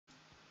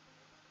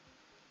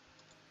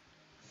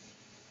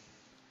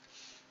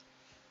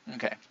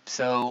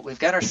So we've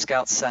got our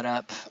scouts set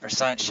up. Our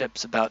science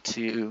ship's about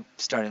to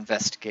start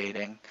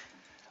investigating.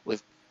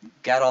 We've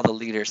got all the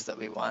leaders that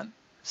we want.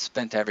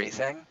 Spent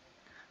everything.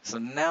 So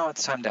now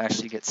it's time to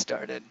actually get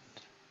started.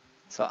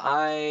 So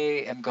I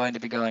am going to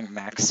be going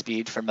max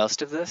speed for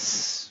most of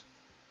this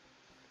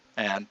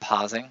and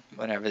pausing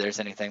whenever there's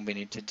anything we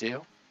need to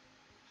do.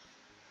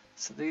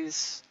 So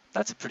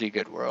that's a pretty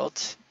good world.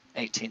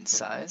 18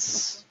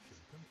 size.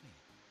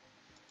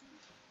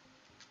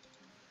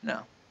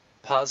 No.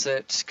 Pause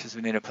it because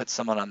we need to put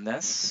someone on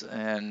this,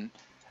 and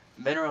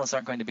minerals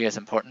aren't going to be as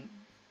important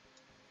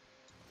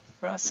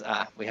for us.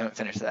 We haven't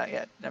finished that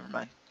yet. Never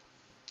mind.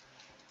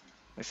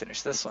 We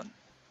finished this one.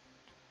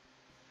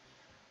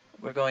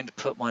 We're going to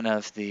put one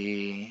of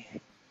the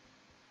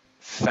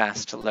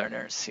fast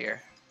learners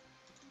here.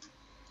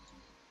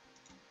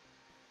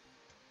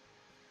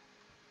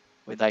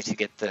 We'd like to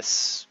get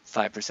this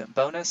 5%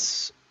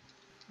 bonus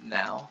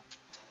now.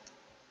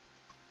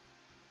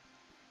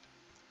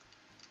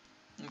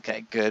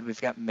 Okay, good.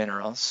 We've got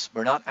minerals.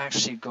 We're not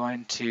actually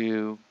going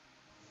to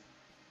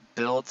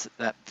build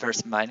that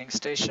first mining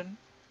station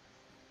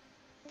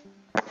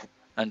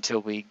until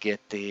we get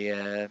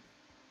the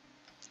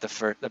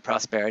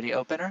prosperity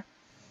opener.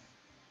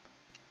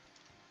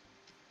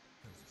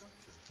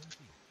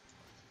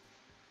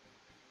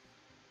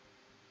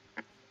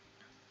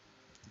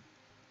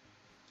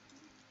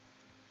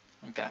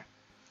 Okay,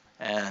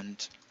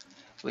 and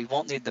we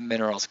won't need the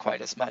minerals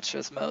quite as much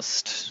as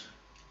most.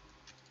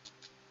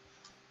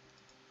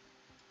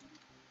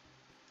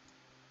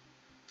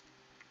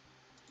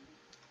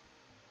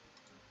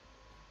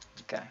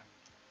 Okay.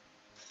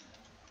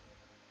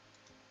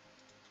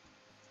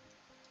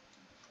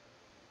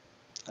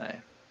 All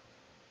right.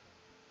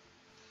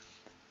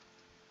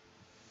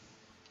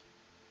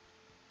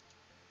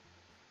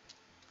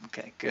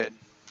 Okay, good.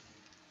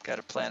 Got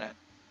a planet.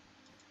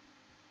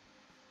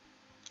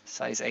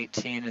 Size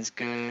 18 is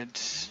good.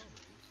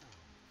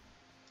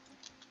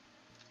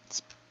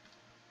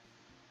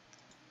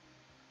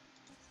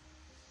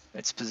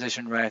 It's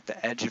positioned right at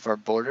the edge of our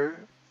border,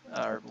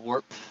 our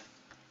warp.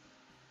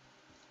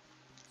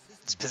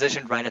 It's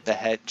positioned right at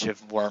the edge of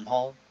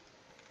wormhole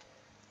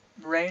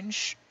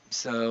range,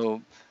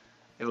 so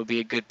it will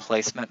be a good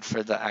placement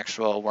for the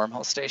actual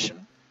wormhole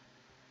station.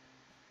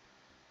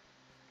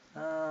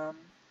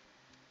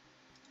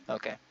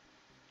 Okay.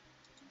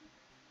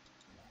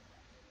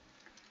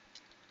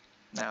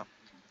 Now,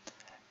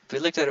 if we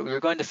looked at it, we were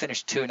going to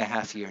finish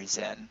 2.5 years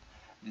in.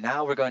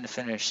 Now we're going to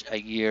finish 1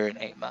 year and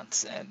 8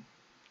 months in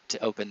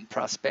to open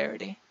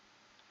prosperity.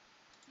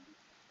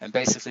 And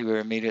basically we're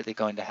immediately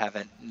going to have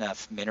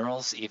enough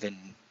minerals,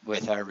 even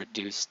with our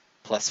reduced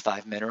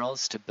 +5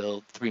 minerals, to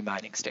build 3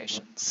 mining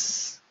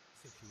stations.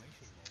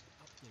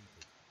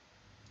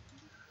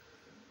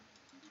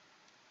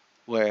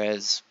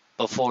 Whereas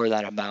before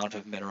that amount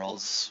of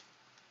minerals,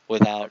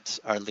 without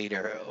our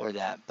leader or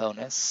that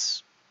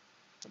bonus,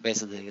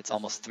 basically it's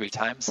almost 3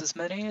 times as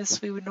many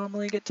as we would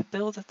normally get to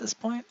build at this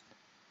point.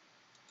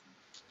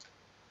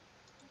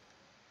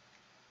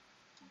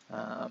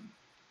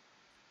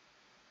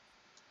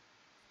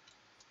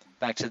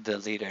 Back to the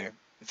leader.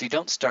 If you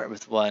don't start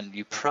with 1,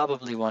 you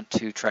probably want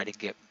to try to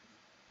get,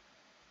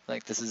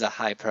 like, this is a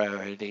high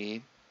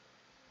priority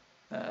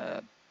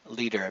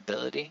leader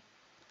ability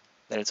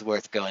that it's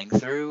worth going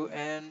through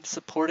and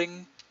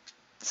supporting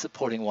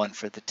one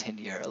for the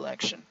 10-year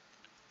election.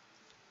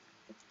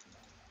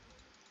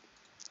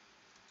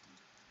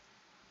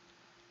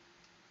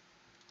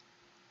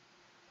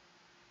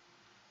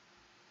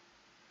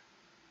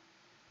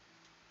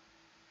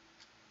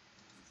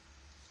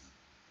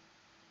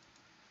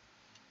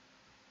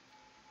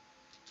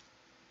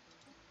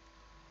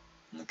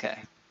 Okay,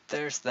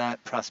 there's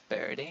that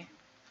prosperity.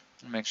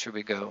 Make sure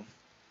we go.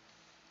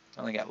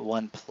 Only got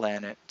 1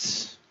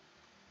 planet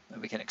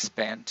that we can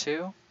expand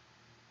to.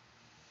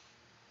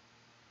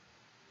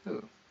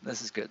 Ooh,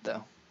 this is good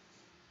though.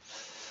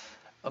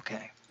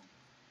 Okay,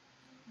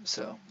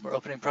 so we're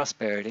opening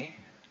prosperity.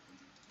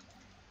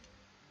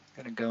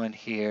 Gonna go in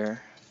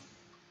here.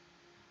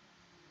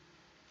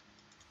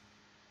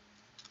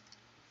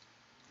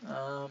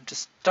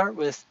 Just start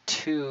with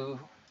 2.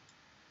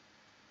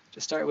 To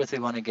start with, we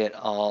want to get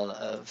all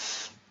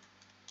of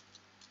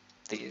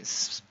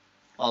these,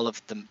 all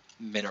of the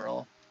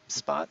mineral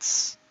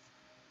spots.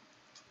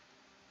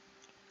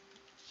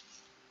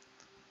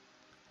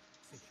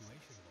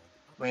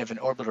 We have an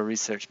orbital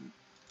research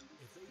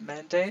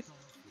mandate.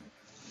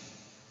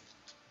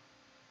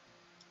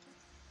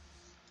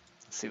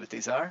 Let's see what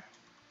these are.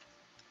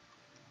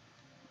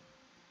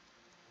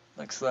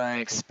 Looks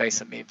like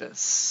space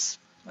amoebas.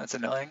 That's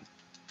annoying.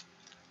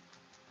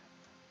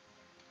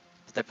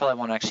 But they probably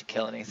won't actually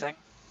kill anything.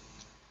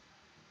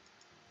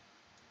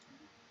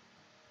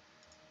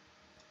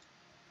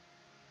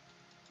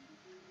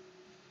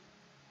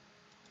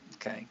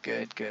 Okay,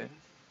 good, good.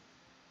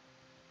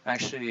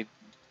 Actually,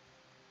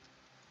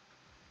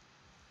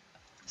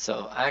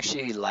 so I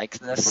actually like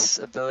this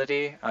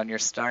ability on your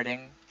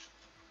starting,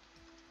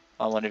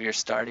 on one of your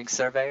starting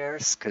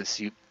surveyors,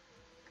 because you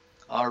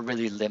are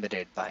really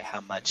limited by how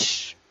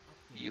much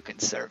you can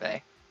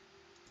survey.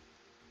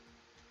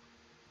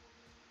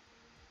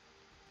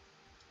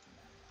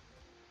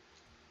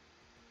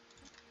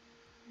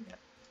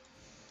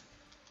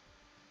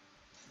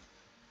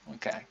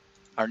 Okay.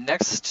 Our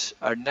next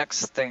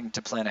thing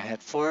to plan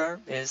ahead for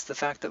is the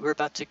fact that we're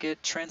about to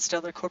get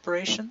Transstellar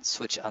Corporations,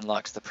 which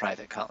unlocks the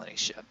private colony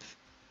ship,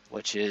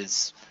 which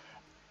is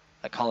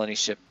a colony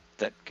ship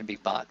that can be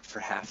bought for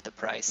half the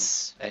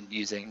price and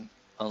using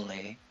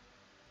only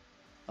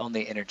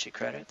energy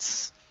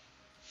credits.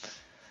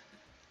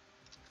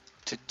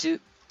 To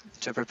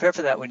prepare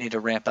for that, we need to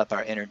ramp up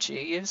our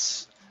energy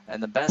use,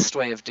 and the best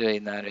way of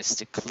doing that is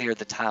to clear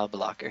the tile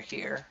blocker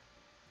here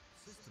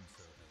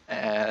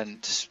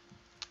and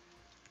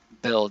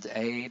build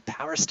a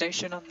power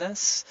station on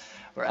this.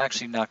 We're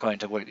actually not going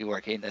to be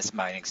working this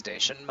mining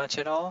station much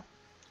at all.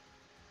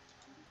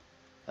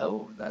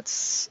 Oh, that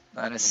is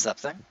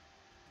something.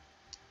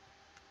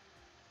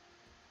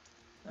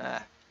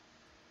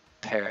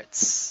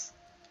 Parrots.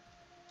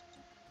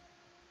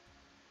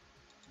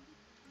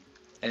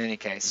 In any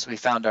case, we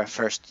found our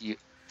first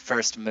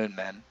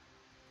moonmen.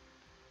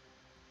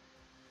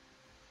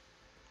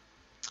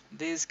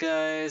 These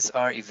guys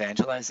are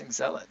evangelizing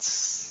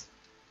zealots.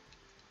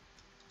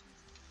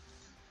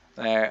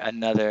 They're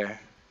another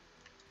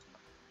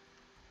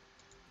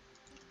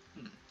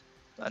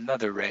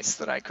race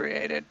that I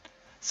created.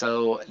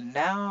 So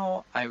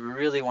now I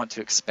really want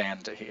to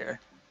expand to here.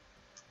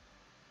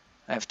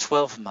 I have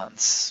 12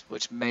 months,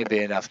 which may be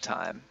enough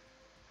time,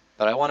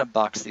 but I want to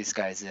box these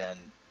guys in,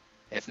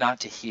 if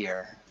not to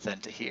here, then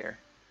to here.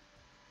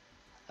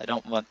 I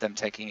don't want them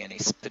taking any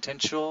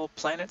potential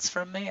planets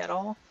from me at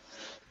all.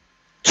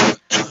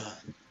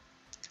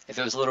 If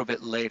it was a little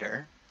bit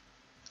later,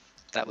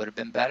 that would have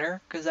been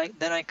better, because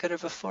then I could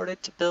have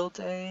afforded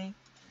to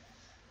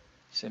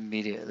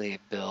immediately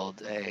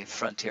build a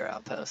frontier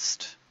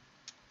outpost.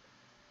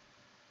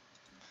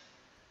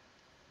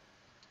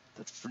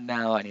 But for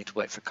now, I need to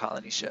wait for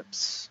colony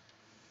ships.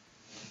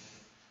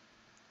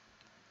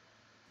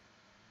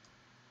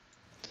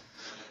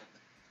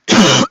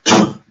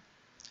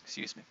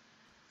 Excuse me.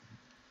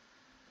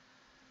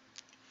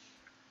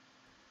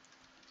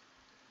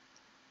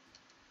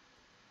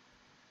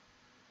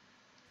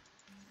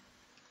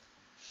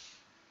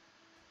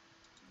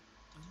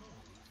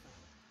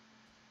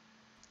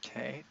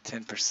 Okay,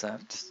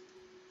 10%.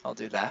 I'll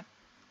do that.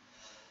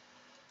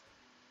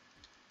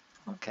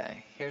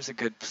 Okay, here's a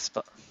good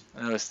spot.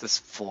 Notice this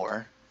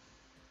 4.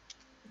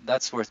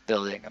 That's worth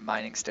building a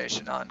mining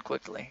station on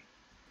quickly.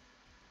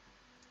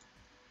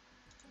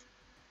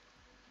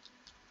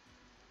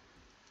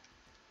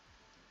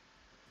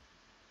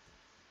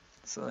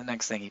 So the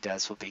next thing he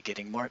does will be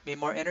getting me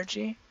more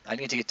energy. I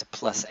need to get to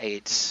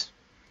 +8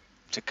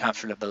 to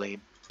comfortably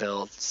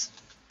build,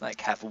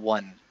 like have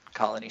 1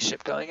 colony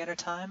ship going at a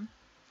time,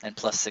 and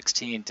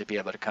 +16 to be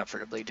able to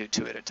comfortably do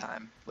 2 at a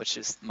time, which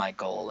is my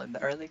goal in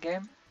the early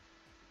game.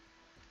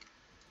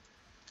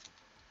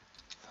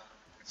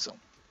 So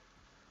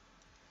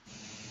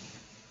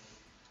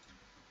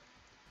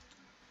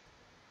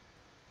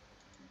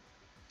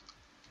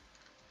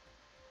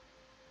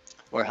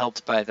we're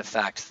helped by the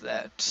fact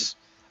that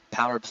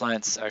power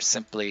plants are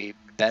simply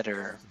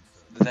better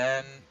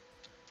than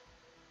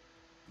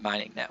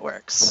mining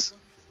networks.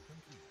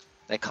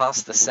 They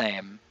cost the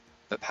same,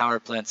 but power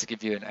plants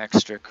give you an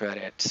extra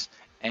credit,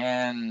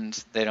 and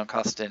they don't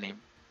cost any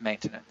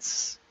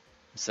maintenance.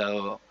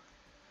 So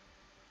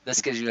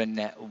this gives you a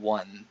net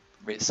 1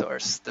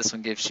 resource. This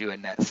one gives you a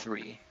net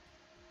 3,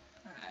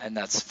 and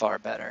that's far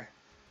better.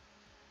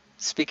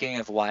 Speaking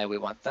of why we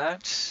want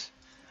that,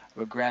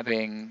 we're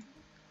grabbing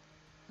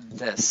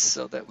this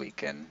so that we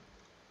can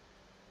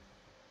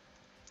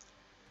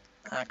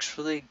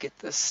actually get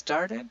this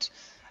started,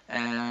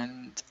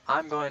 and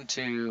I'm going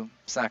to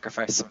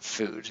sacrifice some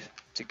food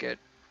to get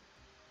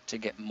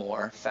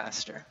more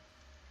faster.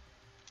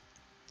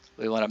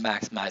 We want to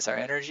maximize our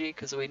energy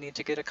because we need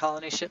to get a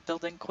colony ship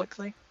building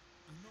quickly,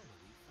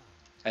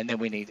 and then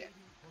we need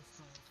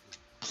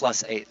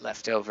 +8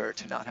 left over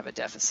to not have a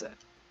deficit.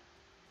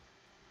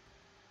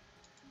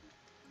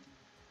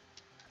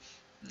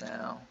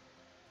 Now,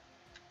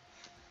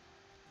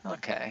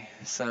 okay,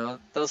 so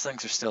those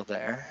things are still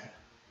there.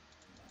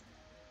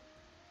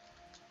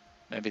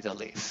 Maybe they'll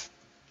leave.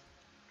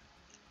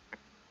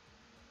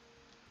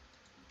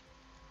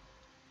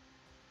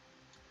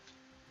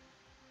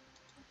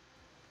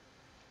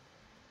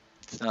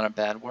 It's not a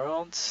bad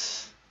world.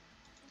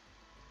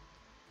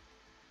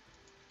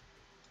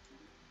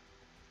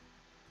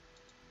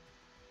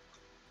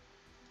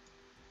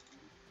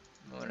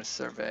 I'm going to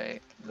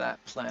survey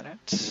that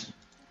planet.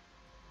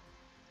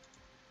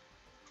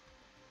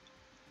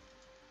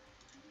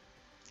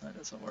 That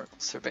doesn't work. We'll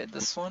survey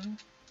this one.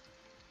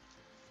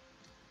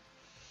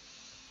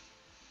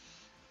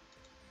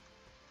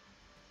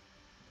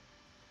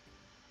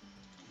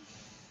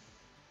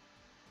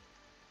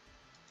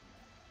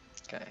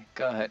 Okay,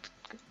 go ahead.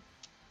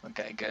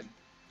 Okay, good.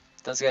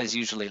 Those guys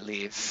usually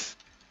leave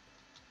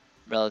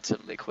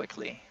relatively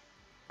quickly.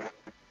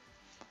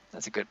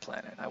 That's a good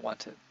planet. I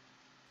want it.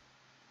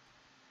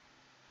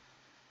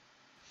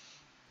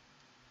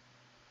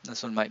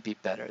 This one might be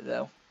better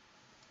though,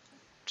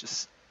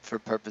 just for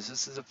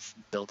purposes of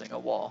building a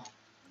wall.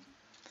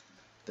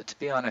 But to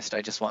be honest,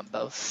 I just want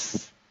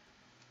both.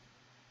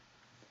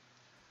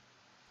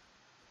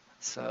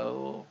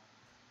 So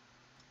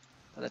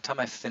by the time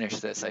I finish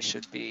this, I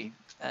should be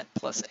at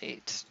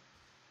 +8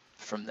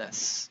 from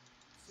this.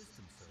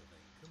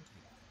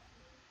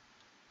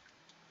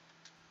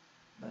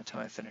 By the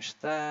time I finish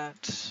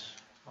that,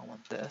 I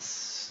want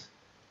this.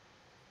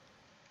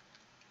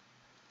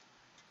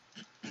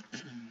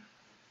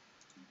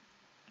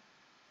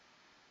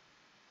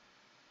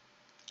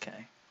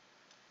 Okay.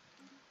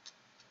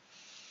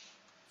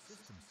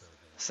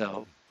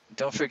 So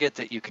don't forget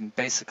that you can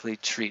basically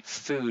treat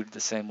food the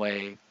same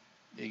way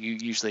you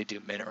usually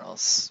do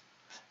minerals.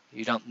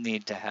 You don't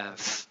need to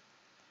have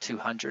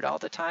 200 all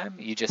the time.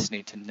 You just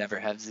need to never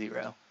have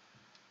 0.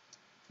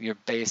 Your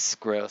base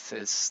growth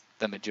is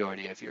the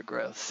majority of your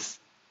growth.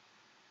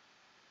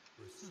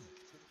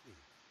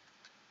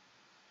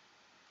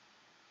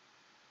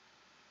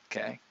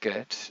 Okay,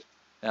 good.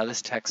 Now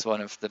this tech's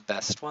one of the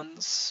best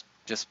ones,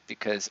 just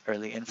because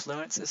early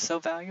influence is so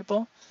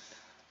valuable.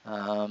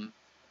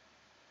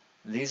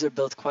 These are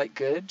built quite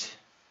good.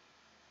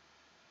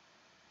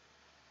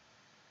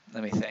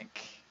 Let me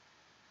think.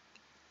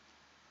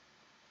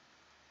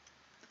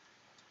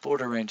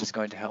 Border range is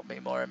going to help me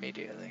more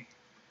immediately,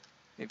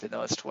 even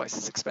though it's twice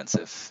as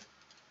expensive.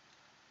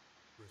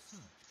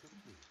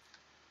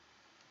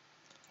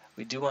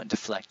 We do want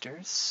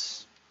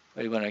deflectors.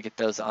 We want to get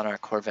those on our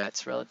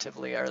corvettes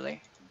relatively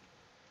early.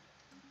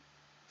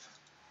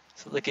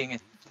 So looking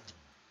at,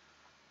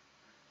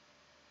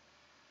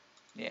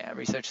 yeah,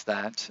 research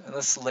that. And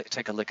let's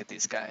take a look at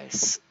these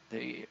guys.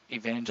 The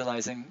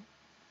evangelizing,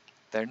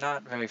 they're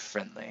not very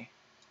friendly.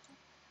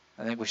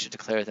 I think we should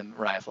declare them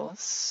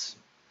rivals.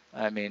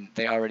 I mean,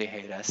 they already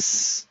hate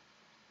us.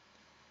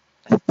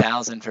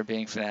 1,000 for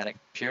being Fanatic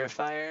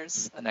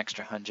Purifiers, an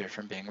extra 100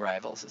 from being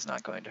rivals is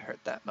not going to hurt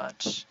that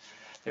much.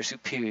 They're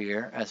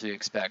superior, as we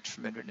expect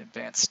from an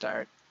advanced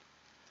start.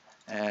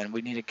 And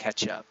we need to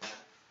catch up.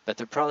 But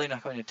they're probably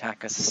not going to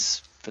attack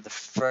us for the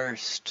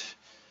first...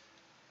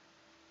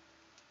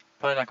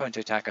 Probably not going to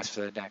attack us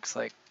for the next,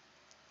 like,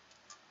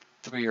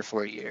 3 or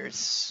 4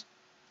 years.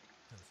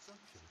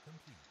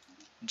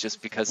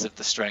 Just because of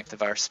the strength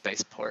of our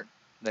spaceport.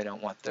 They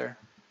don't want to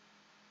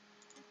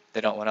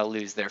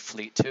lose their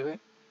fleet to it.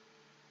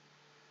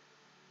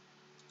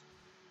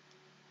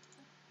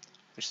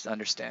 Which is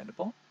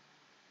understandable.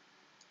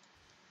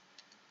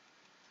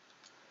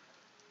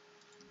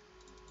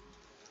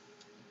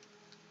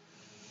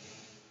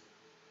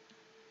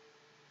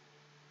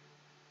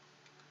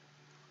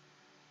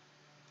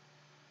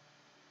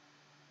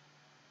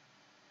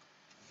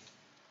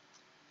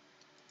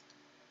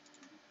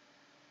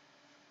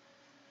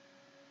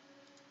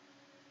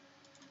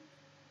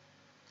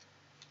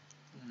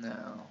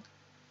 No.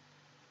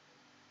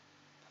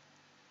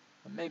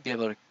 I may be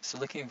able to, so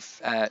looking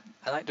at,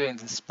 I like doing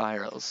the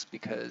spirals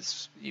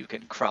because you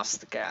can cross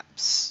the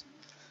gaps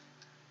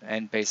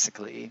and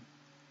basically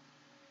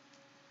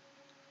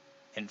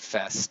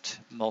infest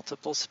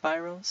multiple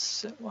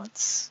spirals at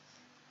once.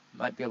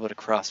 Might be able to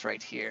cross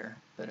right here,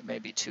 but it may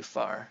be too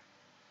far.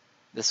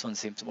 This one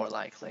seems more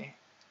likely.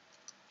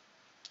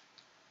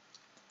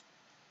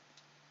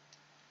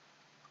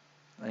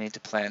 I need to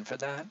plan for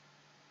that.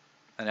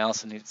 And I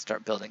also need to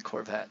start building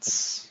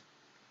corvettes.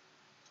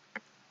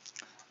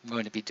 I'm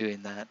going to be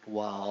doing that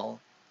while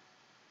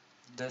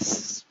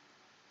this...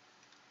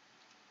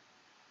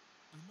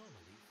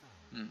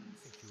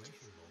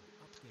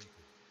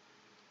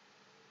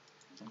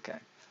 Okay.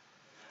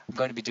 I'm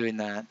going to be doing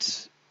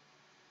that,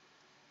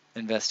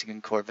 investing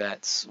in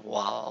corvettes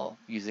while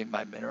using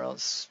my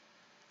minerals,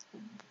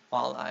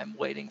 while I'm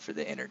waiting for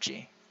the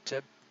energy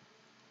to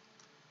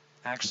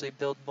actually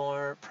build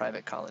more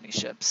private colony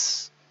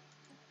ships.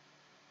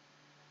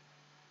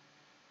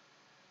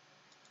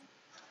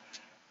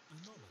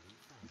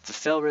 If the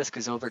fail risk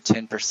is over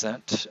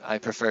 10%, I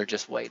prefer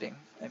just waiting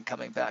and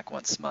coming back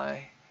once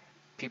my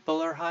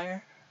people are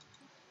higher.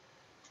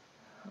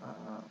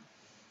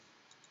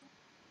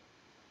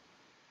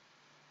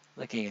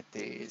 Looking at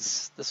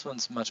these, this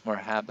one's much more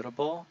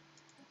habitable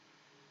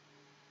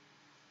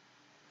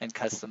and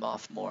cuts them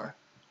off more.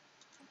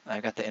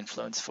 I got the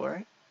influence for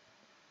it.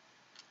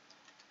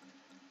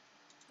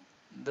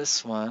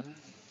 This one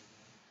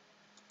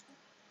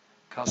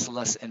costs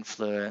less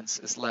influence,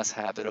 is less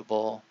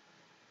habitable.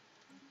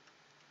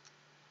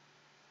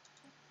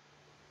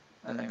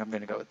 I think I'm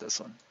going to go with this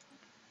one.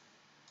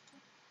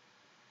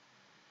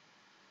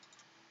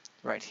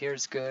 Right here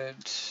is good.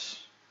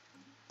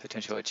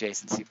 Potential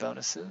adjacency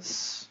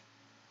bonuses.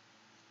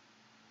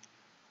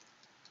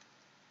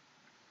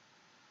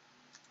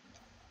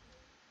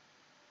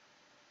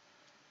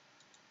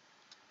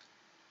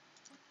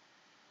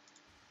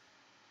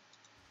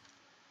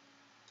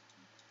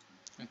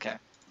 Okay.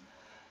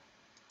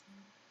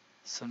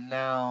 So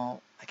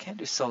now I can't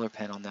do solar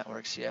panel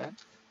networks yet,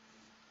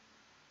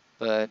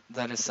 but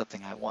that is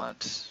something I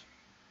want.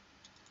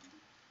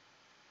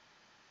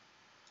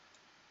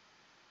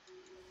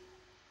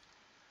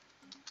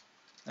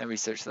 I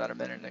researched that a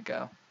minute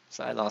ago,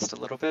 so I lost a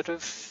little bit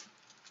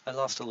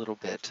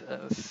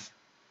of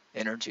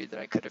energy that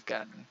I could have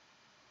gotten.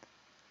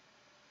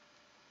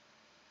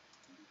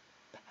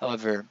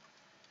 However,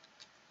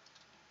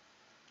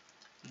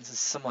 this is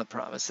somewhat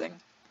promising.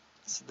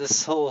 So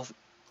this whole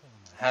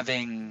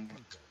having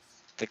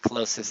the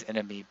closest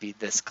enemy be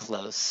this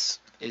close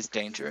is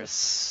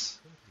dangerous.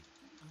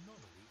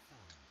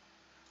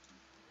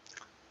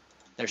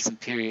 There's some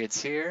periods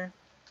here,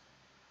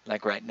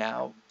 like right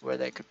now, where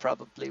they could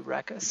probably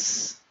wreck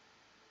us.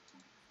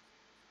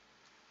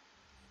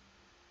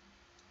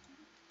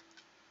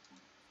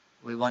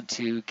 We want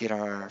to get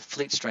our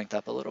fleet strength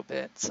up a little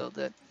bit, so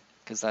that,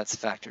 because that's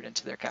factored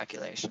into their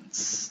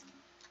calculations.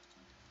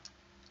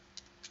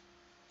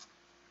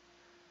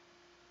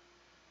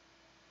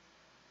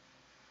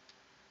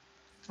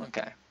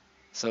 Okay,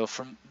 so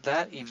from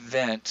that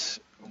event,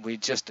 we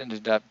just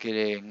ended up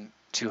getting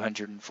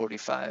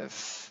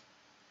 245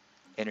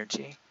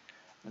 energy.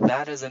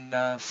 That is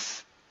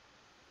enough.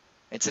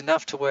 It's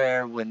enough to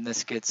where when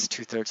this gets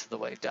 2/3 of the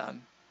way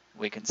done,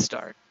 we can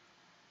start.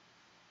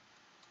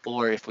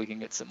 Or if we can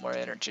get some more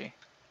energy.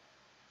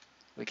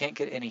 We can't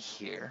get any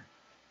here,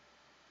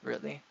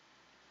 really.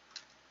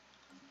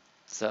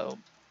 So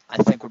I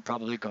think we're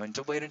probably going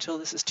to wait until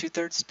this is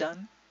 2/3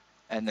 done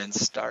and then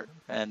start.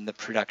 And the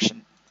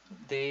production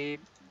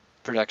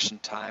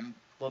time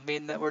will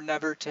mean that we're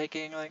never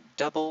taking like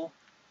double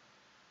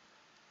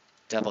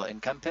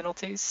income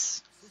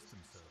penalties.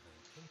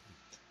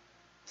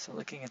 So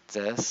looking at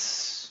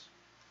this,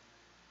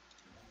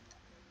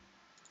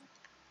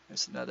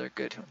 there's another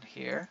good one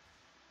here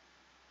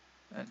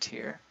and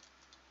here.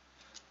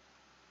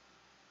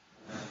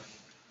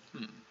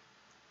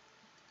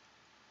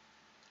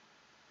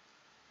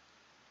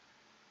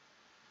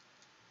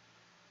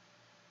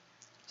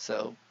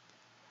 So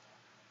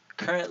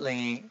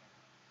currently,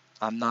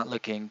 I'm not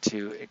looking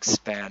to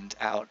expand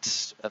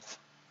out of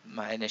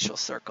my initial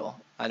circle.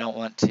 I don't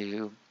want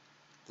to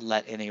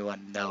let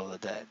anyone know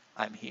that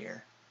I'm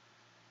here.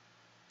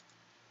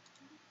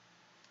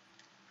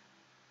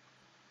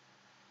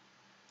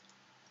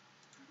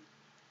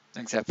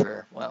 Except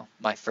for, well,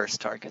 my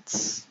first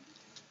targets.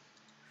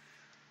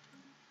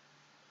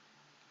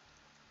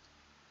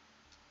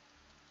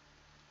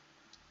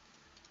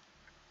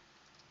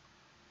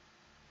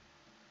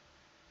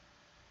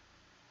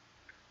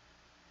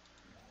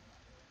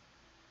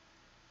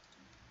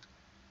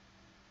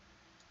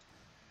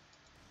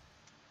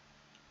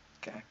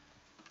 Okay.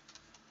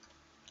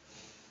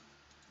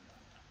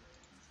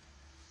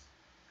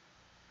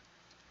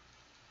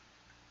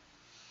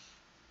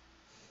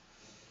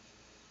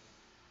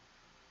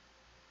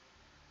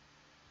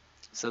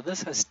 So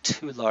this has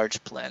 2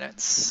 large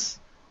planets.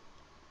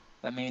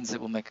 That means it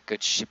will make a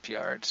good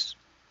shipyard.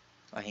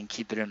 I can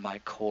keep it in my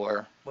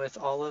core with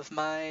all of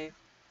my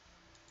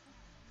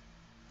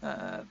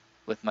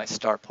with my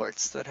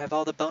starports that have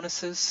all the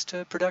bonuses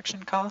to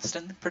production cost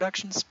and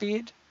production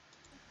speed,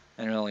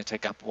 and it'll only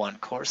take up 1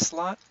 core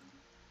slot.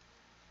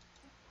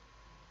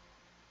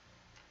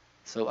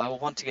 So I will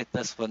want to get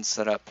this one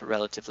set up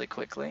relatively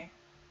quickly.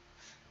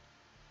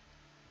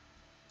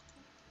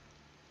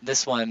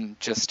 This one,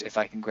 just if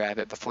I can grab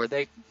it before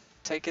they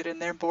take it in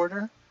their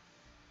border.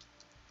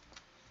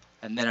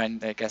 And then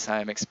I guess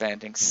I'm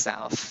expanding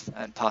south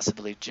and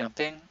possibly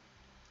jumping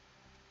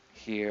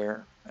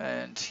here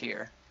and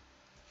here.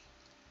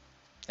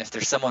 If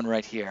there's someone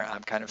right here,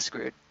 I'm kind of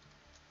screwed.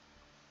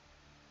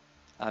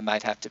 I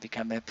might have to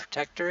become a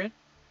protectorate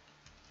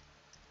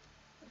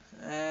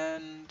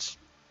and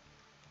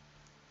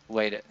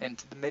wait it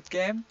into the mid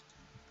game.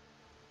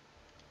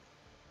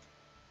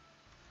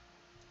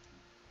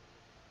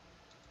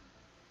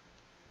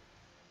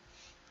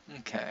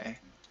 Okay,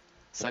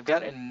 so I've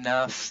got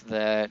enough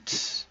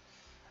that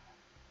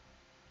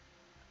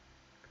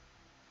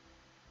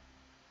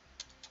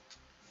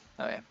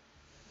okay.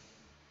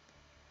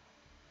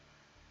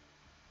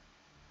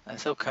 I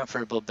feel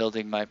comfortable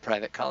building my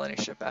private colony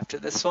ship after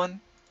this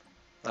one,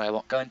 but I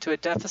won't go into a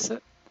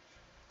deficit.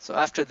 So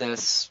after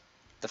this,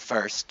 the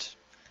first,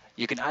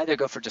 you can either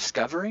go for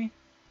discovery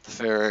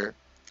for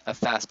a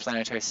fast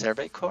planetary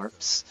survey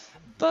corps,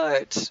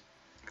 but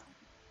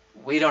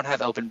we don't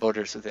have open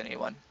borders with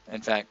anyone.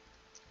 In fact,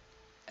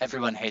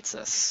 everyone hates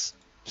us.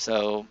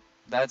 So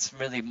that's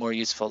really more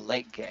useful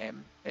late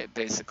game. It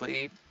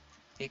basically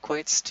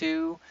equates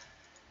to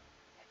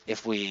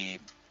if we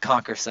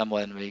conquer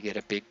someone, we get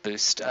a big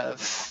boost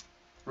of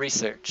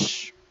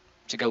research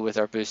to go with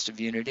our boost of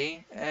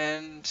unity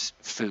and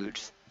food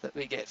that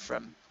we get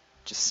from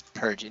just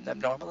purging them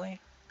normally.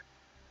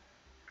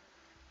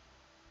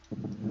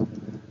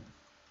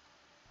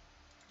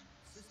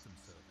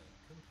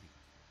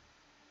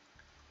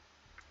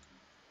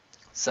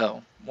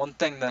 So one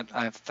thing that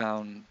I've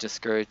found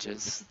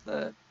discourages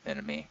the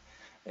enemy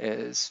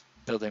is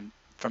building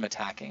from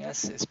attacking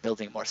us is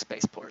building more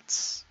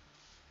spaceports.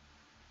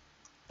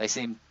 They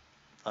seem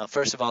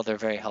First of all, they're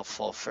very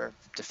helpful for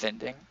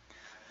defending.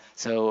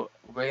 So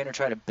we're going to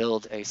try to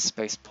build a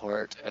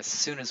spaceport as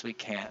soon as we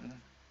can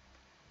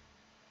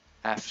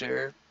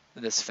after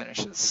this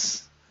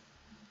finishes.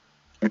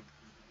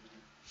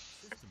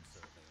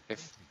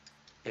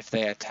 If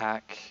they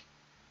attack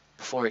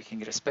before it can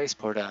get a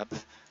spaceport up,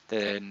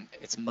 then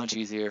it's much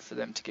easier for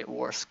them to get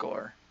war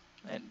score,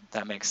 and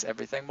that makes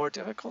everything more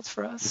difficult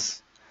for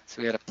us.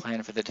 So we got to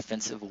plan for the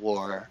defensive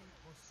war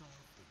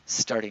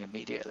starting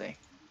immediately.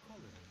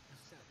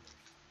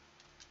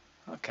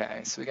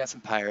 Okay, so we got some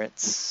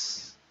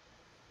pirates.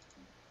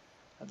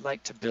 I'd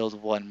like to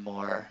build one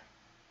more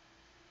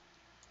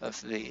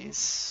of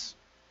these.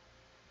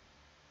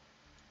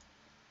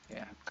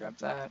 Yeah, grab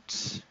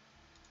that.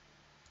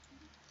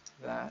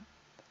 That.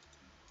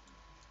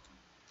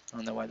 I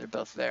don't know why they're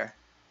both there.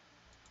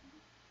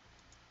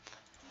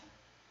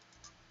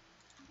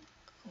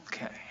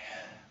 Okay,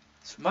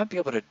 so we might be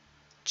able to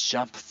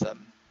jump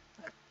them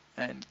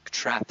and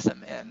trap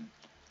them in.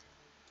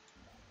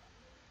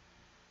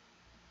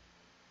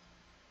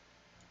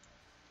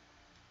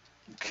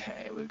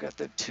 Okay, we've got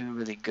the two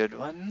really good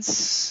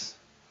ones.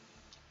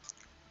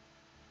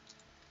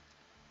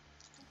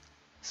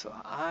 So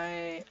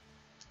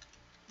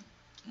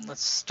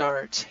let's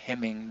start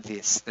hemming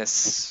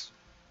this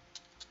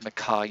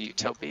macaw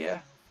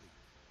utopia.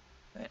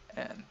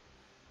 And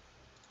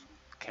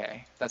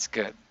okay, that's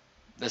good.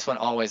 This one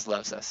always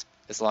loves us,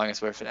 as long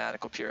as we're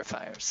fanatical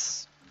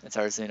purifiers. It's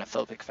our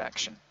xenophobic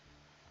faction.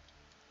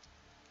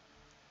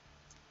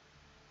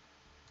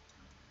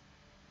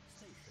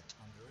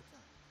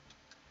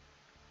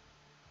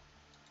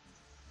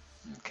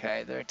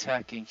 Okay, they're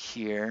attacking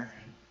here.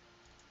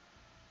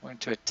 We're going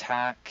to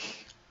attack,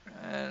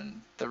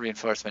 and the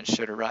reinforcements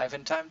should arrive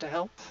in time to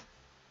help.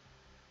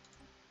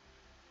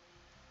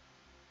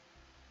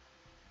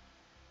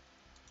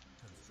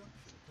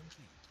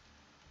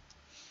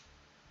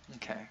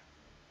 Okay.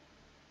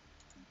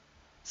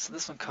 So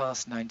this one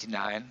costs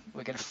 99.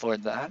 We can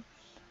afford that.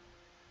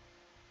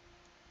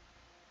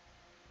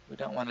 We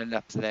don't want it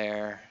up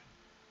there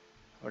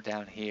or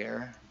down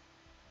here.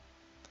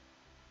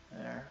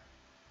 There.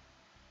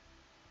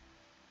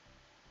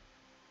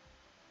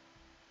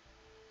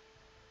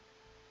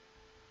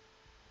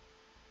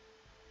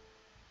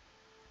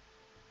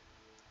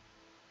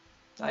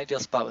 The ideal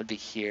spot would be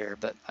here,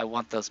 but I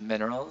want those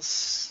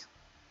minerals.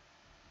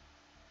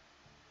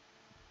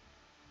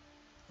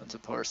 That's a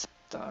poor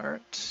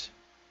start.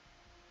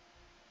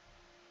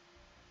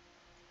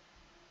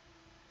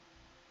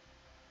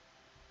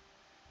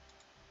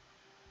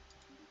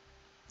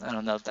 I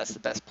don't know if that's the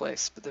best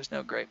place, but there's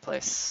no great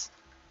place.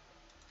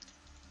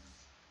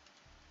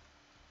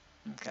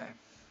 Okay,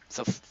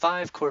 so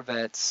 5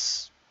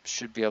 corvettes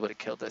should be able to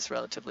kill this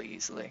relatively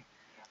easily.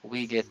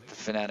 We get the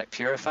Fanatic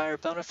Purifier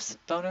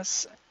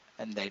bonus,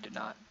 and they do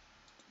not.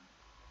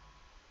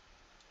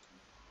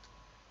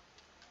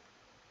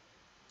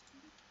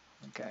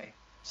 Okay,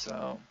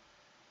 so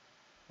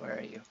where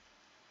are you?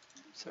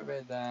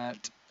 Survey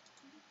that,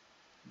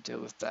 deal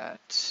with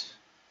that.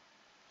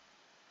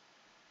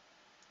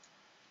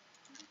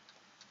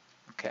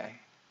 Okay,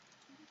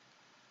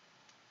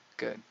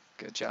 good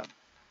job.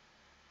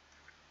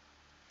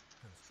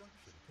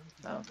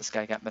 Oh, this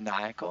guy got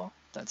maniacal.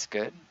 That's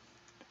good.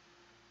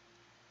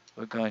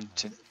 We're going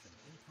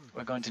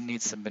to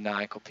need some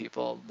maniacal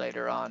people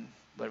later on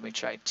when we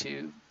try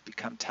to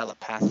become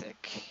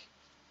telepathic.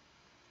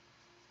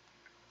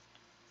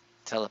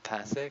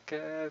 Telepathic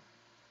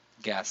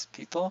gas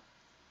people.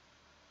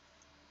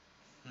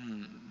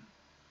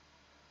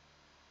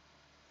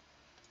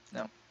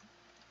 No.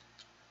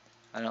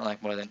 I don't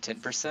like more than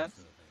 10%.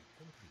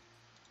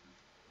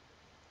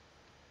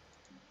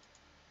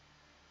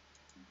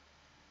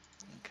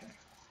 Okay.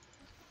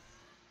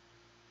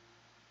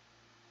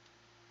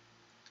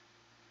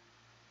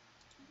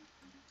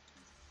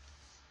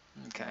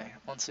 Okay,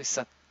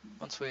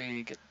 once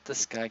we get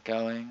this guy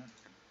going.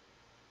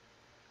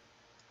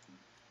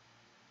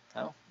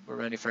 Oh, we're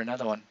ready for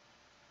another one.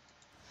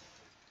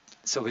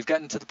 So we've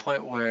gotten to the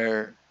point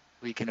where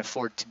we can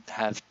afford to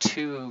have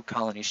 2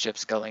 colony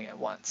ships going at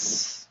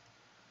once.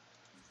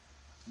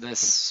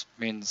 This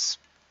means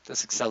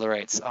this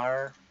accelerates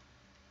our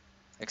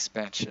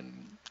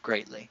expansion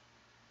greatly.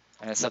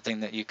 And it's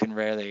something that you can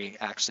rarely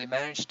actually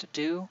manage to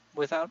do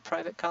without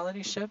private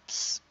colony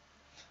ships.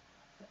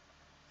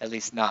 At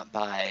least not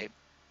by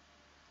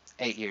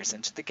 8 years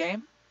into the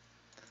game.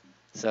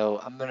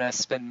 So I'm going to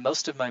spend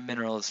most of my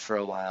minerals for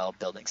a while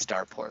building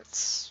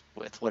starports,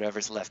 with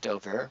whatever's left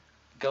over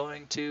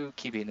going to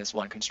keeping this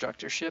one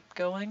constructor ship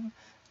going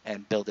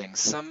and building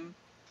some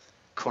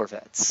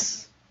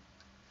corvettes.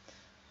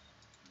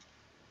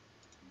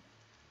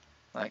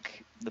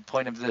 Like, the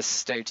point of this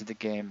stage of the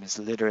game is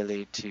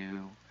literally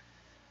to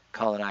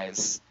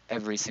colonize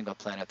every single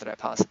planet that I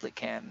possibly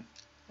can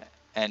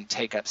and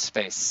take up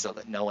space so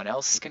that no one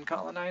else can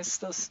colonize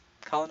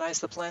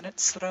the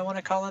planets that I want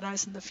to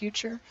colonize in the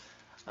future.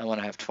 I want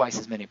to have twice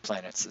as many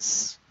planets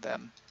as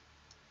them,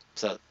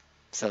 so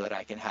that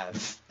I can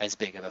have as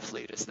big of a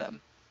fleet as them.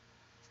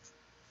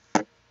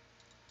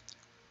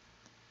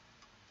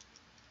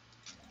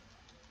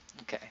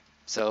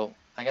 So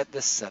I got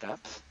this set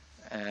up,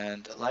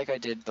 and like I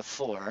did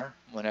before,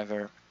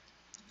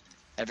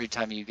 every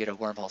time you get a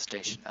wormhole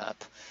station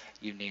up,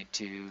 you need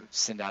to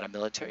send out a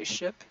military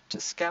ship to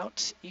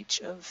scout each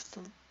of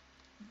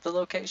the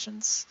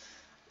locations.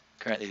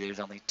 Currently there's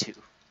only 2.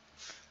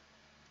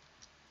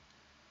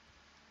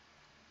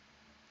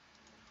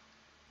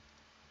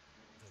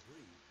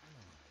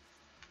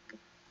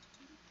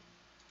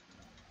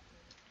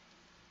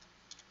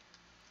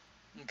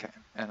 Okay,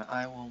 and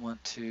I will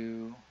want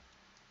to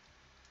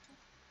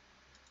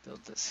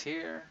build this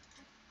here.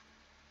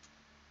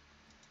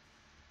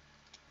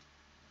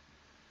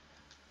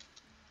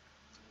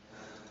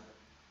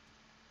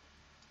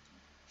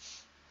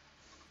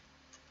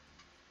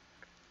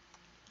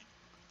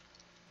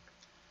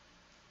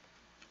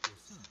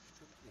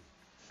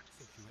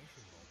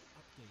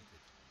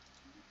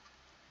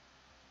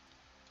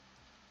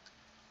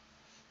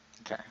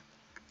 Okay,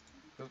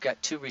 we've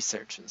got 2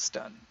 researches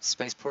done.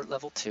 Spaceport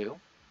level 2,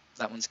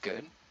 that one's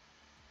good.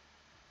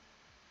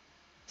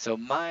 So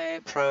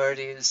my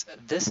priorities,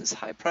 this is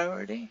high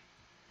priority.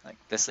 Like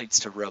this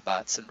leads to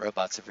robots, and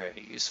robots are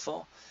very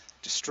useful.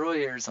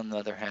 Destroyers, on the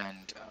other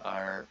hand,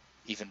 are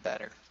even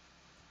better.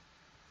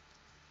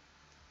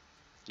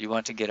 You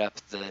want to get up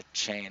the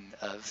chain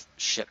of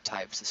ship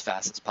types as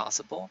fast as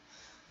possible,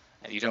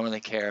 and you don't really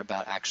care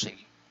about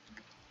actually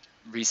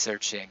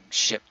researching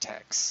ship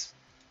techs.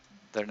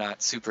 They're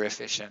not super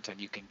efficient, and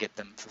you can get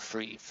them for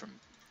free from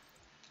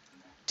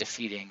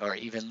defeating or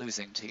even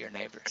losing to your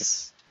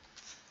neighbors.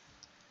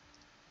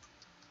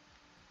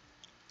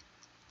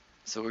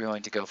 So we're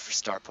going to go for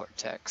starport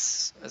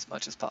techs as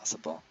much as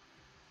possible.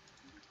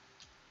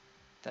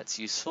 That's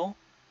useful.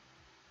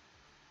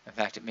 In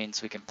fact, it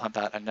means we can pump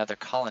out another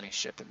colony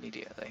ship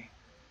immediately.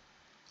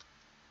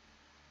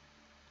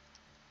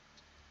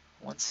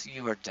 Once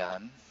you are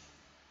done,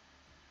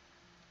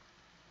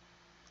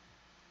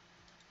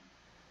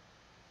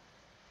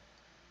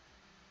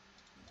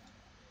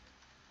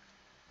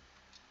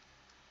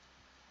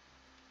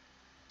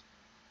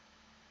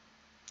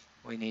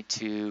 we need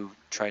to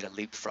try to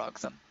leapfrog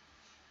them.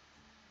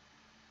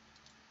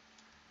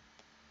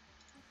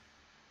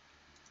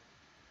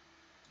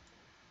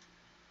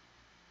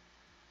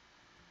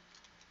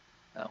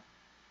 Oh.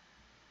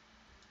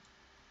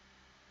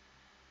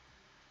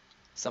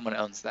 Someone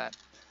owns that.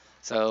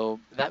 So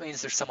that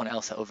means there's someone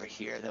else over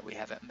here that we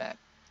haven't met.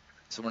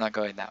 So we're not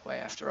going that way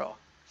after all.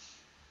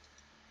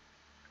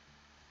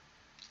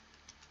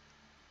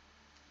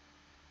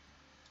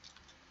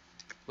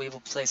 We will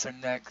place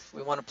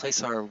we want to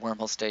place our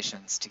wormhole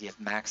stations to give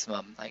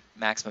maximum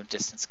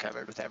distance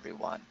covered with every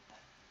one.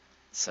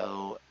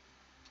 So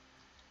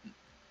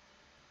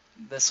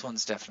this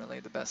one's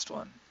definitely the best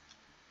one.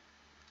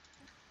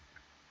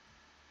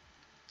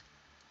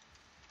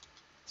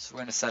 So we're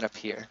going to set up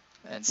here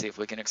and see if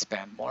we can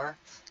expand more,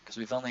 because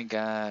we've only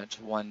got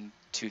 1,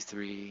 2,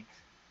 3,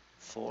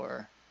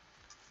 4,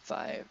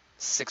 5,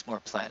 6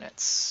 more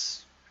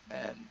planets,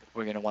 and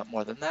we're going to want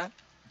more than that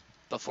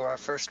before our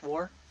first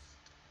war.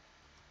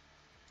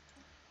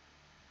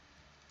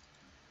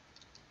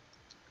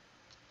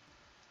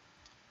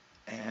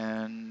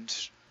 And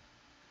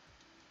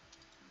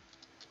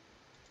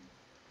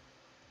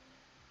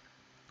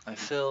I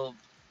feel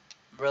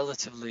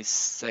relatively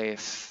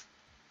safe,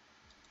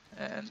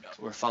 and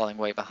we're falling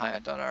way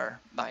behind on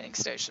our mining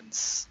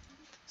stations.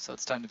 So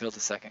it's time to build a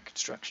second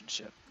construction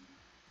ship.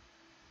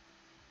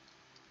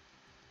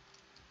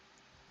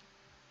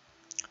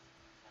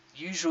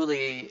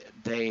 Usually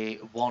they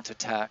won't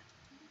attack.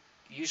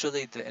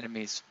 Usually the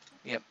enemies,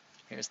 yep,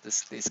 here's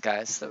these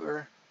guys that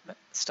were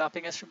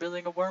stopping us from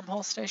building a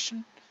wormhole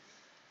station.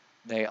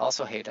 They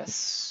also hate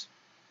us.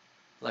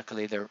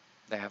 Luckily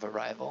they have a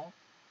rival.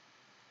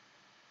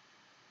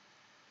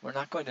 We're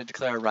not going to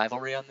declare a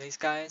rivalry on these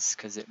guys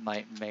because it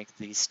might make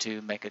these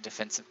two make a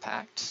defensive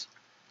pact.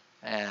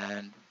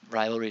 And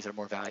rivalries are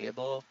more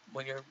valuable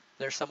when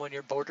there's someone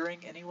you're bordering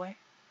anyway.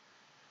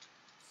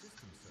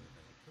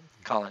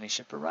 Colony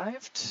ship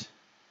arrived.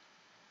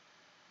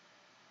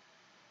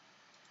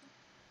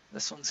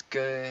 This one's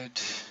good.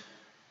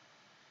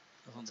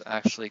 This one's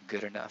actually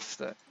good enough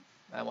that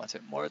I want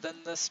it more than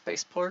the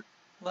spaceport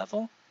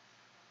level.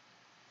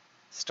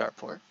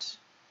 Starport.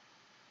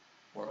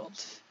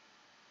 World.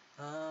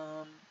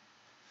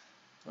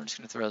 We're just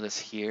going to throw this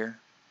here.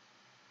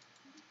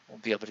 We'll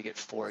be able to get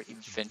 4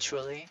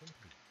 eventually.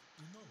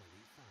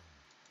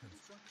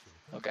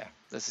 Okay,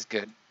 this is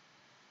good.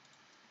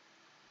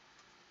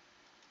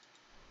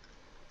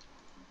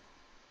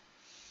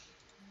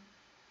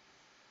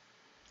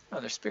 Oh,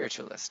 they're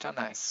spiritualists. How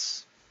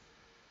nice.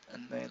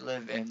 And they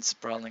live in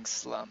sprawling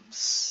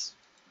slums.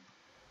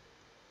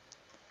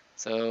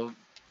 So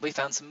we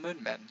found some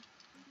moonmen.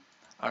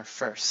 Our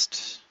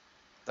first.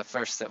 The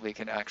first that we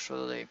can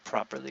actually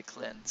properly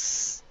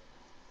cleanse.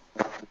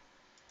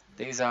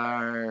 These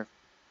are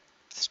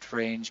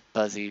strange,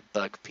 buzzy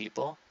bug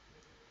people.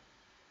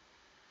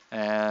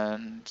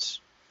 And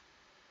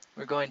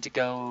we're going to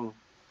go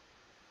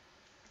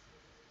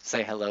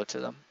say hello to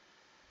them.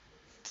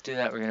 To do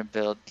that, we're going to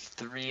build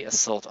 3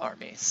 assault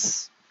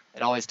armies.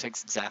 It always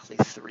takes exactly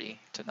 3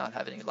 to not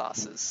have any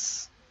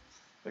losses,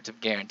 or to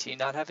guarantee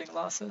not having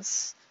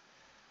losses.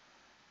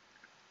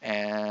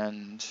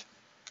 And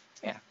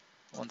yeah,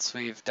 once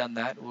we've done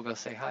that, we'll go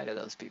say hi to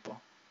those people.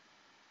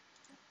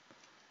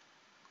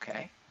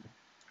 Okay,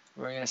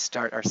 we're going to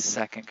start our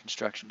second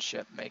construction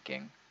ship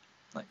making,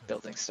 like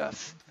building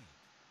stuff.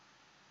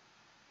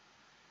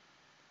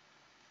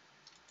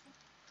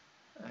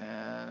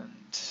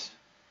 And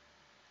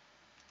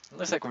it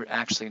looks like we're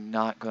actually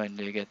not going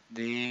to get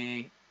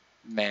the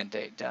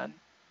mandate done.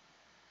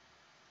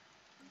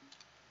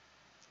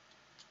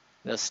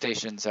 Those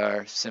stations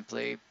are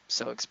simply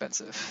so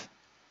expensive.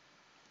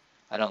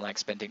 I don't like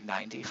spending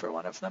 90 for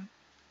one of them.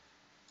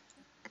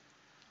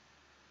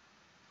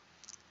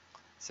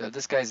 So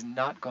this guy's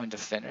not going to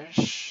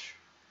finish.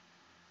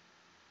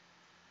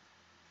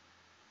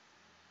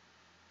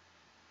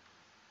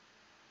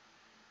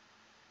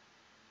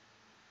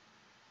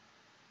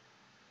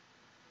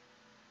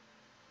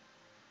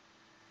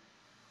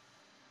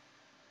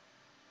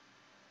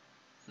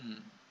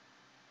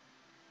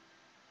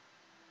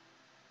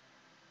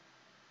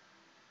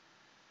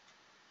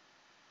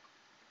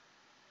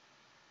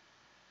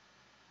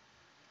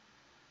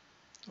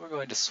 We're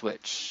going to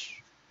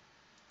switch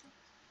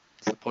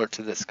support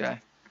to this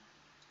guy.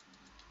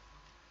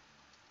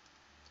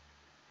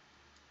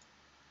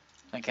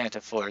 I can't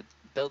afford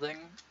building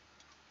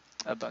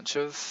a bunch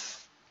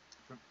of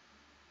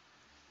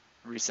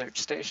research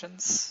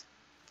stations.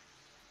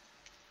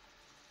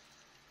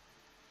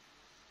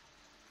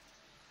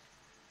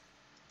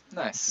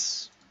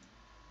 Nice.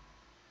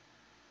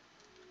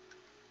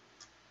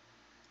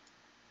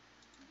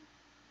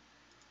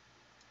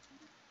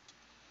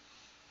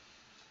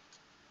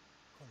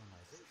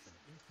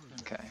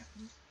 Okay.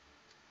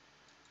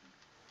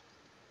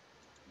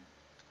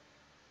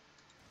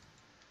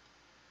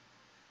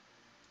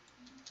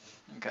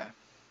 Okay.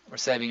 We're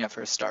saving up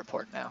for a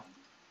starport now.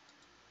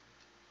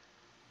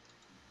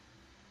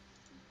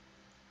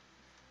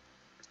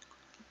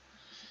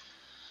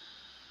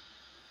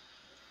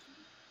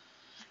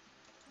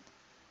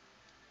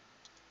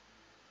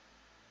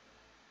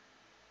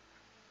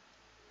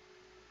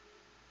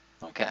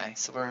 Okay,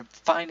 so we're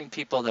finding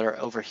people that are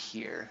over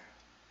here.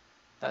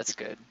 That's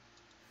good.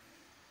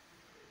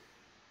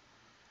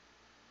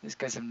 These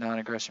guys have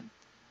non-aggression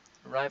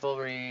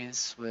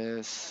rivalries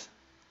with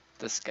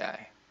this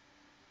guy.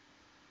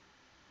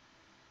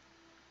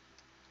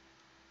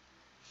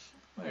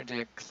 I'm going to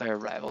declare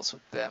rivals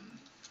with them.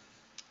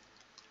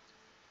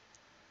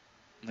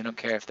 We don't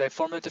care if they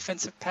form a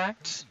defensive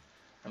pact,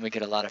 and we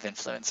get a lot of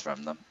influence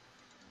from them.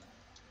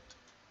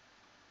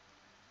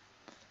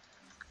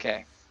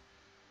 Okay.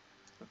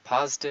 We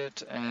paused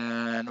it,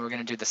 and we're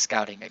going to do the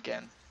scouting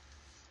again.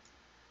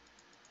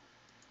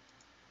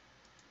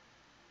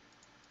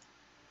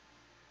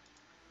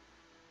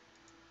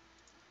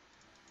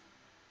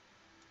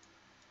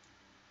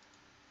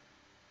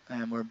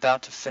 And we're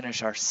about to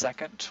finish our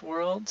second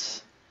world.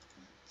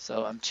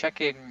 So I'm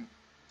checking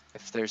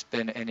if there's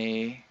been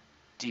any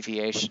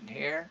deviation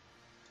here.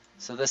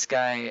 So this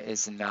guy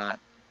is not,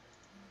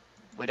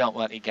 we don't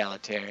want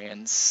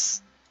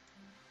egalitarians.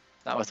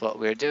 Not with what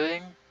we're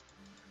doing.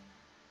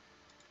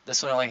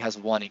 This one only has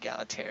 1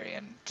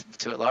 egalitarian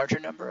to a larger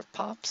number of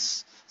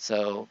pops.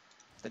 So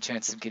the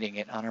chance of getting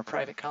it on our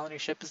private colony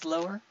ship is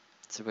lower.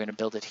 So we're going to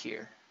build it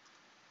here.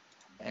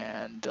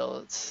 And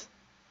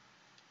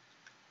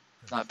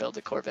not build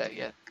a Corvette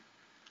yet.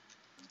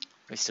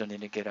 We still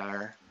need to get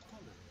our...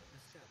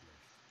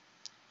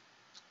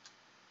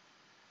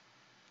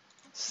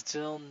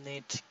 Still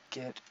need to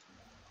get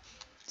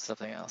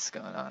something else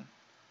going on.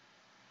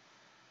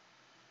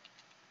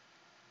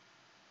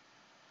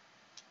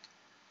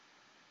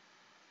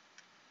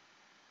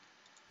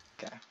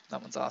 Okay,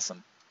 that one's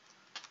awesome.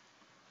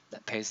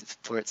 That pays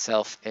for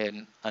itself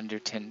in under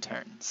 10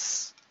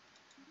 turns.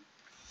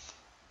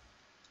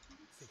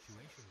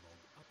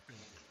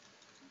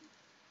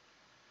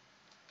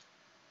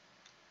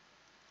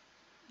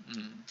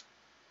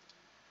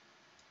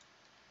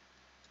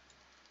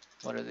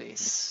 What are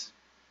these?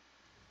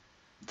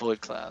 Void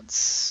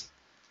clouds.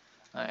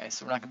 Alright,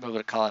 so we're not going to be able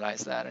to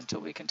colonize that until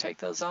we can take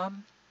those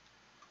on.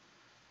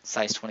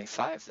 Size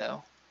 25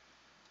 though.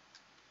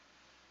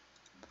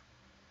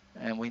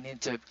 And we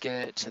need to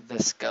get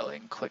this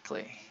going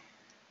quickly.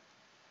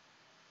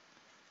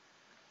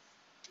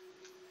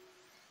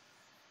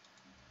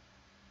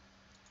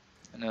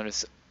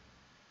 Notice,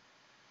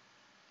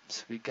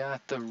 so we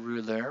got the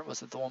ruler.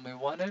 Was it the one we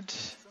wanted?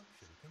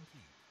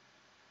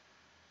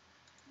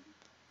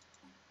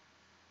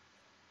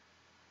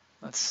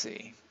 Let's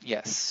see.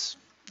 Yes,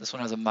 this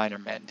one has a minor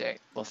mandate.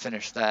 We'll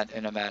finish that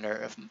in a matter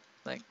of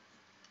like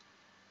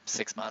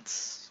 6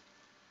 months.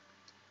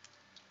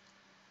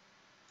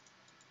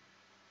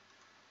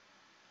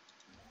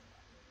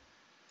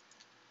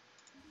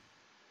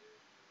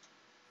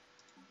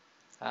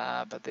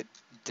 But they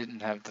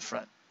didn't have the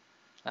front.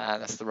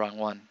 That's the wrong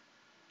one.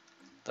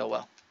 Oh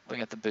well, we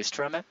got the boost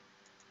from it.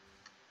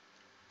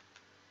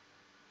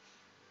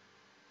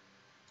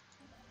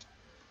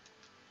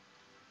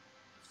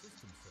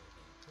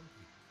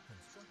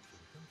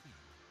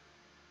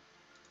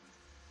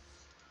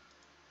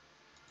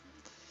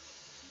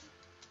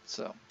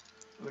 So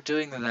we're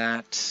doing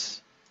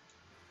that.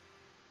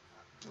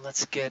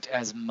 Let's get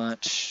as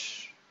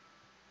much.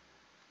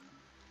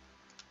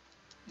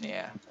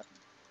 Yeah.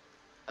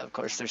 Of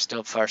course, they're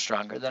still far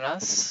stronger than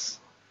us.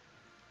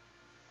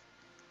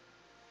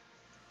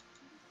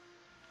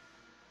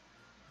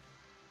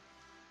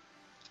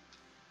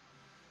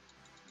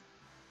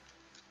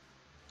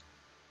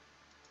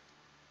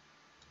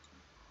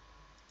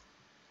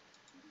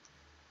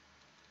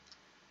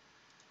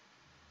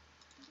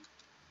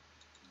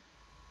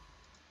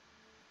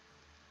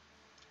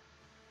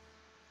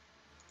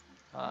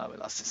 We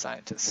lost a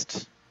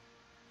scientist.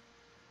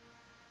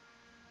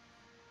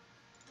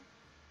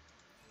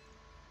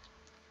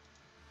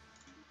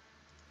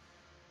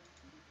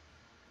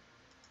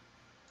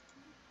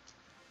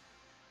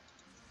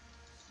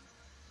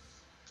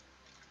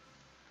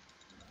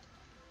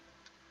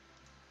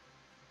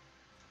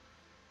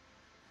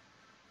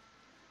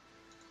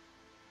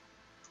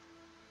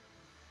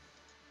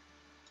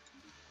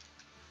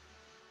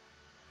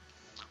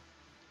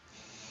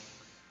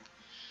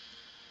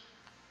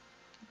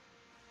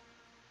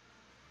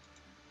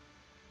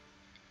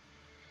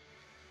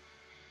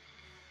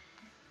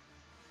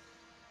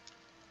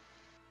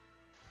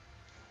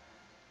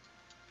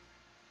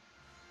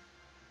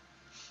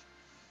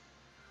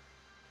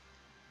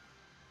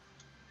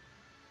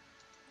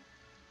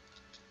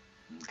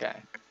 Okay.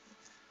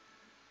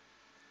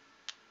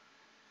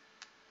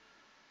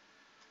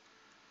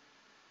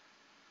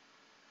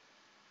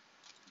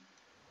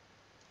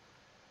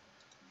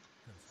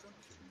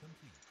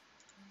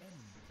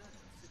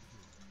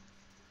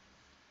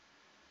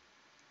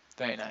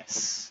 Very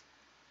nice.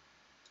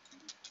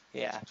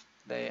 Yeah,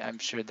 I'm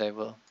sure they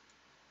will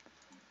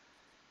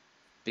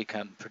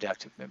become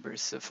productive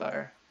members of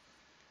our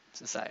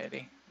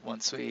society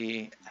once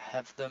we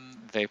have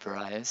them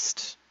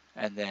vaporized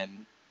and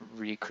then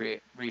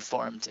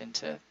reformed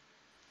into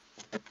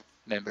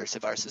members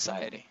of our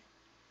society.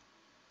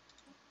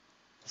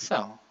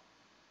 So,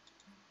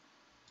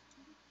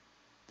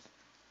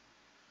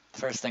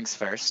 first things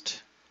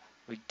first,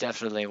 we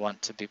definitely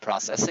want to be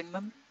processing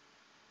them.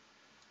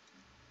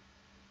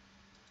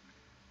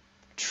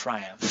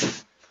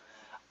 Triumph.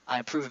 I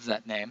approve of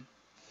that name.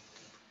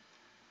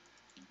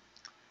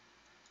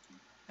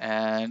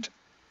 And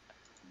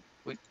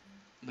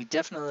we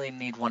definitely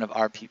need one of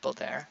our people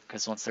there,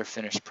 because once they're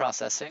finished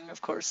processing,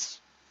 of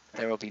course,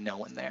 there will be no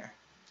one there.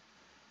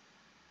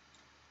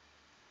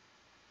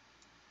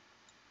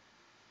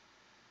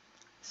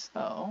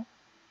 So,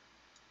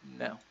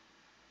 no.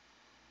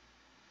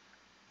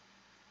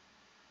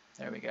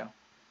 There we go.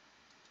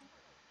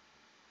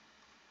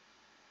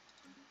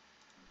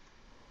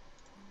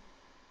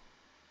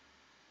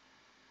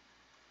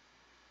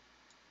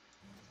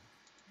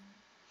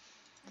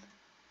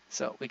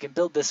 So we can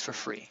build this for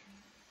free.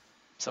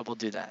 So we'll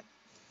do that.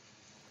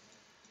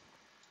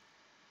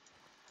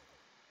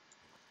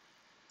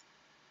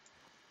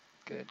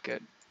 Good,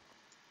 good.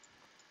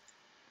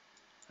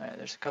 All right,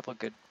 there's a couple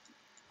good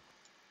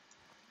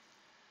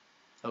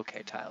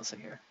okay tiles in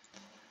here.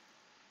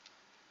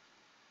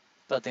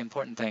 But the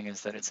important thing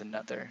is that it's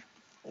another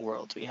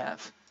world we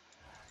have.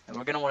 And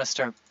we're going to want to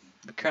start,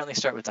 we currently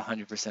start with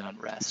 100%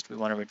 unrest. We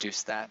want to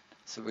reduce that.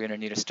 So we're going to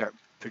need to start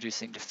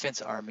producing defense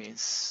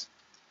armies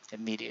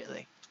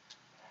immediately.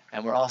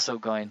 And we're also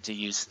going to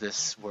use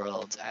this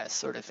world as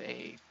sort of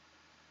a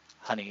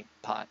honey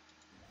pot.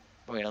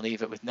 We're going to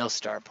leave it with no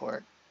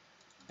starport.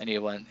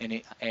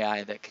 Any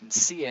AI that can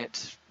see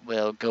it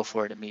will go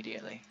for it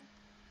immediately.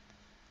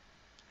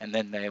 And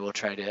then they will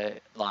try to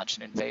launch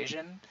an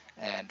invasion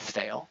and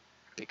fail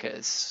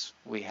because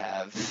we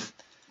have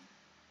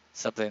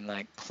something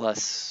like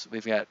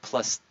we've got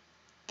plus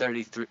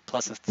 33,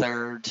 plus a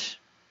third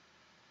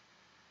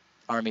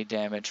army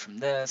damage from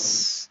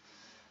this,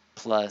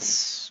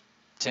 plus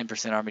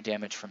 10% army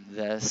damage from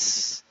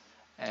this,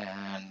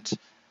 and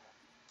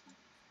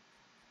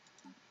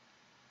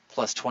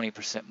plus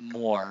 20%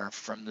 more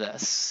from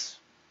this,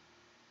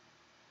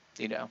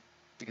 you know,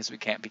 because we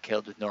can't be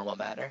killed with normal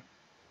matter.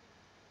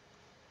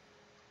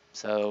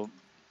 So,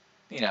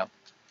 you know,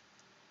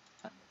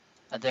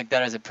 I think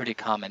that is a pretty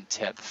common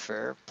tip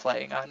for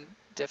playing on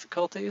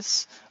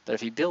difficulties, but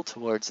if you build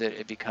towards it,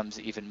 it becomes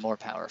even more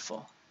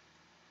powerful.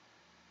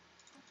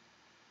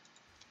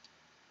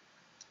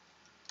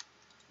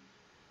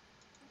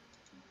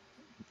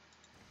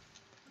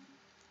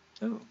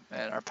 Ooh,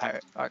 and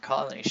our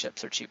colony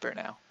ships are cheaper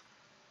now.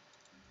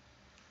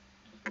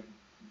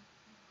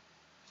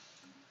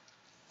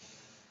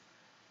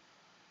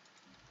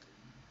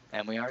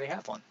 And we already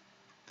have one.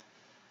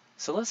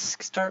 So let's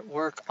start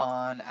work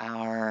on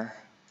our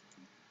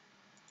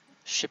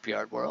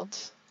shipyard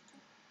worlds.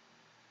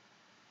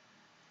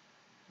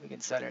 We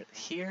can set it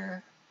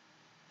here,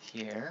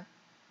 here,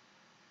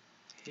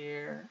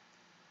 here,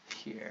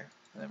 here,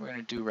 and then we're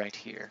going to do right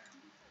here.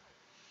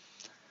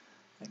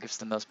 That gives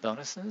the most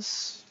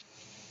bonuses.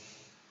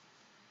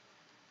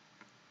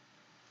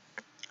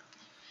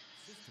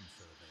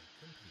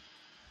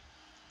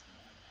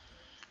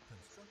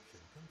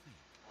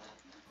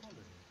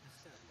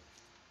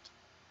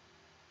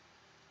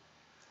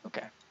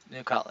 Okay,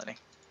 new colony.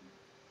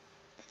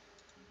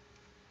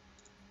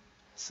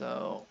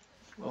 So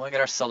we want to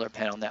get our solar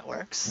panel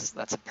networks.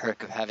 That's a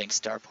perk of having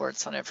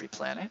starports on every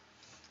planet.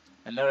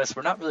 And notice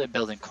we're not really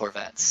building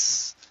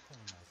corvettes.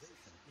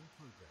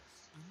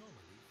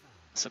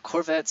 So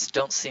corvettes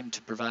don't seem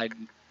to provide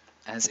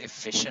as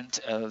efficient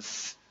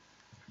of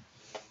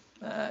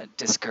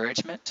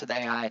discouragement to the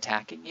AI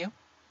attacking you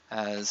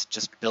as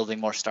just building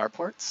more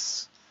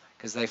starports,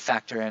 because they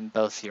factor in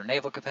both your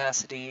naval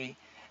capacity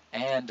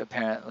and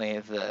apparently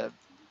the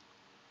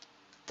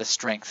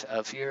strength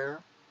of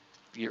your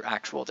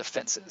actual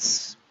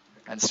defenses.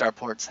 And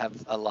starports have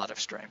a lot of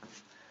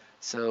strength.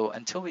 So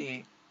until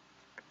we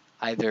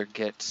either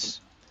get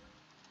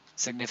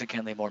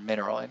significantly more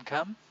mineral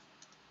income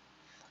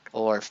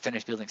or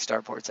finish building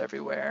starports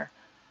everywhere,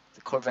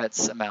 the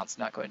corvette's amount's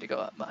not going to go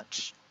up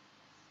much.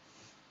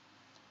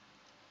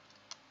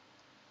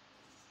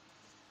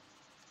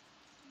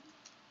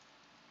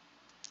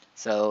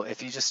 So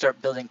if you just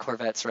start building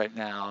corvettes right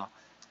now,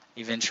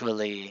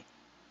 eventually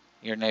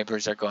your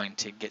neighbors are going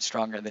to get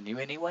stronger than you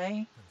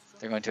anyway.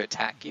 They're going to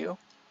attack you.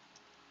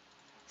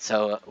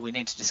 So we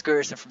need to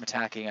discourage them from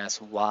attacking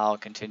us while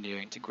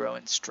continuing to grow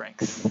in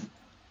strength.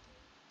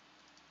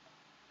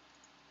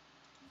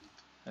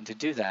 And to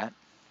do that,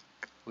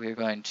 we're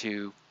going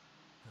to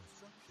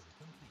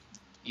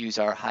use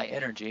our high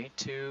energy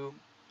to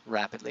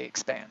rapidly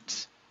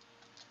expand.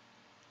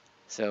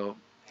 So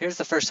here's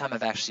the first time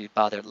I've actually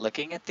bothered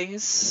looking at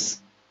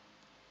these,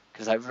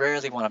 because I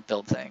rarely want to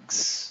build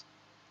things.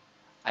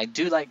 I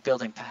do like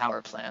building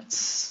power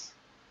plants.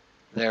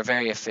 They're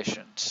very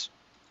efficient.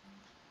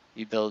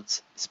 You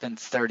spend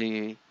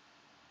 30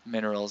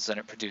 minerals and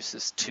it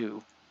produces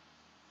 2.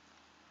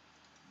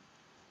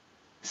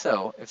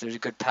 So if there's a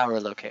good power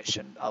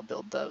location, I'll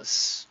build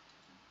those.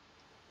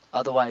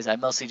 Otherwise, I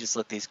mostly just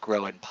let these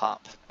grow and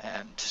pop,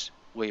 and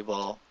we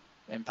will,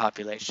 in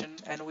population,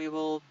 and we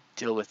will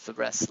deal with the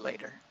rest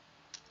later.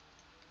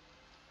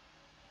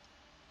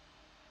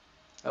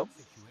 Oh,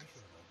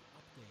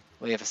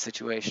 we have a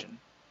situation.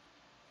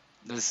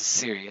 This is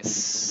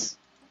serious.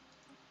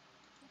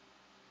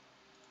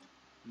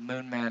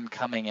 Moonman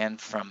coming in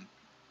from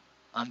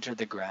under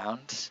the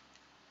ground.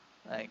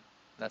 Like,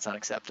 that's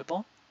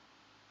unacceptable.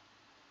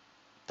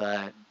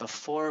 But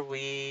before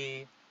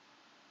we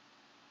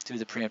do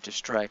the preemptive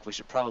strike, we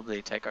should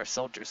probably take our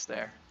soldiers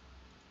there.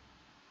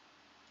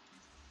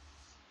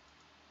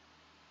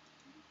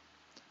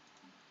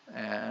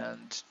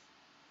 And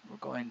we're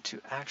going to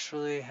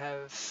actually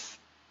have,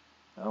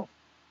 oh,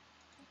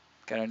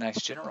 got a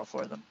nice general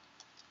for them.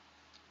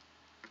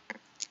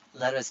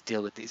 Let us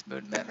deal with these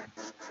moonmen.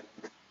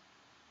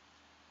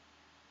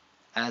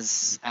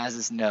 As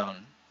is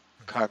known,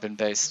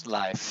 carbon-based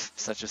life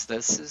such as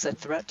this is a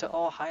threat to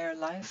all higher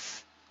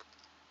life.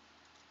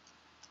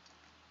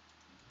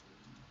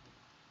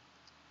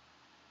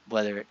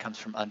 Whether it comes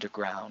from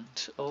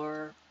underground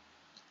or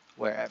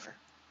wherever.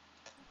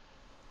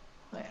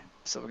 Oh, yeah.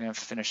 So we're going to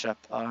finish up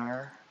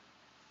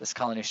this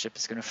colony ship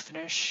is going to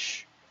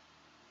finish.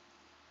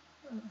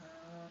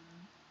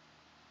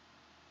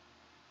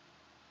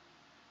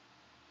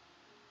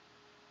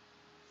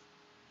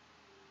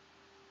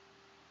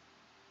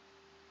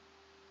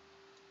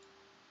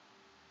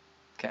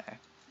 Okay.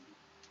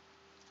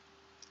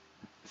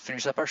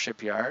 Finish up our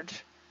shipyard.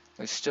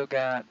 We've still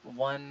got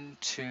 1,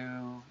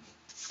 2,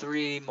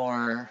 3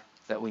 more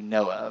that we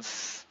know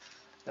of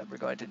that we're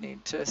going to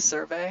need to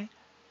survey.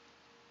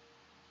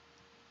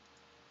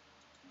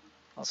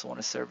 Also want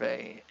to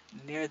survey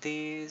near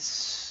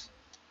these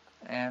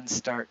and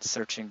start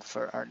searching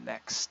for our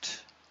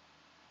next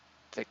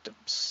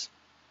victims.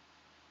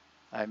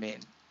 I mean,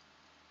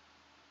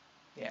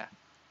 yeah.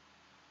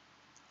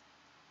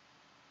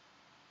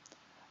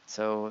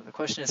 So the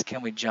question is,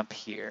 can we jump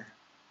here?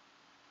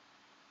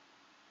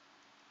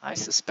 I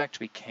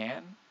suspect we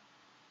can,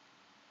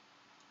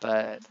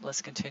 but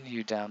let's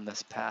continue down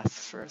this path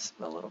for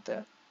a little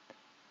bit.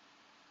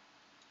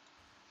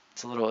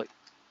 It's a little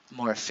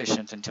more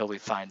efficient until we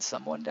find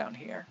someone down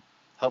here.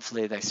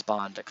 Hopefully they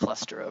spawned a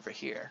cluster over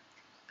here,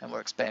 and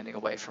we're expanding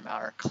away from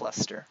our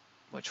cluster,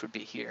 which would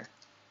be here.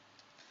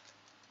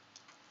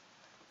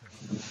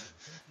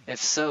 If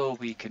so,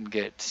 we can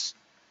get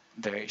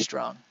very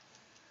strong.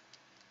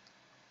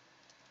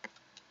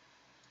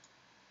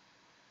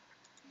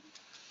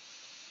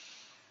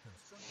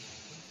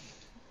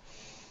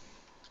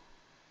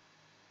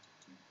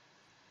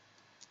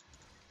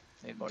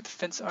 Need more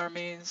defense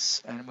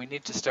armies, and we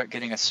need to start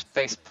getting a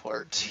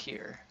spaceport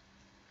here.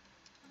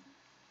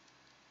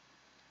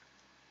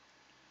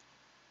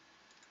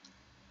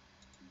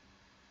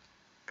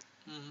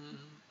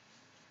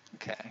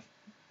 Okay.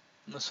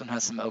 This one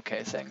has some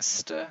okay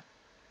things to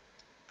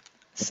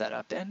set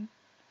up in.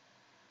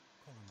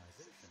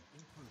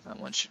 That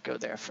one should go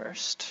there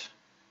first.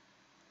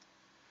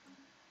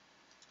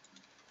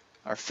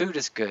 Our food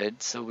is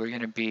good, so we're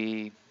going to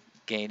be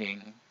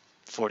gaining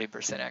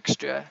 40%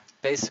 extra.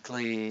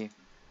 Basically,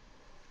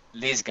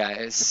 these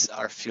guys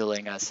are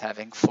fueling us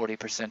having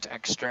 40%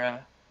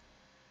 extra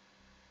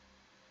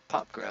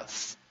pop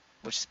growth,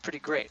 which is pretty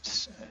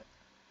great.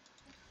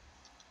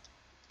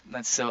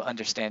 That's so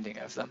understanding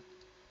of them.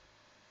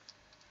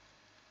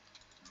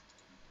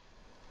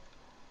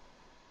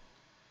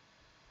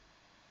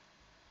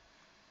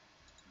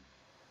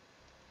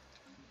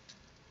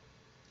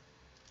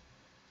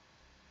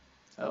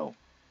 Oh,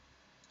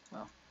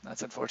 well,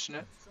 that's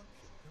unfortunate.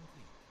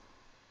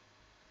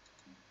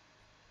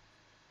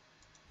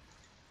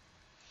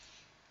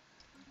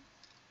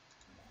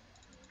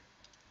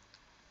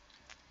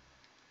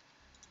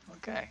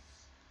 Okay,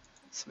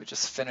 so we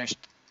just finished,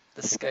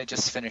 this guy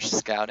just finished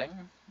scouting.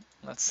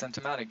 Let's send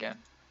him out again.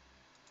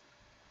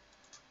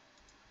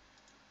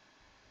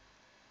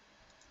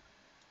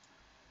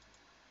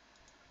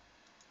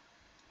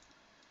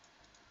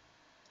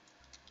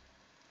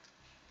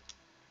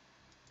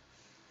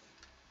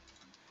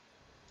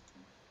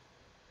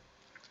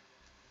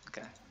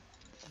 Okay.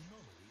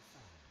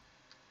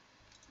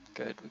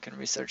 Good, we can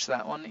research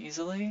that one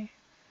easily.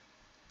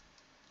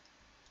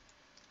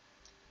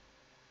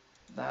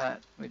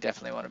 That we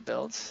definitely want to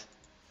build.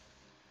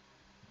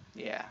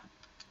 Yeah.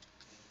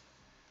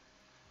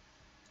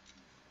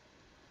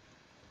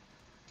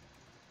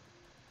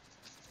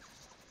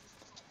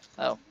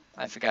 Oh,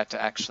 I forgot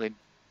to actually,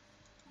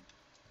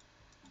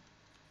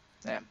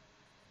 damn.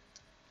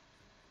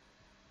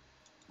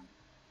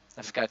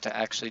 I forgot to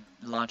actually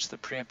launch the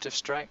preemptive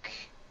strike.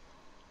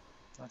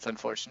 That's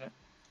unfortunate.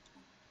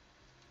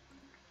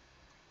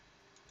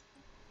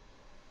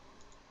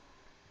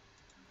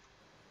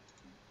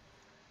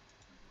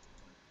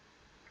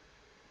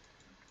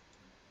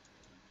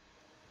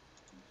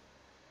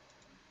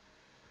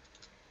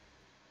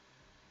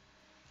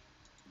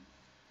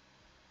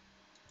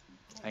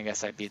 I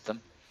guess I beat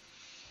them.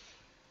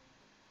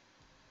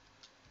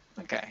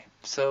 Okay,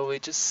 so we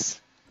just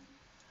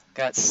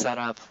got set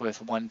up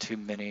with 1 too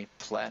many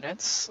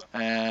planets,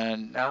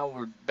 and now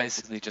we're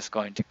basically just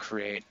going to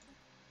create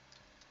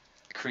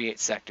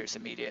sectors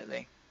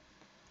immediately.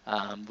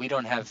 We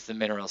don't have the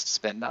minerals to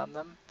spend on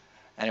them,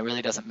 and it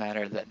really doesn't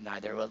matter that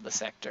neither will the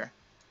sector,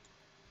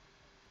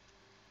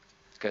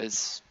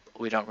 because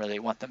we don't really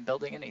want them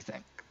building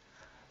anything.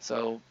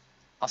 So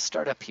I'll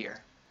start up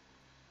here.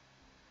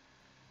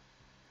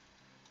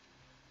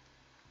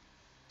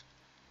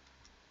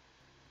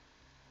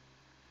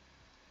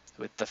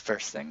 With the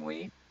first thing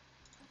we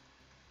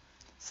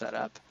set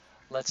up.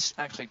 Let's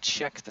actually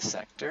check the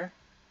sector.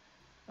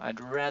 I'd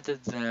rather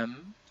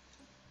them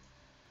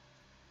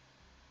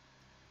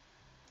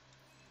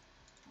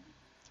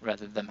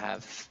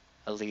have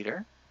a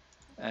leader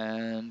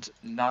and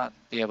not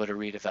be able to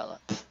redevelop.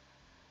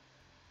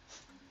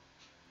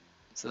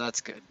 So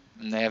that's good.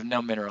 And they have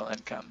no mineral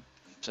income.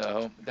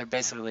 So they're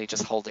basically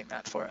just holding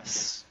that for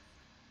us.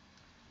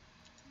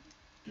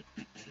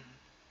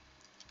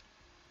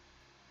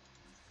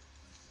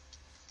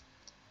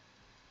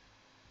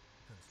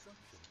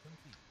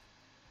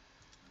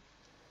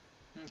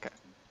 Okay.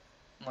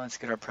 Let's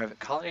get our private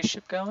colony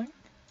ship going.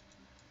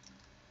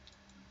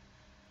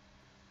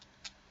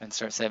 And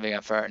start saving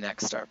up for our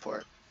next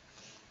starport.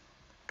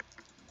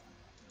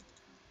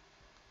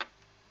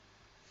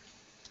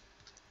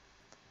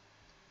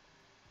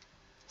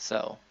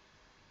 So,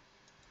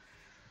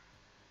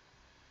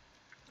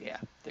 yeah,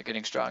 they're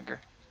getting stronger.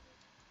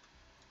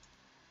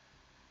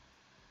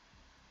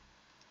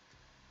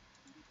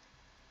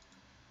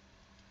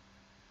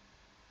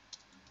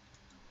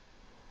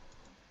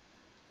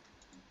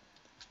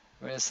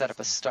 We're going to set up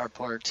a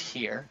starport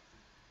here,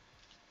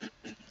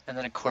 and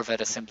then a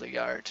Corvette assembly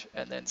yard,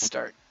 and then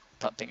start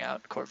pumping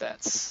out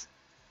Corvettes.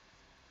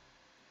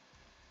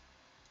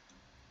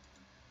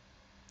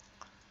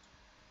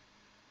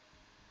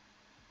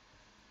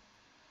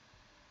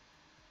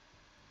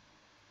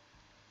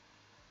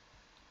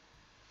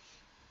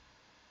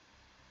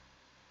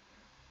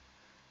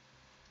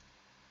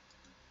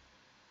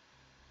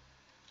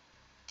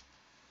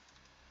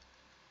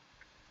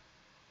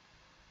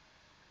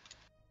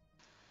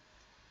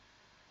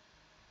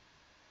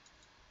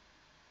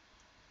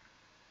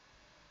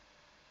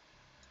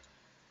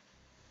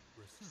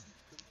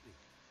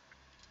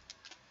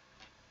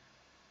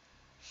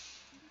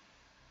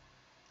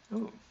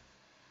 Ooh.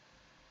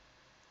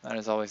 That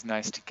is always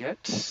nice to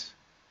get.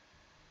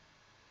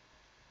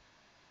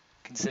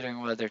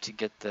 Considering whether to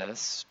get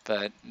this,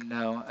 but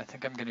no, I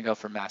think I'm going to go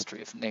for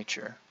Mastery of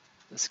Nature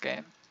this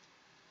game.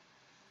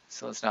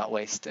 So let's not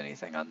waste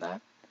anything on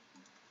that.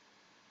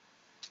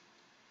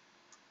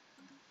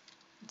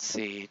 Let's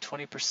see,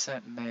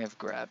 20% may have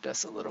grabbed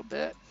us a little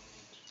bit.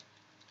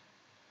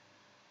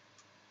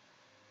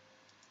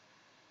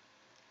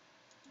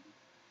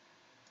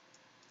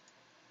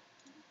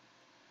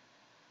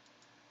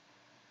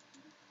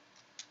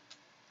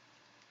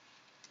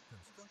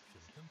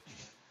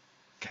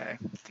 Okay,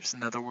 there's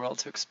another world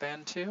to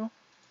expand to.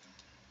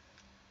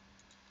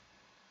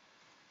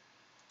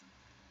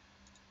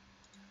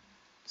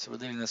 So we're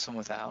leaving this one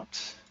without.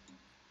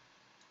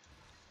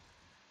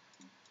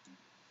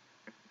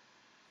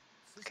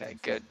 Okay,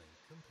 good.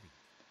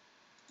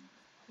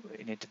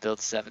 We need to build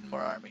 7 more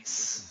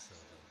armies.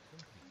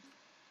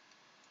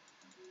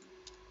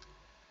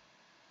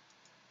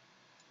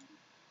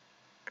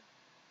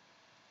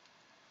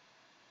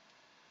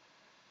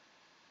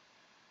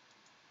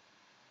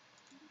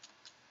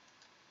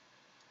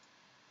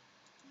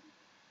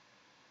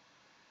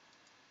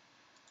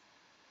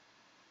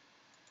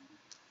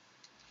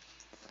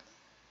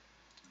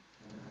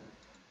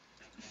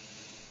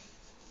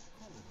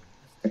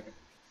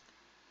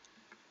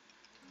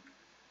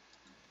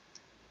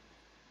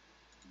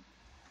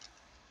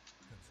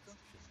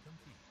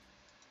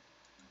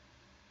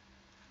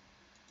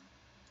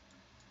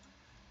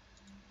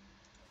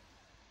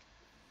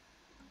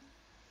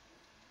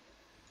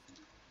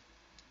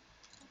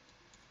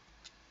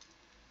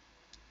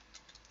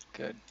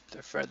 Good,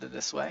 they're further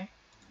this way.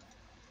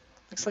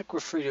 Looks like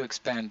we're free to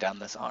expand down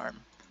this arm.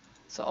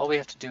 So all we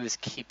have to do is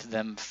keep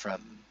them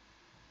from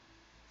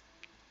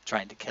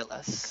trying to kill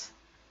us.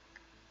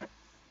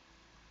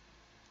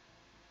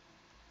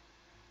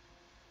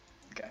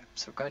 Okay,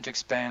 so we're going to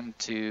expand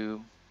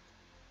to,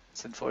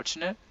 it's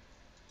unfortunate,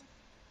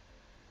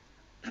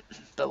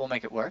 but we'll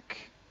make it work.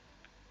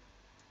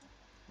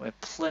 We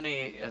have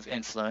plenty of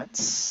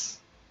influence.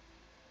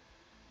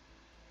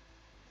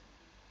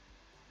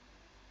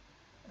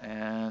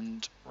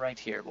 And right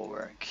here will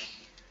work.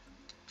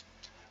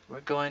 We're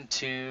going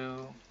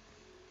to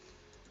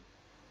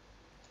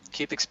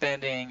keep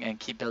expanding and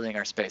keep building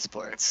our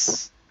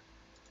spaceports.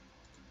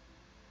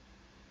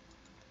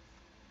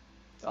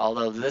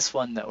 Although this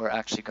one that we're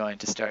actually going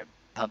to start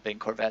pumping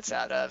corvettes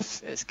out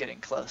of is getting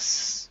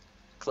close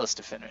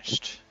to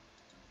finished.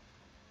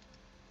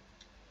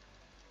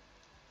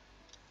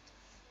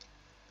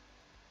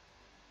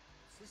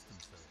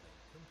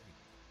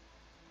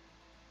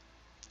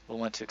 We'll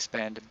want to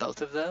expand to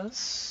both of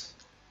those.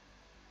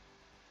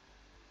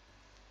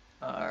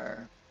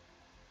 Our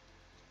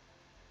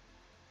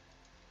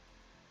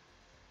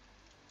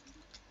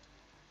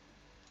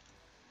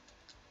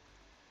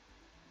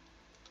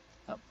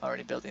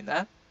already building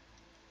that.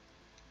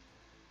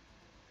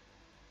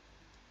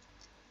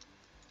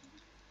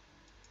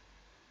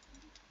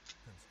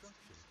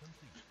 Construction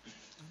complete.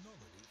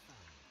 Anomaly found.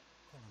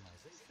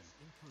 Colonization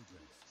in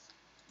progress.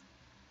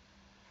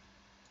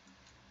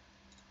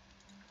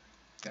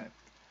 Okay.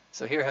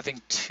 So here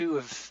having 2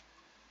 of,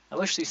 I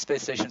wish these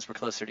space stations were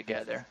closer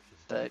together,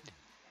 but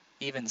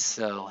even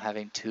so,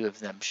 having 2 of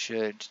them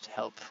should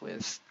help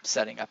with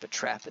setting up a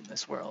trap in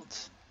this world.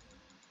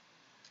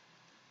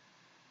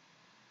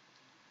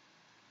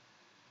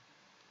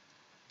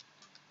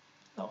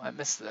 Oh, I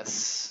missed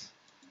this.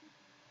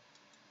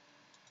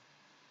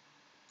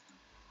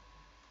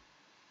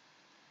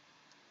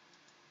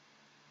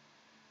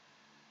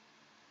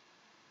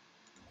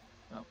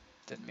 Oh,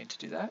 didn't mean to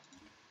do that.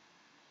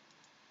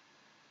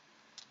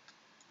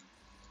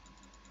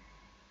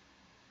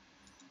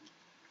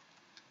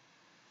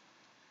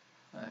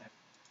 All right.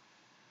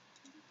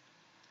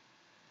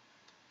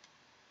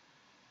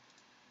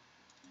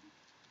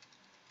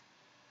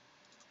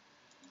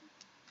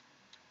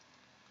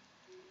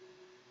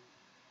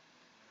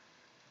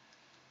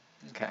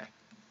 Okay.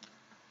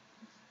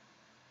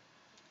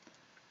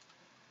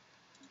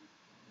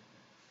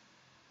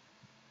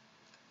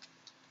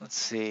 Let's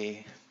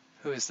see.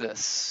 Who is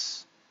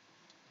this?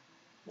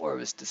 War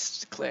was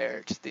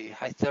declared. The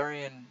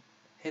Hythian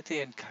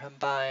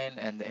Combine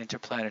and the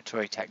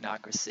Interplanetary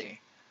Technocracy.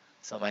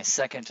 So my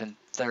 2nd and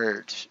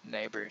 3rd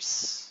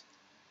neighbors.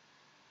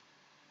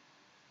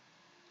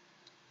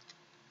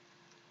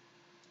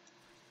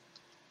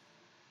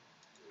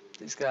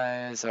 These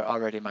guys are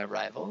already my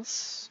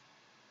rivals.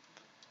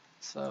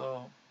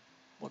 So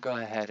we'll go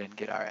ahead and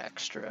get our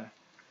extra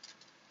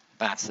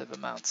massive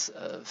amounts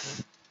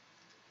of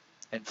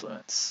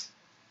influence.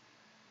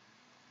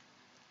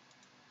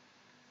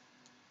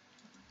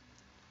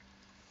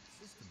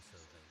 System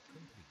survey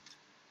complete.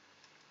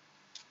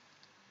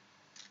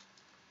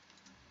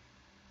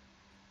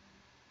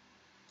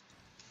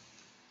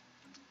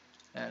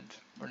 And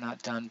we're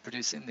not done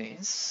producing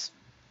these,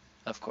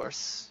 of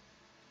course.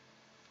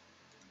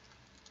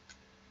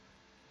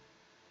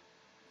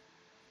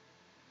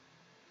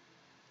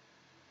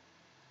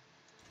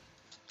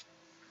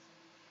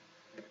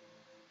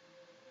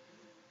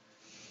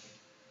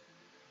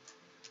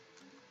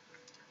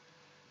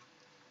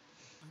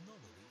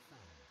 Anomaly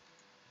found.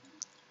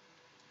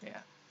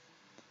 Yeah.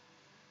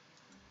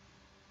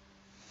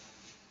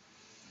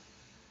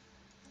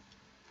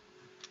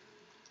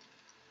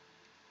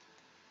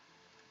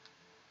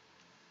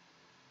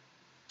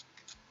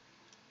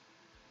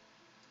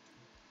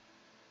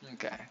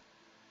 Okay.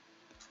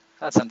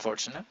 That's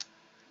unfortunate.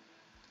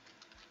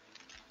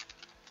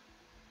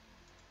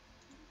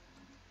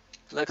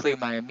 Luckily,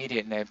 my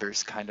immediate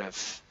neighbor's kind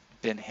of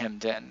been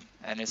hemmed in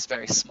and is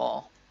very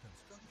small.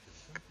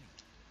 Construction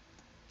complete.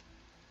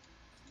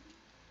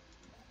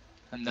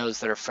 And those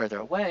that are further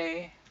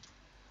away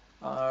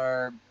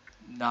are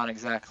not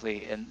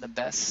exactly in the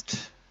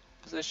best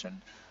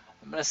position.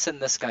 I'm going to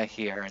send this guy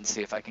here and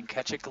see if I can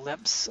catch a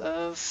glimpse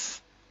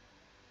of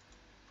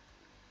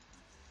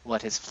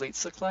what his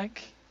fleets look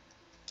like.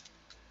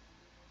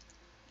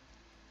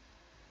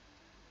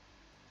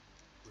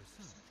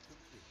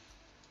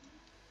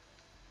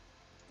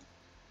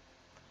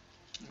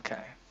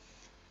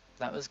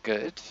 that was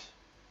good.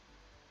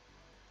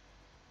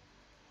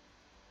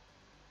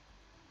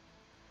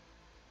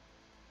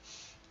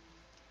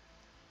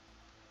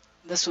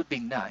 This would be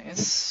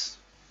nice.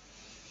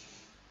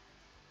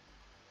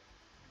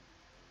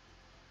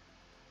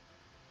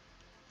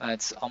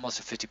 That's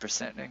almost a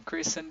 50%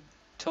 increase in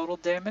total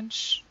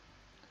damage.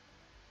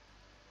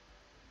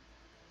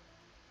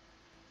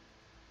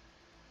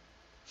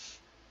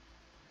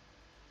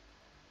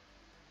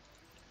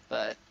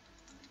 But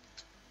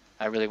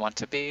I really want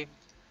to be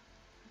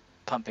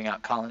pumping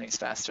out colonies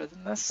faster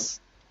than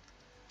this.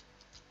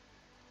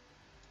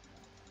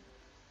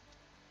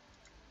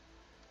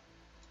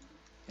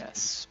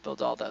 Yes,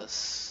 build all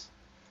those.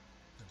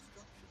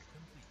 Construction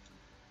complete.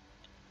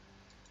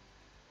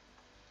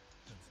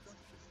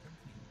 Construction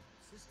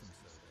complete. System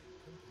survey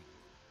complete.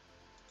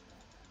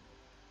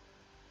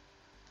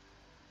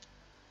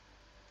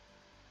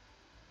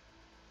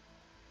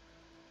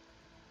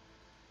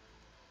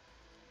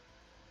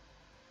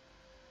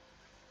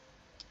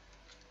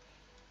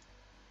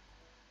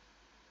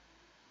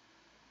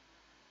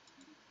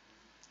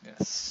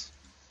 Yes.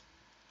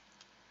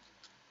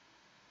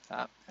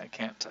 Ah, I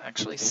can't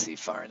actually see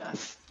far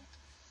enough.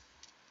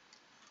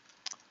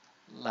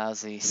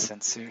 Lousy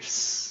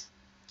sensors.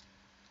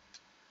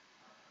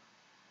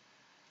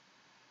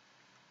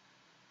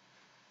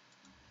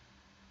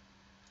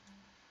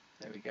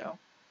 There we go.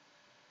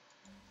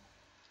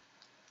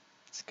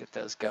 Let's get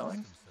those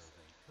going. System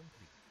survey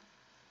complete.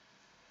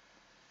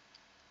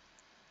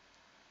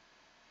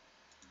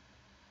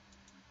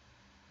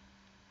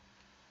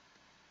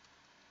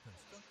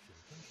 Construction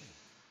complete.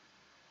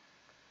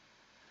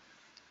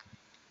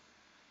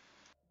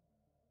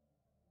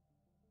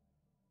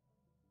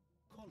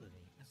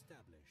 Colony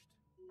established.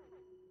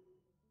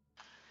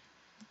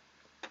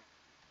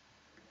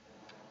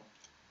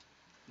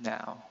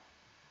 Now,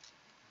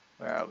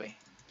 where are we?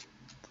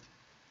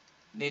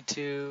 Need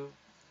to,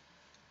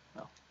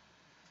 well,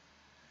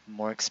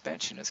 more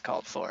expansion is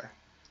called for.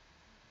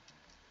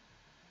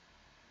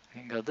 I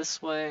can go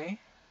this way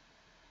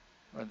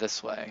or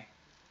this way.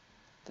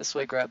 This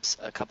way grabs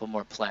a couple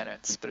more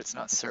planets, but it's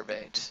not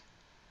surveyed.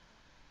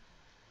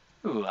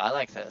 Ooh, I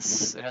like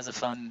this. It has a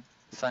fun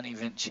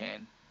event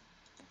chain.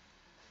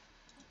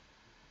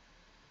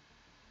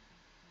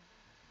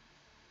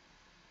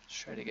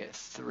 Try to get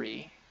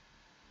 3.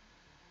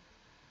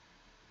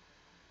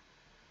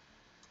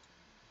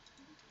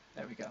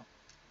 There we go.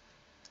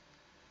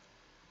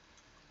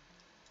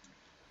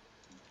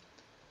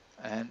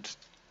 And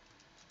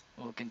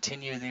we'll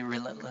continue the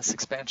relentless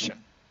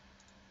expansion.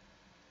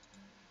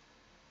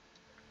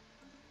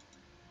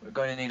 We're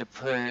going to need to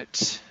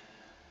put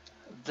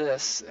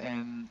this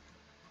in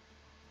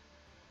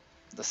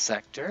the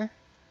sector.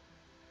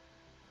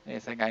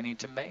 Anything I need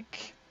to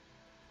make?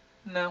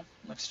 No,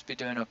 looks to be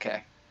doing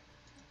okay.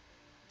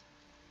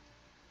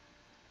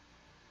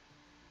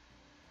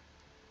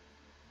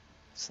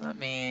 So that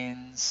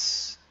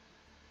means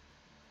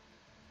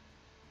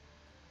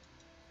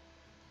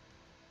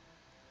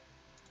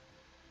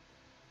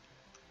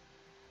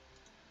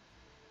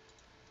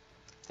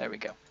there we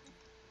go.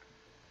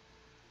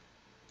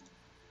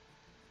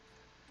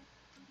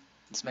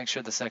 Let's make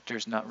sure the sector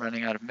is not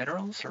running out of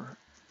minerals, or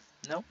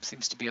nope,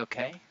 seems to be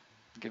okay,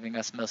 giving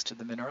us most of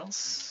the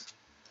minerals.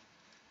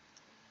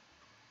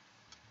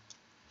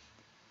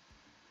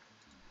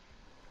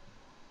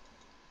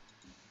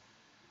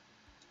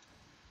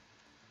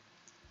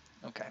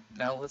 Okay,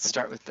 now let's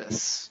start with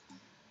this.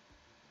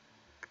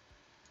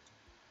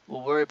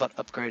 We'll worry about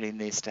upgrading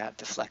these to have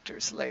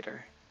deflectors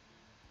later.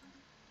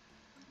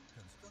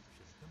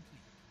 Construction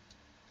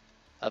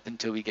complete. Up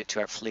until we get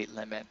to our fleet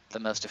limit, the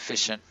most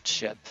efficient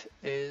ship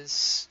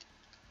is...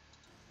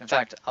 In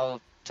fact, I'll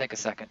take a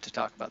second to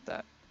talk about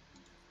that.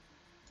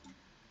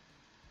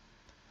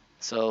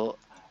 So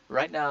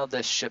right now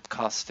this ship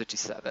costs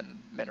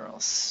 57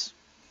 minerals.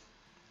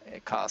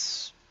 It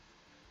costs,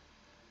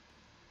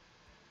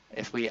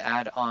 if we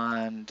add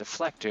on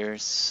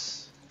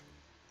deflectors,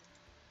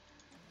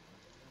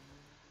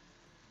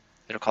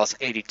 it'll cost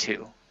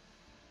 82,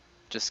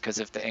 just because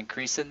of the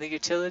increase in the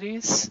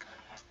utilities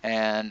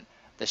and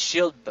the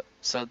shield.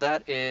 So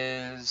that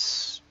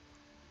is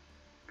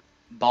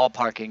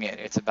ballparking it.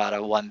 It's about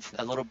a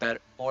little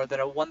bit more than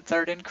a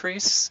 1/3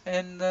 increase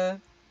in the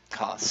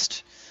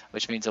cost,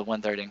 which means a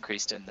 1/3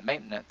 increase in the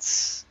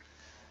maintenance.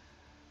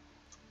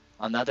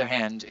 On the other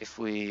hand, if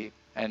we,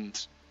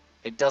 and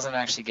it doesn't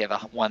actually give a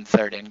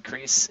 1/3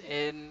 increase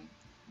in,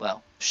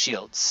 well,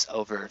 shields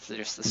over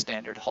just the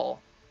standard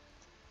hull.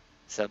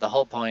 So the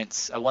hull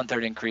points, a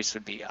 1/3 increase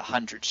would be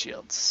 100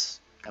 shields,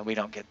 and we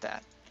don't get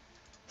that.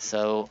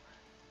 So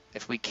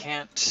if we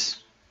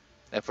can't,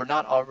 if we're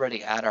not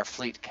already at our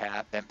fleet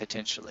cap and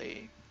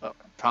potentially, well,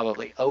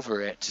 probably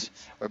over it,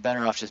 we're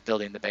better off just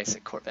building the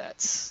basic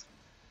corvettes.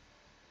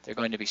 They're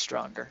going to be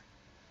stronger.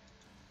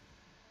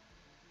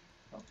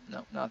 Oh,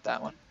 no, not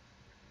that one.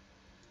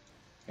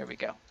 Here we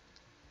go.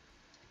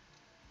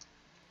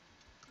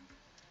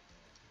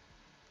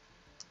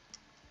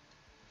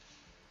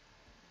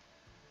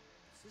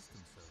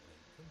 System survey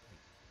complete.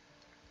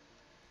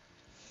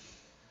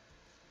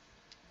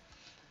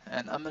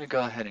 And I'm going to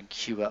go ahead and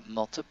queue up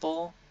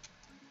multiple.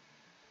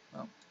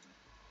 Oh.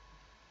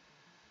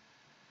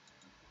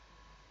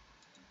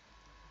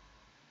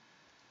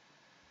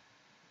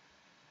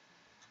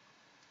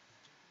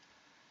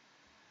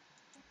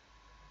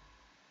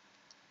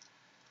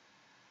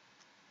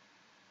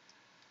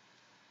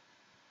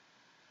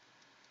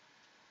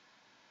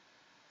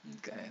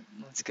 Okay,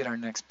 let's get our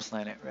next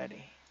planet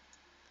ready.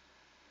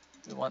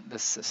 We want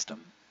this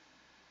system.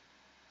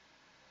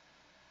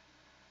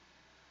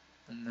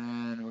 And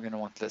then we're going to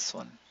want this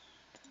one.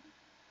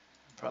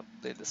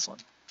 Probably this one.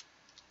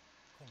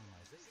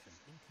 Colonization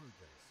in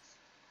progress.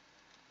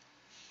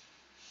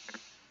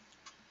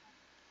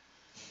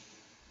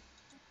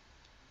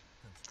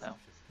 Oh,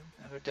 Construction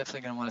complete. we're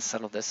definitely going to want to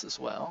settle this as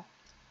well.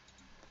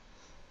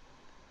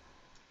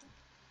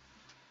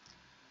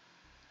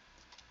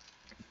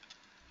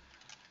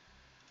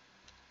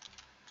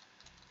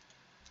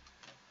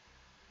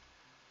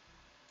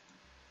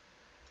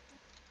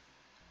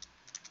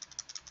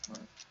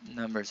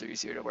 Numbers are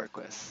easier to work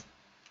with.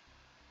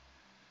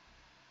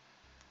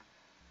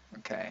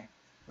 Okay,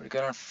 we're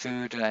good on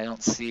food, and I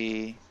don't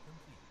see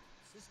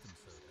Complete. System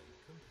survey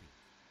complete.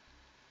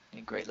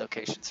 any great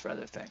locations for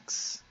other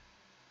things.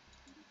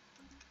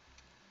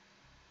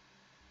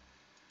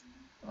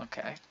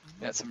 Okay,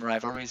 we got some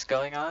rivalries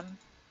going on.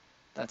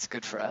 That's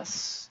good for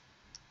us.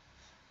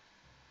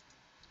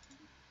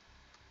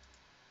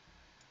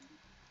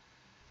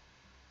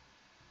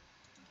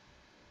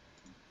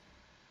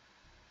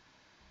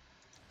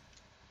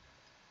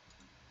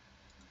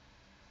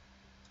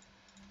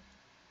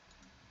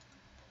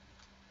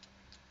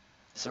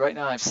 So right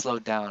now I've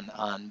slowed down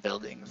on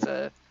building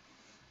the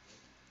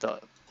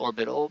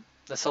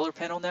solar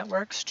panel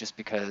networks, just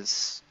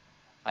because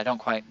I don't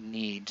quite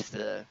need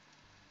the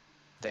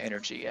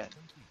energy yet.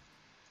 Complete.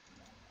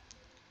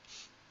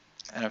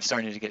 And I'm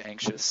starting to get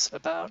anxious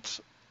about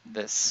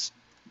these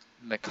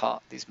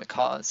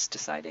macaws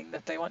deciding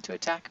that they want to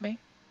attack me.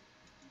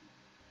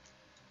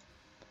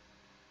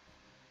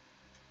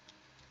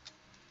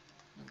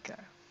 Okay.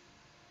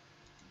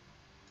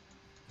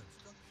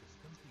 Construction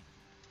complete.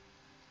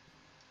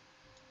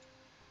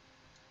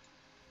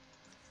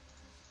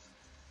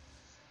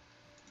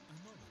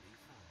 Anomaly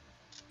found.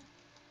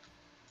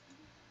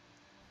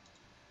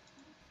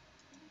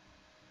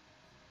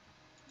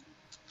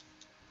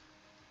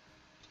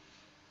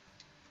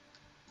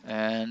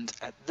 And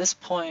at this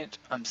point,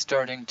 I'm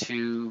starting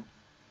to...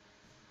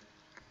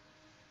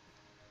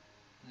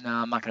 No,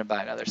 I'm not going to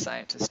buy another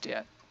scientist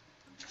yet.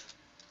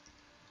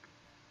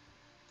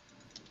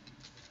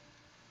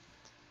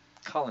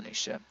 Colony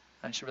ship.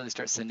 I should really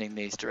start sending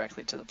these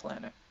directly to the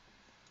planet.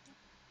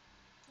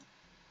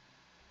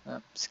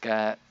 Oh, it's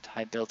got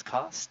high build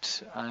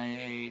cost.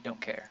 I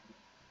don't care.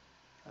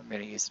 I'm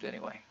going to use it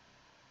anyway.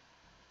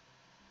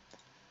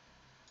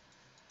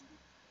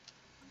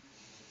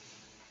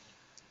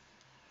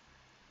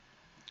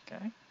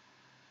 Okay.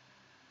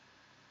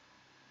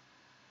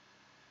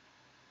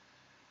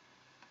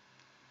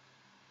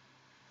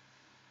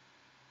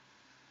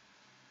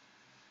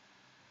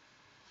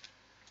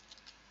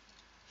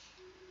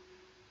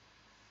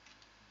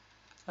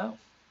 Oh,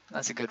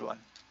 that's a good one.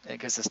 It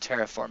gives us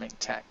terraforming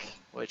tech,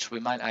 which we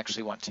might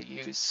actually want to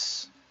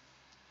use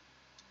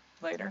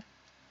later.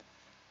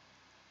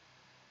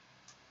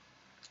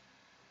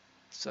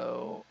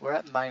 So we're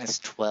at minus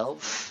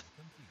 12.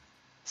 Complete.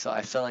 So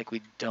I feel like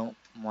we don't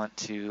want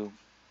to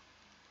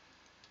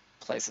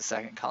place a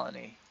second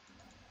colony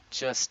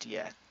just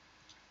yet.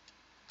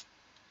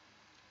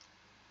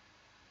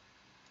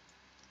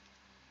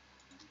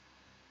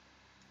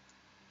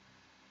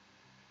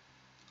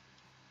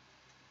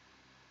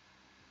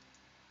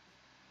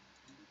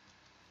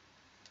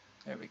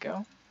 There we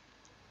go.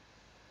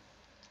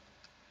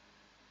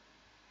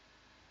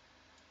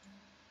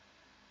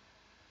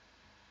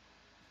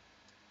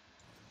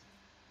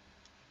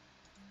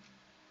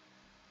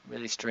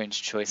 Really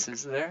strange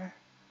choices there.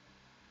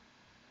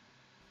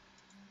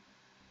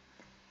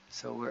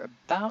 So we're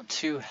about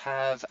to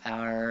have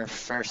our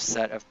first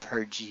set of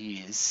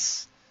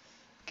purges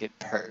get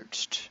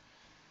purged.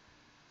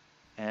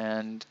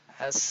 And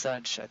as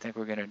such, I think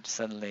we're going to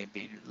suddenly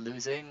be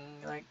losing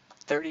like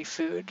 30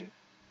 food,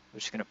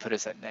 which is going to put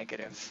us at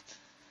negative.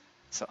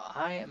 So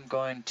I am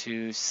going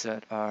to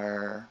set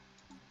our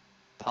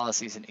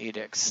policies and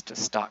edicts to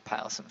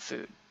stockpile some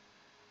food.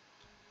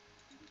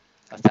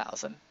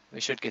 1,000. We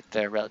should get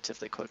there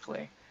relatively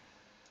quickly.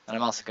 And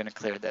I'm also going to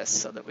clear this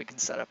so that we can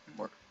set up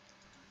more,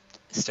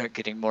 start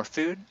getting more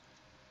food.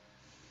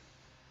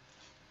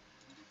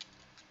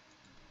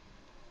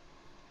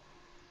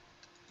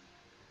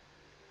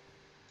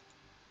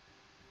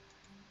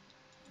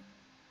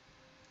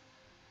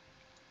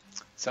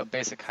 So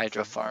basic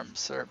hydro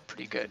farms are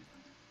pretty good.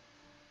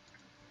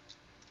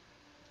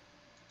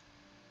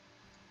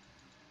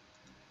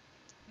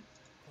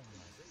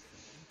 Colonization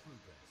in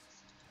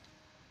progress.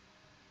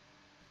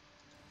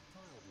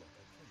 Tile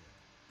blocker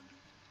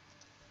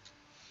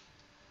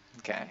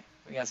cleared. Okay,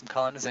 we got some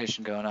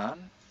colonization going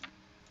on.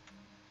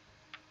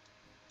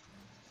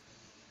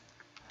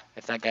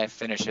 If that guy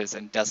finishes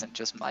and doesn't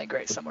just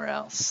migrate somewhere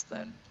else,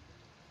 then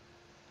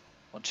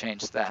we'll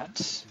change that.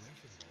 Situation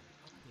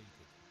log updated.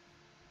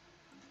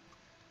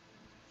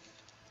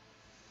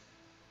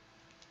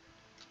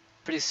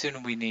 Pretty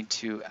soon we need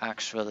to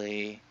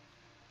actually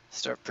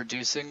start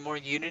producing more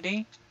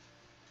Unity.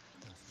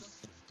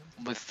 Construction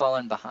complete. We've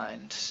fallen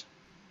behind,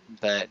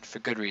 but for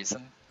good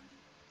reason.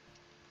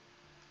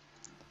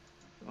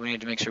 We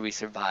need to make sure we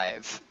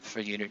survive for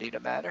Unity to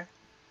matter.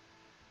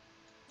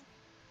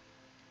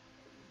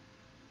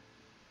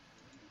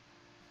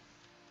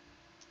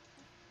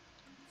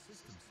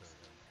 System survey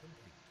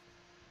complete.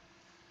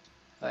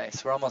 Alright,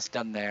 so we're almost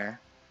done there.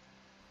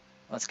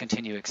 Let's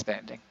continue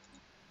expanding.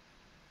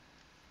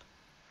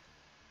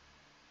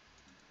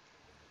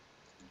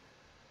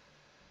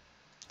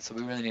 So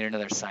we really need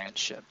another science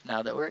ship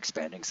now that we're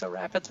expanding so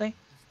rapidly.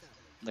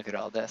 Established. Look at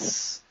all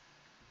this.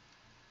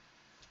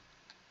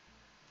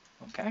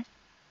 Okay.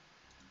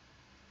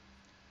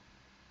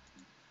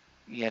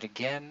 Yet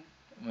again,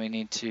 we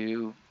need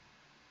to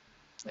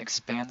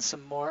expand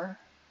some more.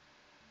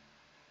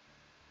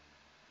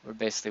 We're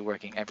basically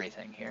working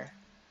everything here.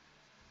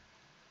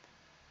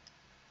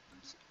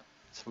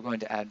 So we're going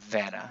to add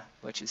Vanna,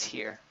 which is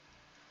here,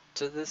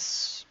 to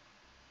this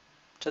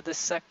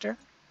sector.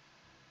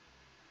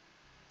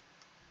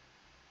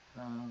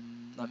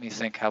 Let me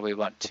think how we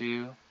want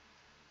to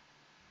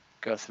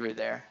go through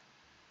there.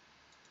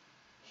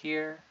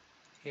 Here,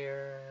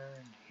 here,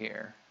 and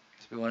here.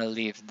 Because we want to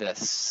leave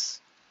this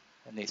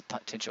and these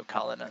potential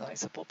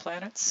colonizable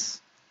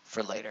planets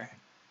for later.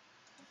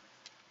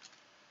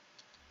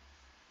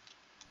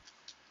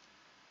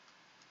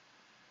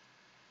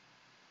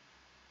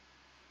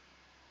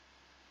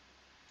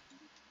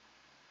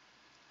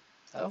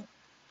 Oh,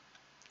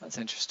 that's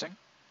interesting.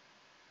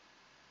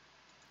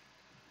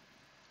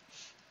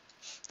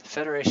 The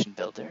Federation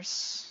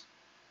builders.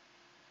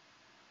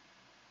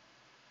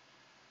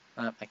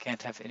 I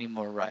can't have any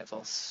more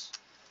rivals.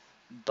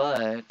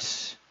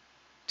 But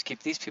to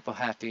keep these people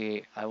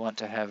happy, I want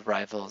to have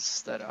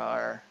rivals that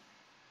are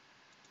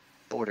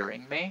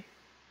bordering me.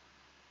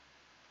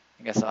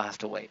 I guess I'll have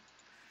to wait.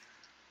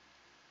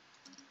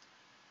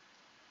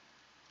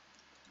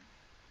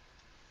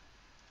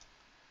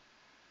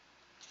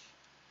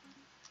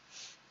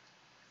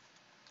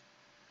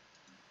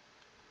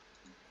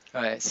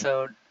 Alright,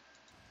 so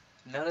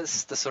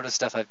notice the sort of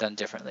stuff I've done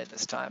differently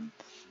this time.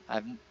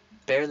 I've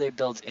barely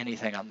built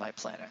anything on my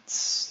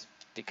planets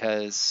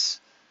because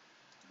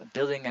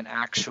building an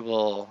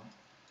actual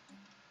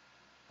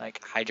like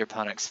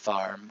hydroponics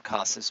farm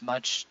costs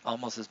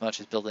almost as much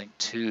as building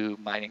 2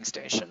 mining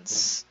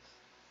stations.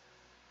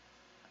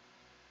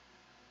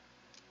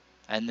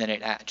 And then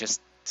it just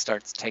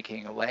starts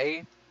taking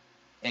away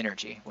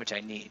energy, which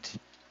I need.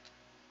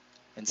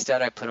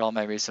 Instead, I put all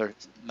my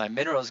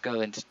minerals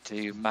go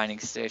into mining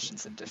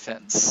stations and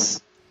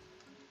defense.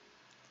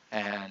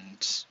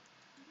 And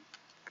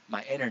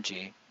my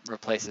energy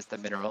replaces the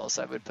minerals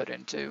I would put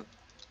into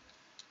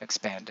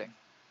expanding.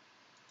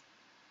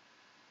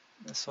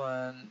 This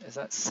one, is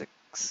that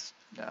 6?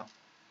 No.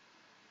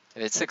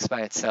 If it's 6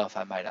 by itself,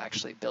 I might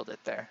actually build it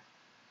there.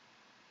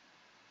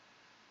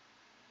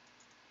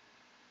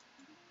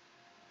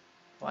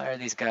 Why are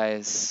these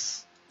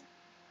guys...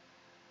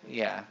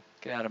 Yeah,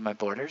 get out of my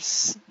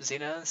borders,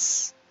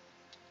 Xenos.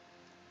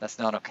 That's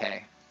not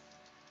okay.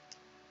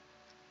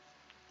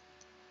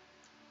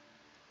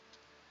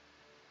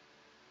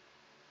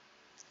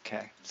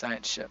 Okay,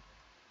 science ship.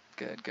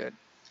 Good, good.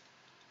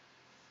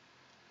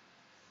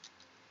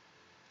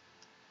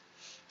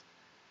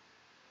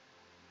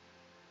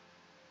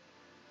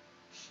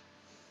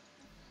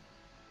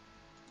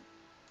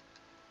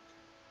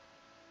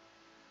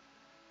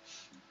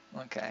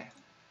 Okay,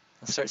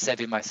 I'll start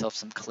saving myself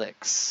some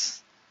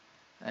clicks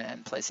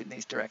and placing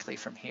these directly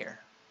from here.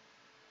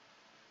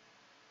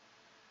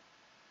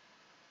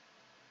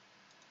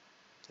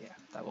 Yeah,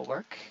 that will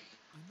work.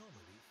 Anomaly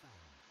found.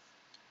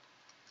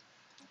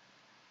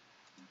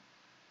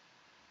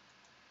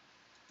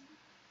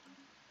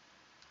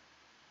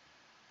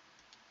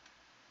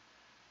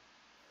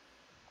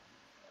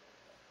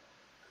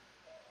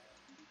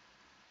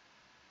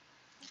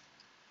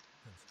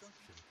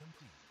 Construction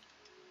complete.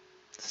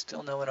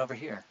 Still no one over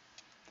here.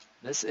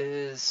 This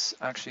is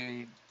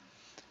actually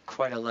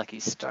quite a lucky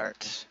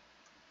start,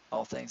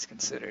 all things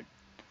considered.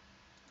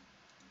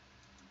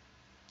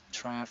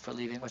 Triumph for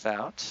leaving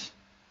without,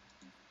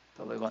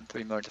 but we want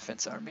 3 more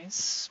defense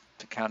armies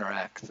to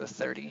counteract the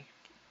 30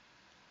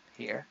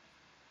 here.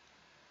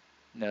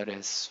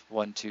 Notice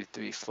 1, 2,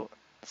 3, 4,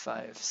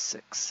 5,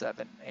 6,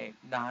 7, 8,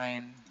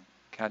 9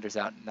 counters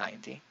out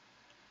 90.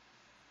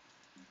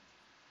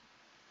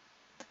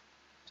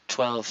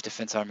 12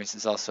 defense armies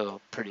is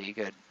also pretty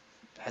good.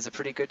 Has a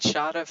pretty good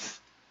shot of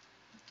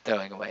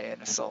throwing away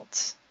an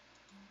assault.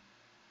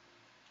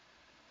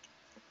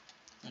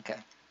 Okay.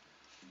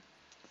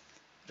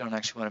 Don't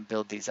actually want to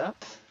build these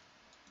up.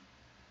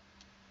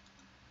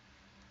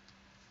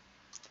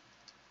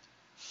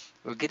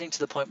 We're getting to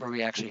the point where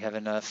we actually have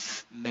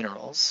enough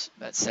minerals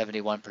at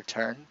 71 per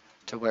turn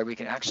to where we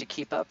can actually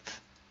keep up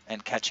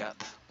and catch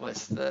up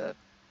with the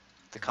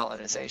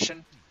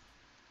colonization.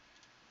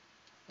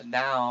 And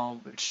now,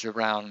 which is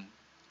around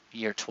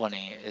year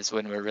 20, is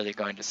when we're really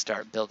going to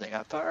start building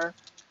up our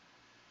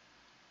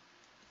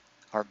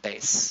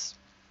base,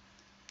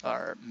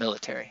 our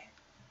military.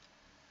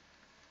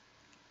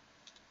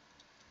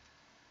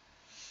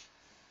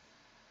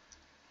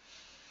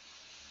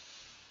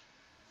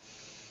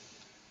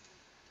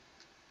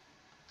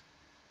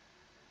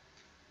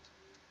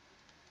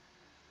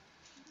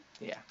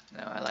 Yeah,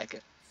 no, I like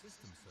it.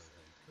 System survey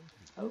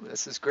complete. Oh,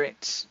 this is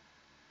great.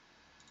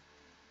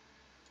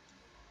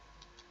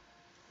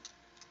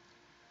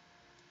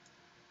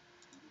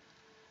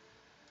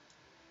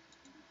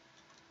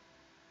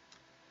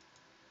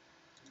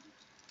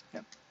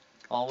 Yep,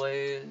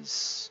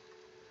 always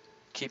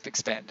keep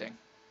expanding.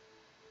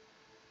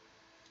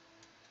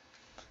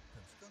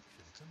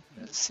 Construction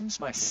complete. It seems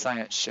my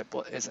science ship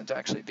isn't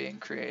actually being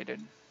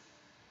created.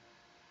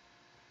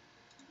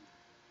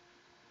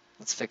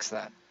 Let's fix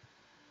that.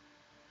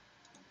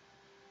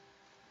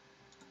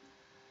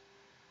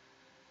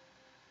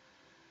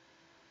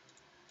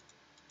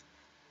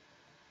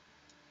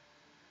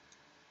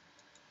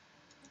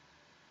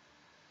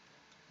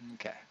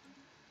 Okay.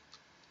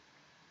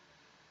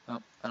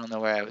 Oh, I don't know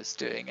where I was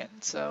doing it,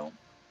 so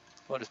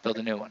we'll just build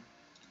a new one.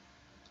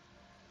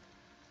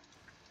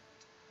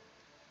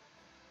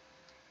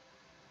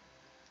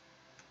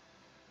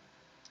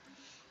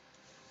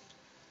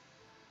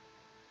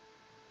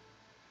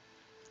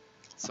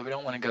 So we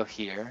don't want to go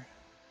here.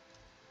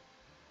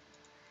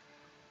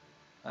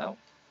 Oh.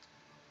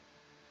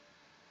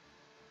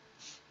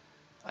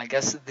 I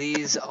guess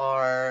these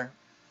are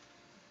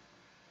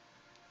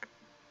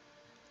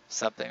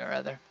something or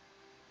other.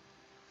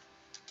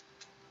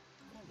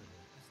 Colony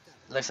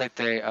established. Looks like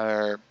they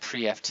are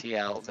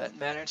pre-FTL that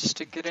managed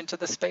to get into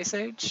the space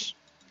age.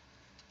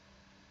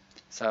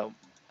 So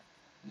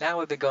now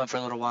we've been going for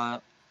a little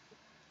while.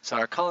 So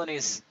our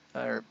colonies,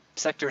 our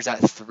sector is at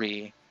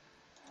 3.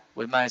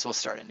 We might as well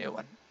start a new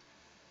one.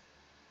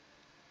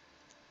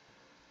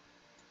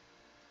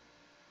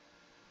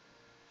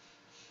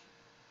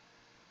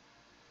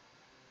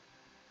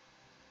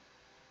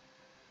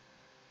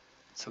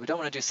 So we don't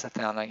want to do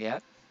Sathana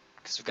yet,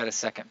 because we've got a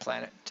second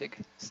planet to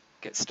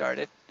get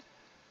started.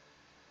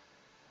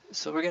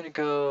 So we're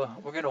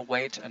gonna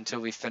wait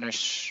until we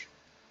finish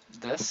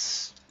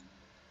this,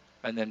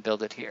 and then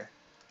build it here.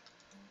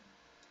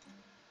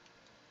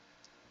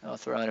 I'll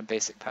throw in a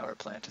basic power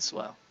plant as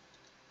well.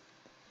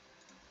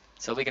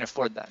 So we can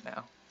afford that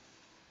now.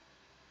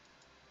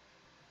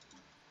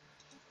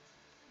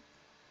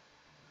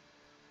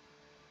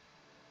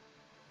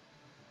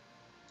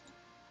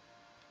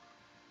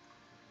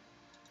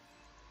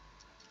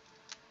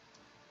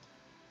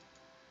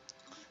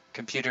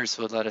 Computers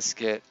will let us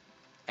get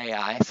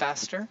AI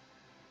faster,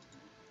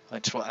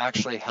 which will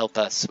actually help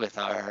us with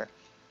our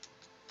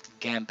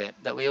gambit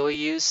that we will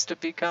use to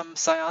become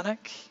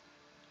psionic.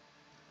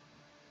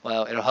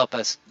 Well, it'll help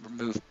us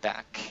move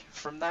back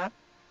from that,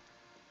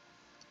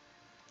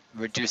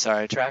 reduce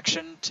our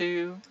attraction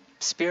to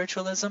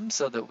spiritualism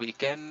so that we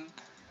can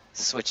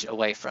switch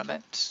away from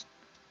it.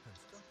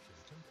 Construction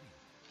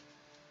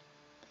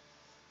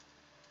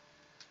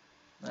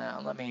complete.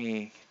 Now, let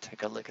me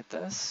take a look at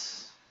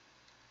this.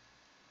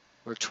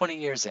 We're 20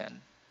 years in.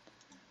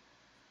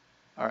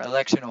 Our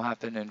election will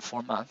happen in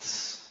 4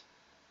 months.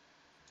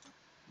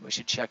 We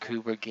should check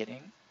who we're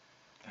getting,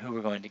 who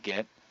we're going to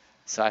get.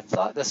 So I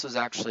thought this was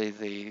actually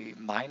the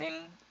mining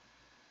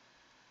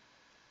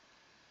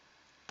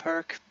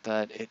perk,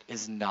 but it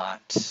is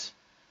not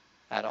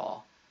at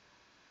all.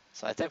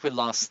 So I think we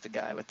lost the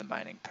guy with the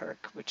mining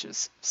perk, which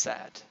is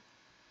sad,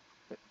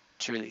 but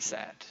truly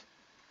sad.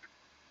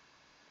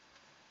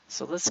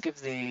 So let's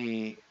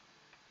see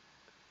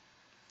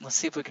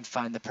if we can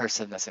find the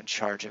person that's in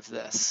charge of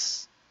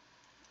this.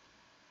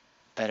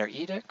 Better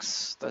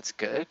edicts, that's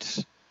good.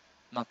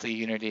 Monthly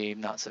unity,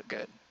 not so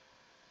good.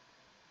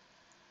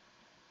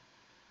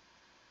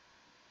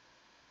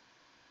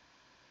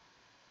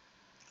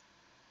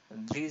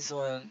 This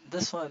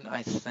one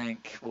I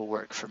think will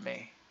work for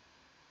me.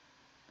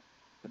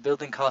 The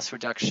building cost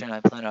reduction I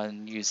plan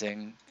on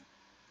using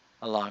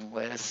along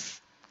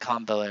with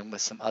comboing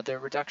with some other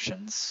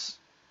reductions.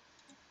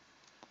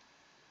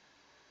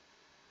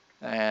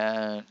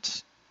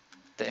 And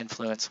the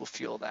influence will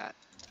fuel that.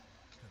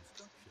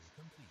 Construction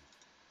complete.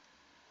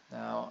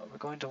 Now we're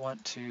going to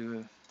want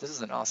to, this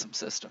is an awesome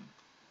system.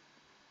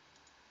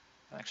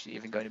 I'm actually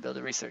even going to build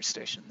a research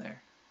station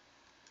there.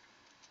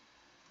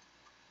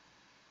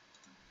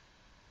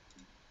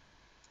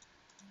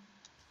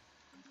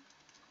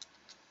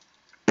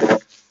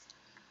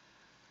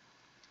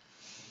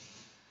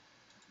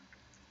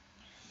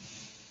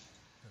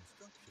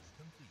 Construction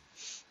complete.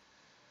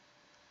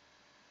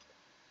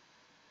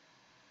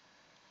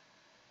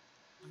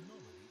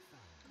 Anomaly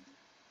found.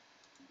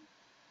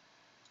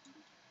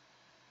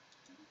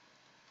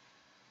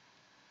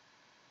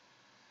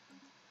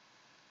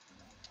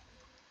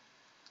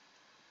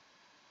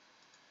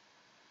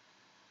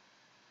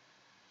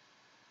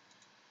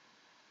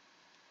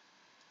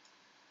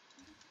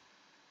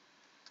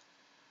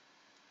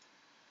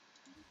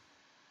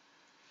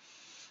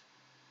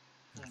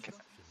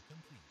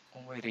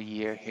 Wait a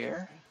year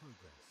here. In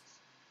progress.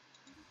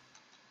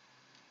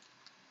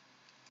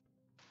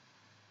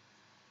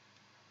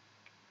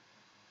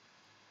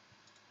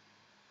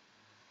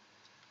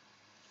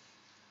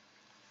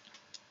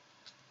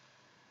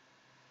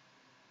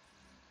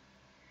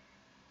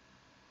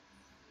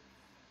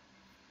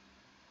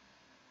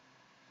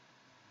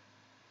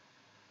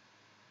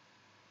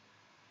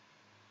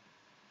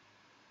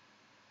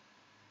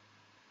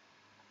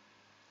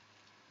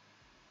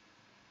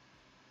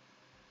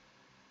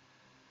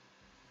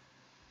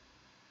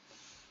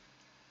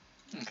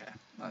 Okay,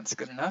 that's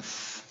good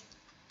enough.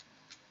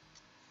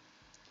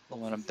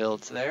 We'll want to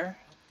build there.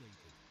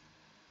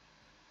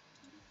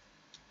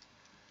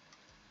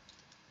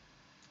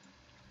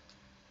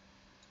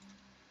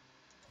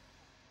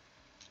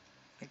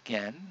 Updated.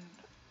 Again,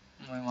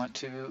 we want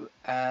to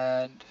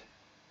add,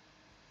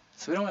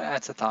 so we don't want to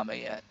add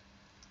Sathama yet.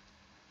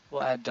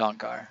 We'll add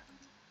Donkar.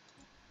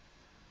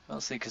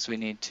 Mostly because we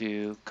need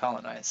to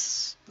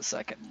colonize the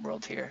second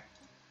world here.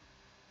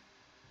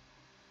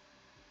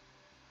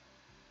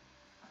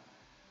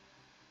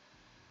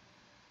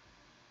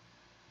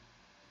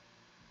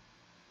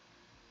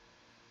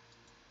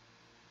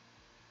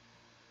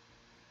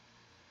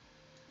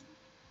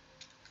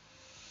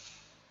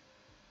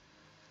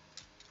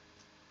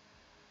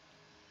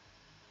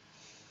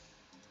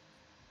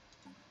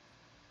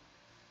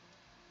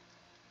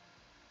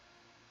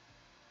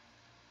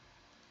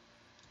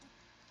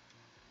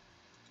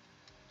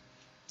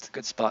 It's a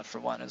good spot for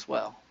one as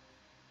well.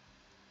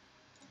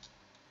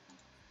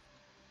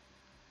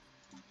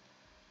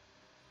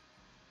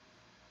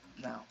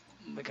 Now,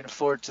 we can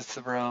afford to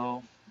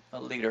throw a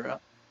leader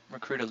up,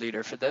 recruit a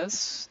leader for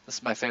this. This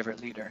is my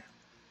favorite leader.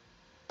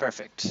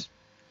 Perfect.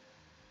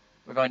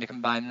 We're going to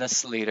combine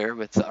this leader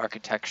with the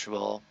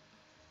architectural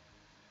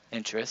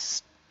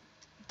interest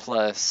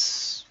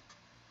plus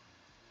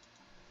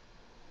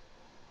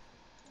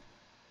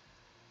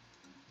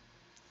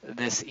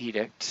this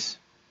edict.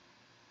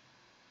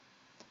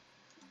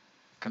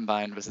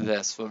 Combined with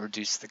this will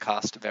reduce the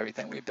cost of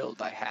everything we build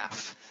by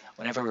half.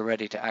 Whenever we're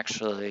ready to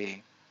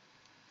actually,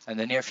 in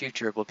the near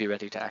future, we'll be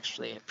ready to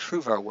actually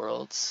improve our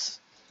worlds,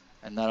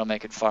 and that'll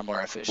make it far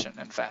more efficient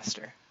and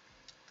faster.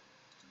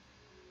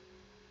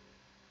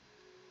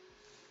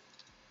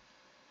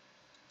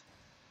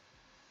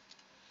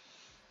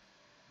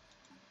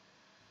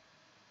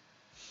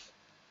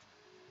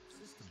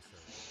 System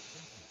survey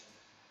complete.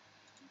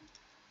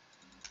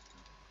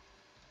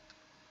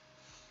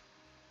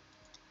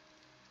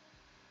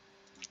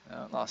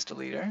 Lost a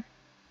leader.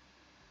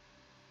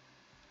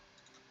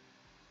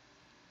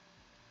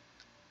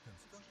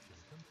 Construction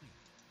complete.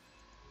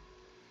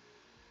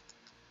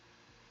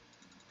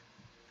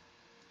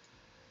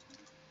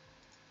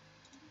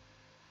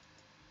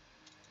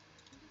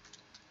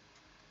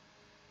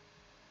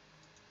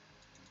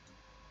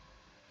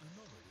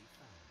 Anomaly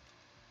found.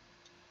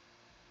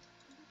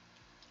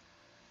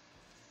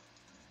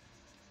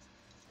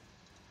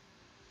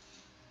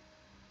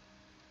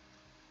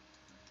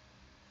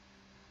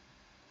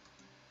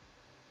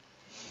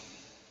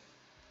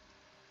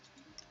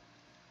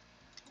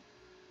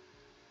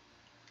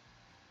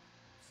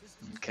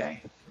 System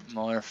Okay, survey complete.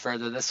 more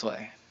further this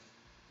way.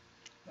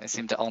 They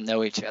seem to all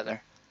know each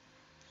other,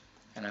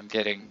 and I'm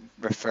getting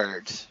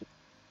referred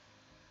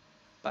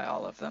by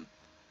all of them.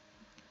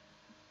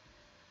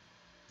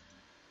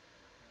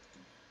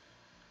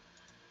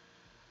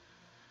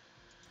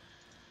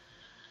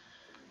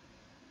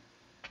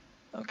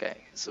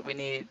 Okay, so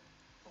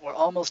we're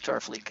almost to our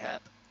fleet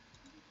cap.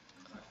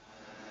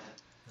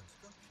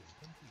 Construction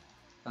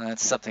complete.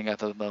 That's something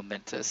of a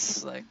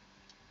momentous, like,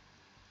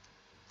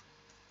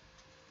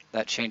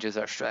 that changes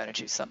our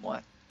strategy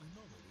somewhat.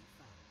 Anomaly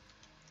found.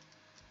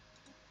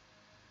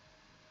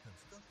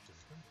 Construction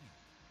complete.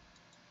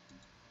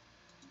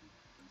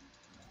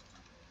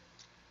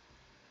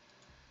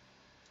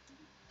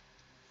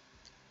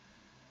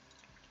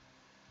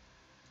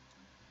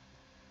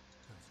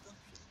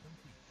 Construction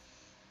complete.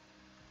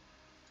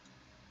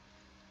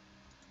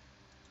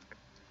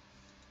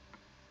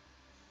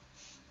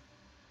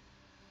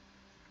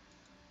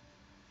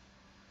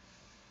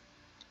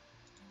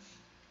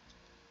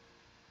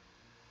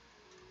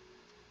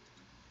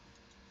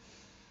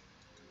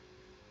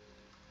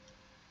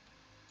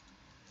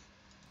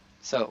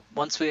 So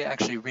once we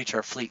actually reach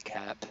our fleet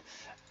cap,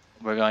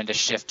 we're going to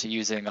shift to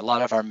using a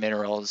lot of our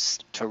minerals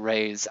to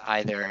raise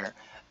either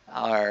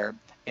our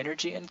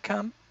energy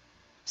income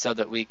so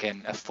that we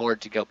can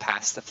afford to go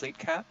past the fleet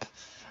cap,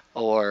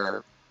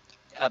 or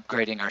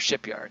upgrading our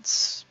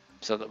shipyards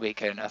so that we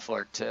can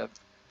afford to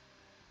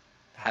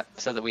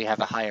so that we have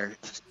a higher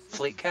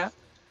fleet System cap,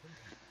 survey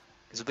complete.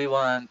 because we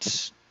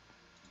want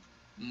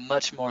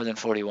much more than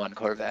 41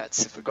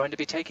 corvettes if we're going to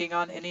be taking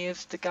on any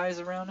of the guys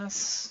around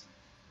us.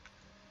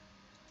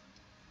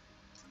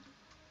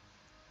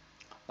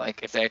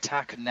 Like, if they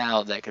attack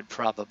now, they could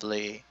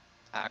probably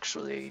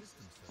actually,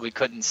 System we survey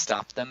couldn't complete.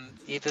 stop them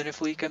even if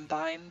Construction we complete.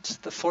 combined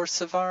the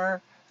force of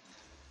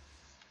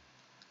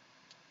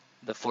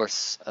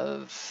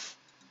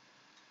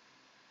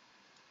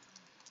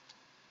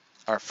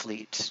our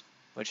fleet,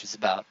 which is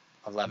about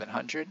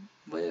 1,100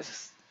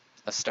 with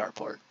a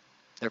starport.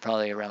 They're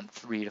probably around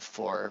 3 to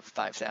 4 or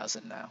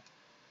 5,000 now.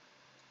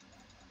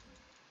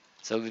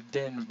 So we've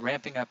been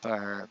ramping up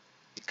our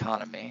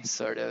economy,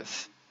 sort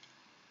of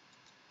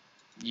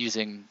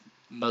using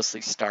mostly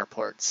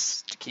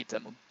starports to keep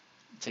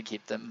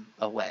them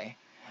away.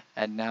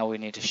 And now we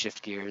need to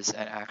shift gears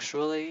and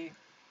actually,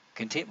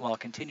 while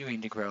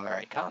continuing to grow our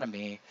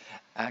economy,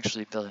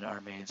 actually build an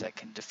army that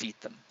can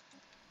defeat them.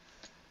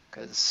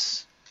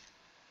 Because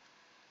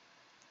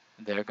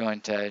they're going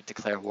to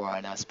declare war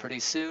on us pretty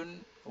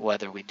soon,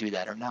 whether we do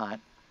that or not.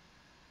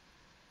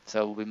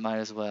 So we might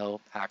as well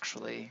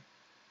actually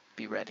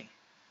be ready.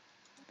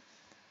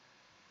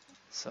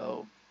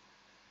 So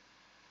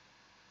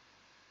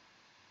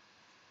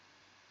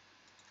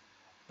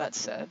that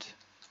said,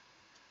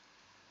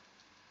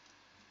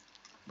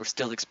 we're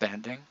still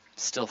expanding,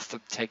 still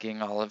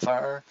taking all of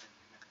our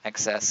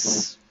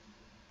excess,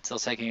 still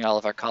taking all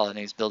of our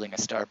colonies, building a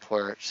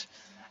starport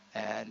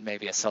and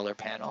maybe a solar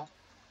panel,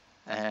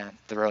 and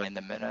throwing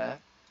them in a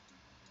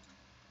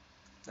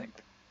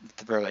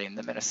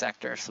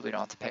sector so we don't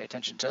have to pay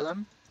attention to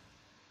them.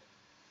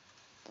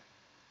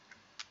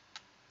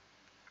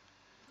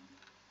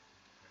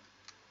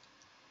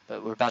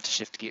 But we're about to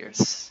shift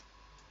gears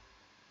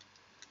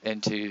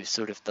into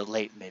sort of the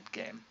late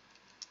mid-game,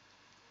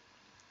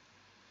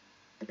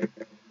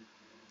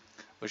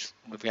 which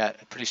we've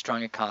got a pretty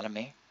strong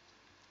economy.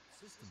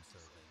 System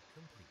survey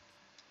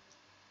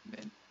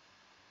complete.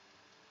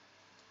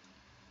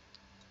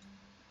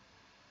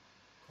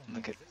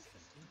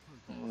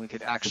 We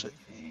could actually,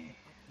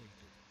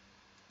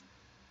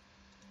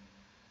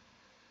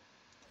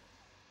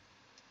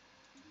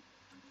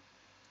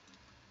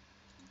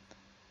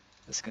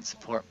 this can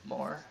support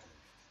more.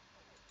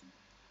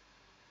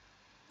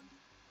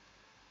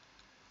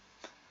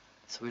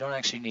 So we don't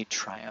actually need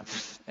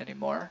Triumph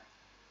anymore.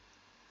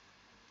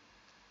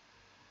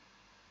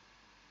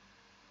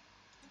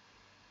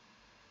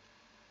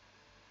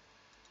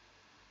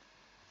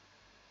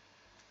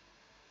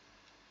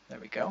 There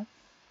we go.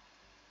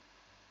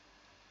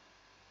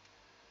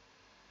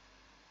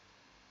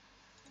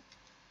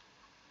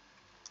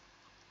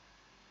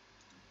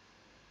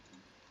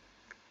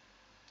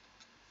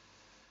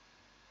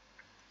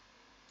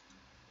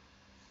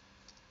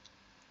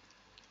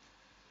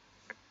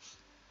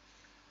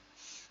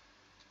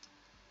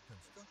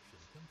 Construction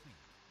complete.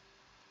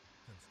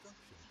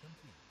 Construction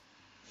complete.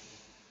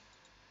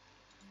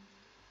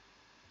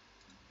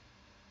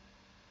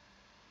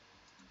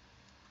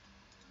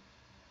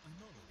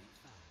 Anomaly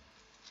found.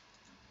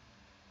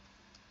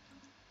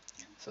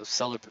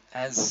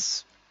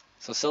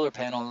 So solar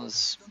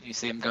panels, you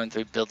see them going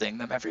through building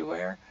them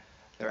everywhere.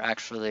 They're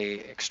actually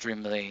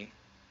extremely,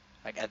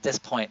 like at this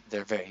point,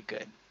 they're very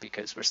good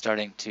because we're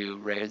starting to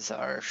raise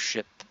our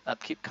ship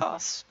upkeep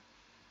costs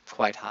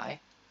quite high.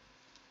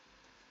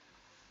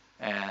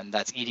 And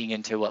that's eating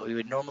into what we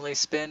would normally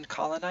spend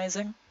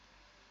colonizing.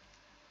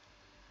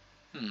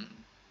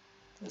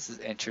 This is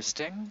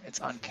interesting.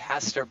 It's on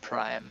Castor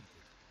Prime.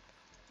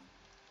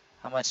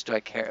 How much do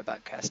I care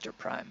about Castor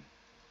Prime?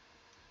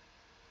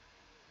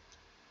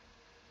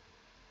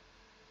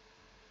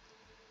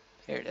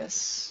 Here it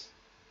is.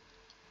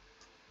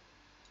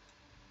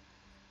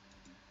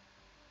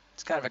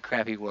 It's kind of a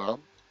crappy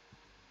world.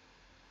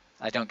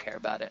 I don't care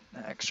about it,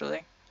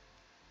 actually.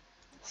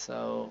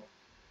 So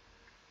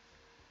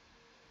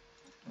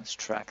let's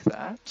track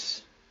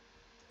that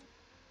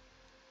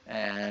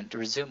and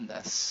resume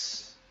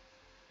this.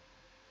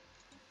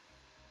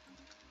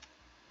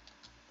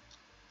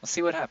 Let's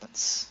see what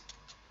happens.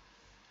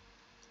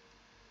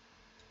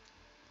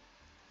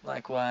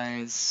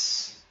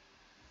 Likewise,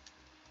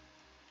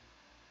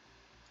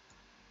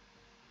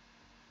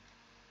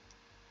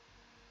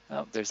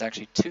 oh, there's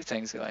actually two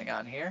things going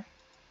on here.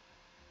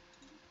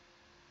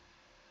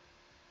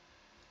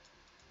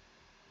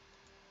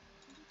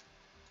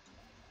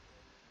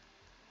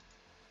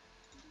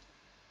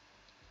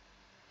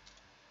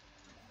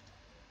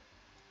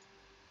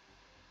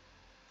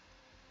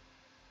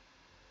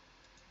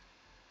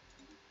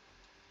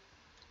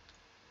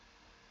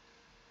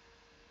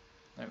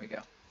 There we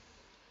go.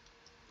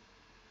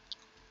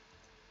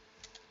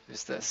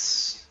 Who's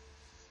this?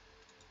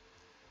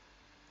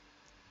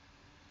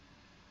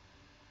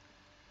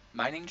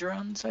 Mining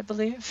drones, I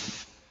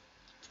believe.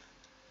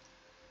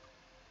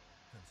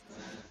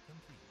 Construction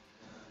complete.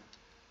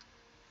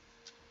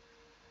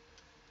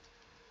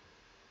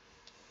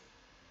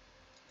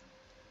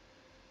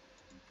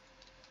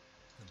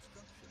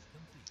 Construction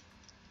complete.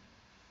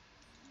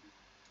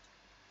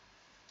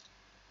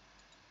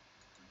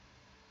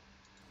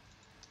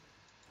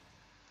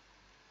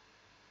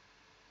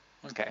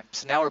 Okay,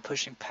 so now we're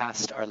pushing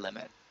past our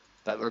limit,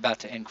 but we're about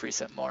to increase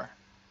it more.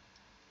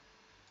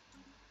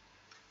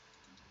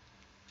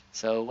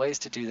 So ways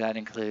to do that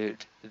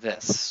include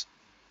this.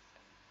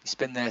 You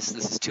spin this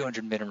is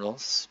 200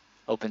 minerals,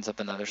 opens up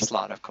another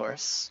slot, of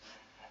course,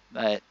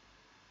 but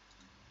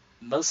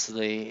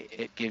mostly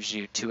it gives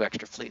you 2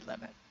 extra fleet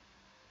limit.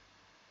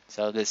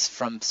 So this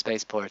from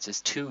spaceports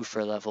is 2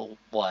 for level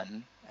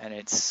 1, and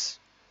it's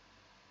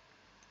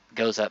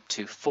goes up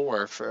to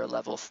 4 for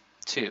level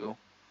 2,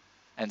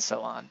 and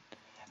so on.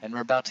 And we're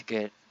about to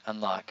get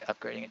unlock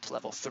upgrading it to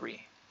level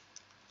 3,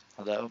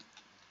 although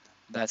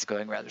that's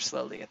going rather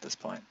slowly at this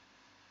point.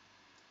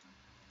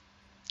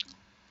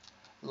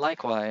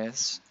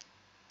 Likewise,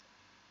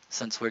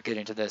 since we're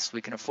getting to this,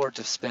 we can afford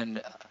to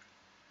spend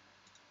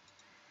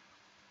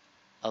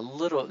a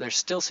little. They're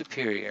still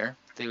superior.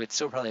 They would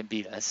still probably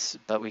beat us,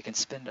 but we can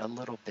spend a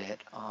little bit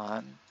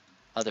on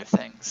other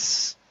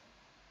things.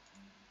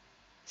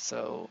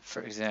 So,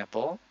 for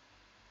example,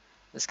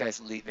 this guy's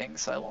leaving,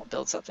 so I won't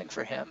build something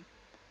for him.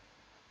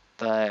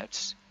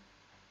 But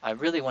I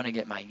really want to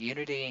get my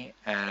Unity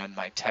and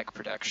my tech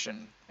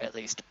production at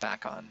least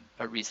back on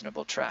a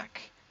reasonable track.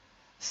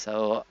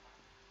 So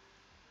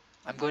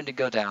I'm going to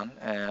go down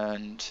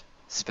and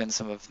spend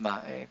some of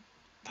my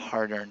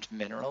hard-earned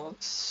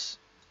minerals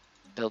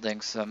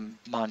building some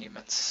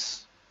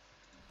monuments.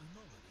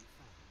 Anomaly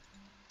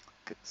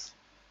found.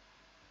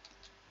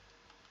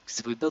 Because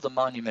if we build a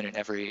monument in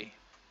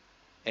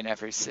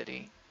every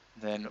city,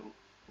 then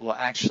we'll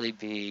actually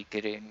be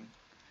getting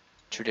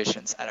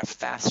traditions at a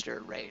faster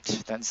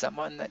rate than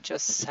someone that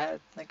just had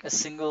like a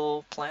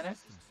single planet.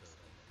 System survey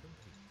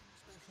complete.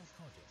 Special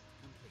project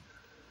complete.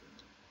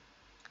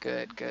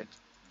 Good, good.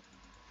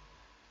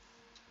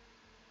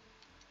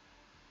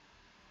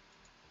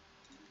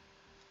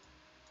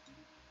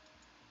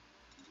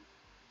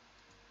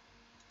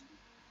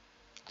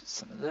 Do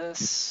some of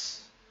this.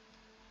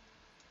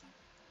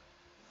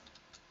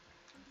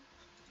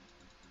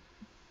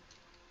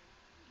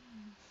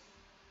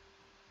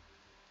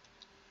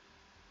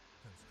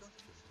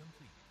 Construction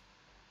complete.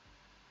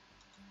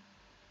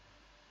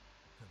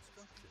 Construction complete. Special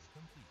project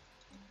complete.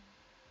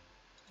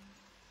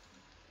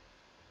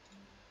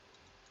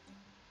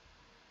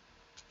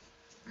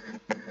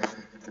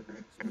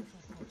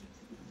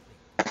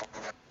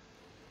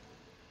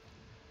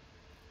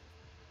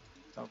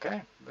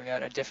 Okay, we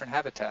got a different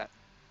habitat.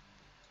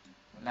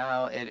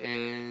 Now it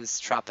is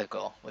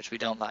tropical, which we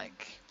don't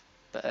like.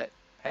 But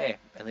hey,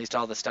 at least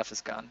all the stuff is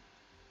gone.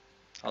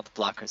 All the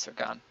blockers are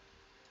gone.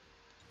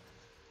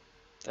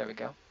 There we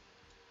go.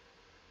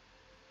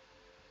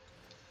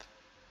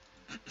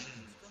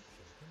 Construction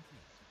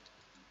complete.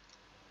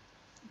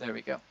 There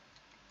we go.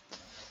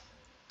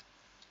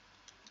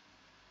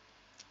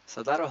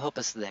 So that'll help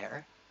us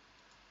there.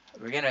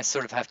 We're gonna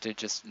sort of have to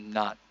just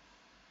not,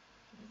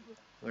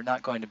 we're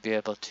not going to be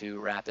able to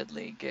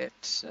rapidly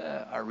get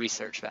our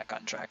research back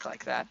on track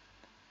like that.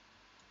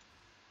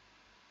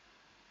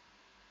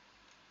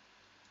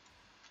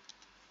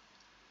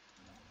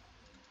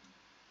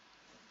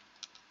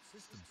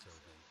 System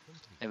survey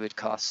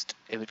complete.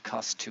 It would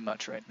cost too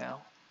much right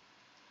now.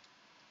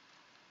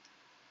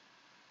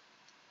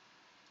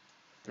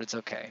 But it's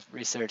okay.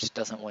 Research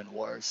doesn't win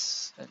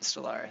wars in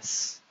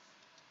Stellaris.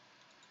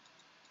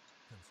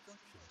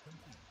 Construction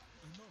complete.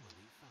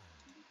 Anomaly found.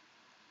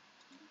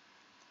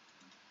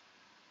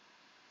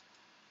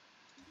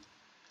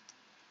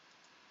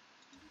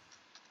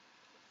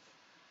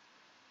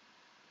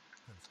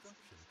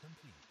 Construction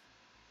complete.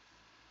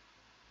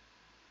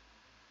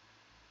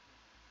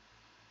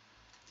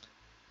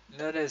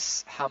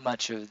 Notice how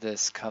much of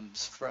this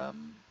comes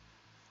from,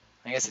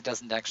 I guess it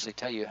doesn't actually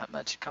tell you how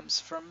much comes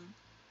from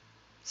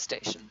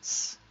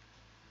stations.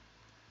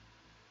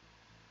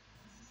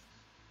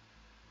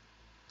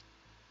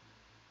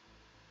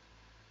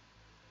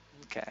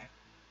 Okay.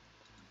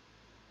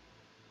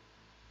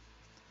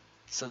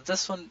 So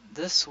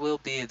this will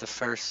be the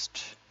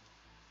first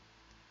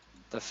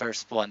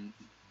one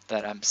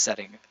that I'm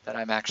setting, that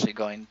I'm actually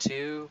going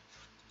to,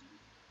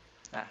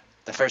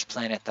 the first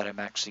planet that I'm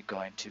actually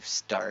going to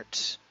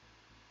start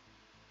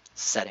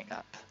setting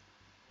up.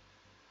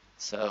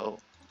 So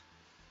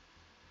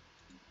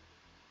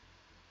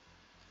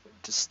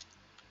just,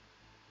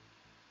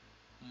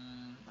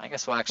 I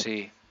guess we'll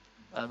actually,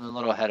 I'm a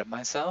little ahead of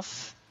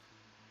myself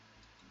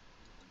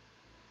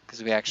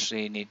because we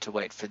actually need to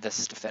wait for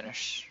this to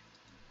finish.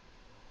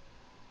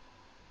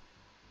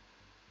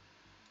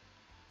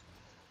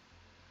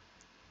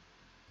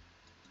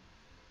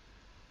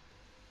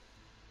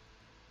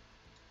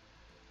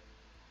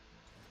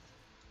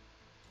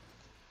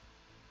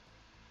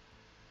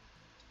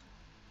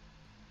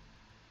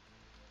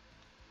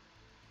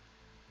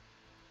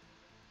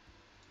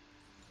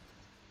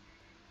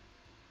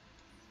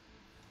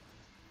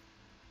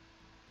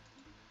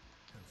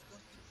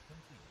 Construction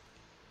complete.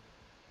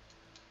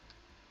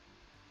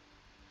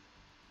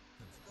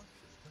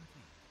 Construction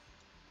complete.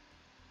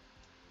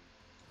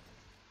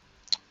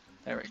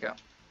 There we go.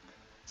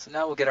 So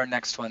now we'll get our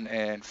next one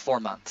in 4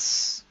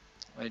 months.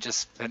 We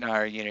just put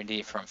our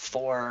Unity from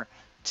 4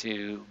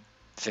 to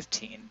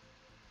 15.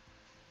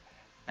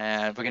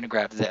 And we're going to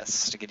grab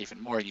this to get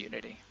even more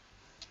Unity.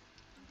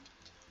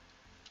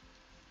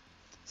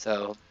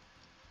 So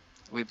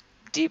we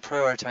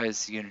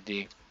deprioritize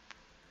Unity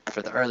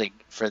for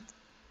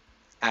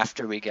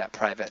after we get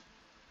private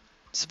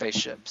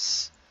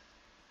spaceships,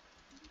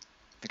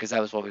 because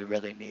that was what we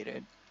really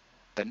needed.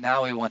 But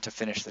now we want to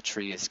finish the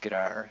trees, get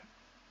our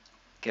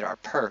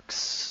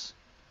perks,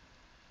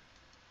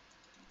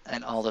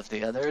 and all of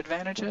the other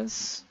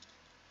advantages.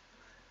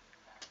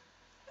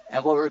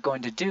 And what we're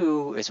going to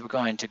do is we're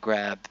going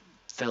to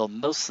fill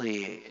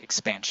mostly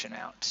expansion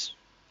out.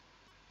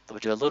 We'll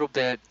do a little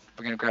bit,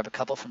 we're going to grab a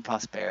couple from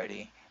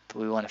prosperity, but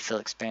we want to fill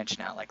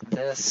expansion out like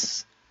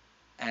this,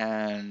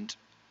 and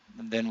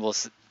then we'll,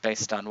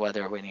 based on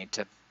whether we need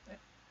to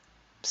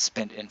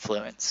spend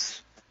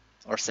influence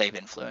or save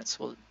influence,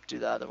 we'll do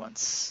the other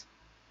ones.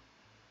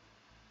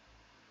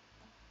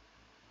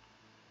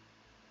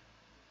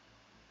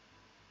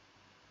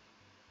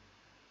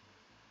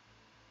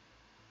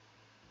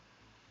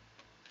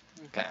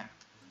 Okay.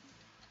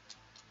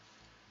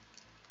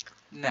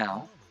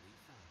 Now,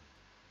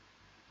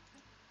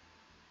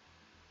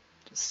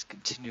 just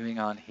continuing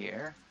on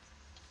here,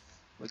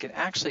 we can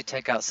actually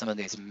take out some of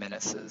these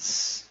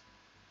menaces.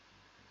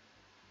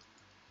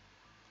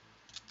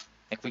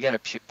 Like we got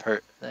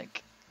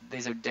like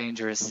these are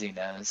dangerous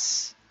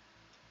Xenos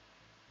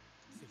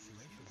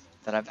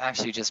that I've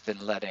actually just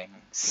been letting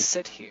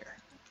sit here.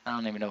 I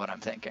don't even know what I'm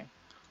thinking.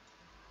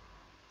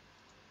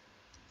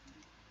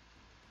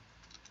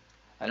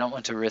 I don't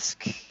want to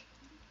risk,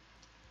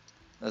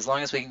 as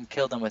long as we can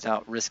kill them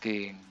without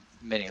risking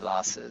many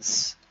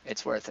losses,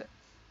 it's worth it.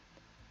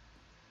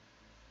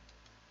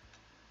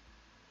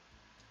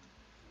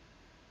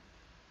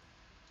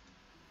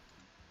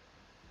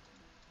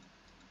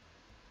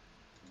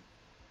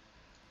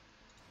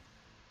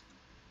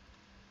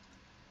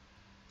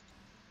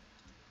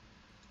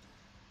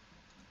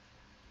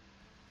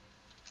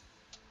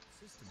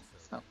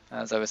 Oh,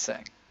 as I was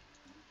saying.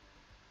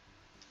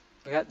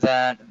 We got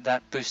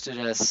that boosted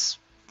us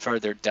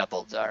further,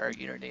 doubled our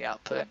Unity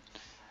output.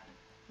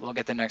 We'll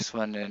get the next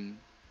one in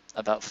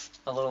about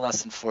a little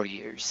less than 4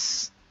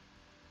 years,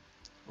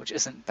 which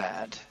isn't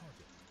bad,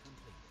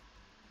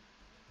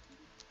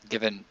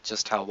 given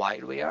just how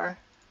wide we are.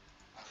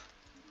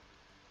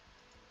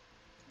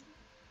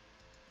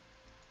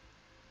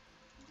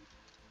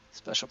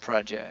 Special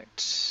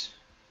project.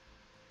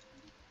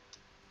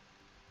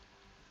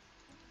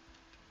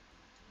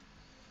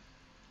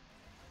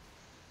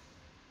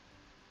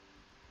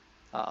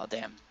 Oh,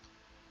 damn.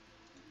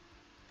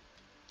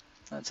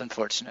 That's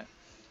unfortunate.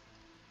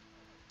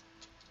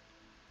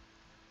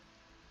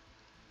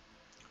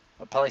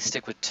 I'll probably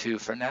stick with 2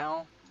 for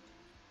now.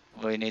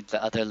 We need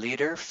the other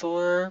leader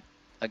for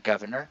a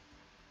governor.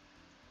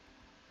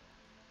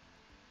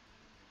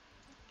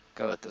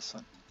 Go with this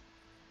one.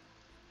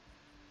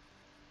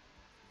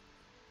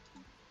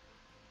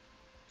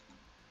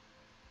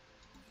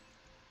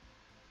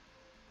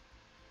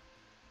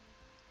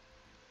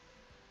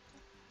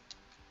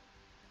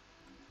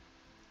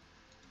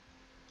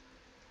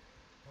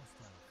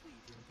 Hostile fleet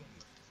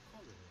engaged.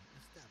 Colony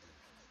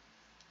established.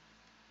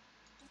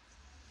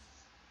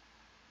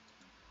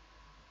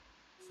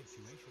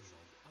 Situation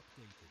log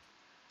updated.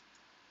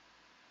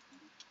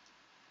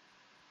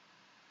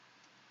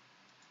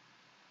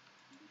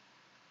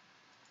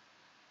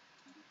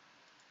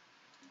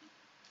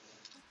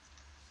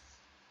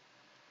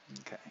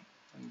 Okay,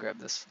 and grab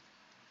this.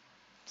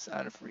 It's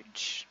out of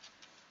reach.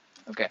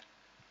 Okay.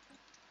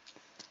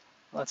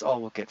 Well, that's all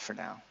we'll get for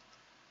now.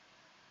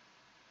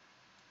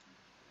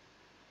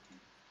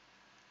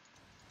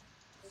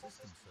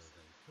 System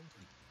survey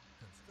complete.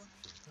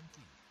 Construction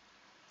complete.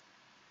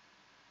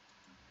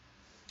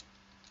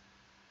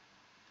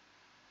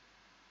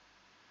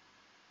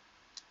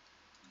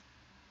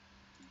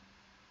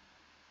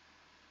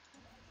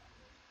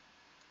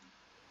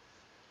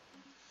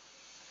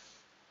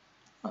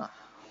 Huh.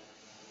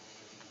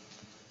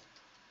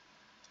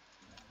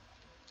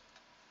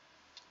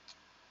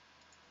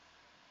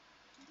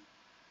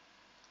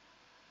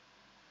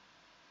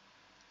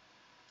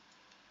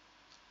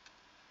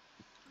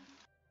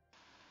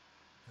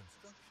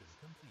 Construction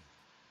complete.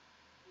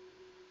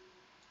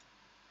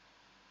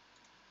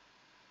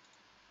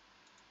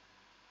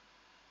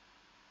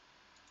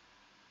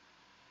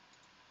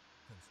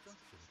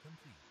 Construction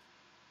complete.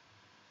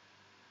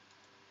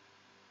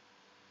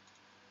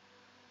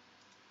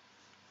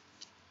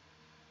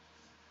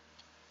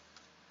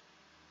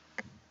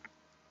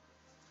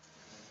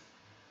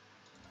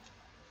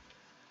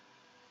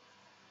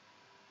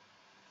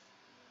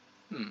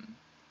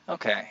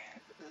 Okay,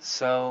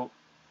 so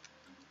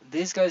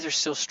these guys are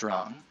still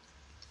strong,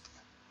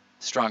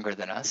 stronger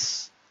than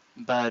us,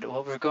 but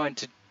what we're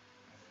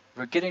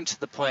getting to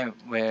the point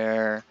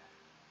where,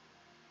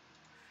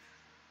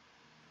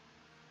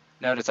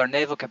 notice our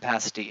naval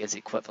capacity is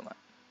equivalent.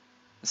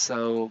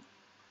 So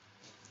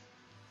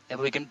if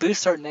we can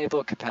boost our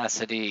naval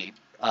capacity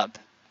up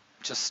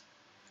just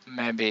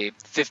maybe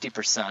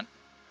 50%,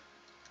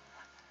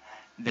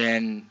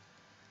 then,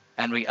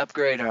 and we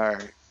upgrade our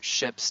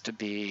ships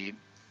to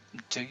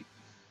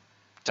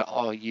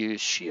all use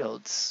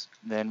shields,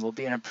 then we'll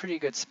be in a pretty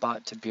good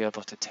spot to be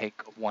able to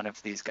take one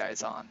of these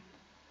guys on.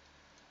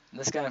 And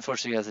this guy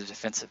unfortunately has a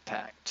defensive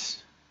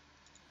pact.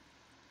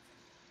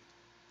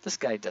 This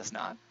guy does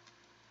not.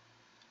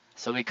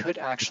 So we could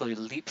actually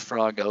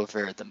leapfrog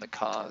over the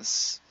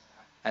macaws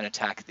and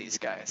attack these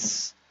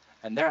guys.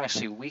 And they're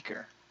actually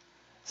weaker.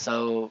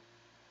 So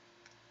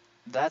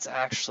that's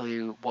actually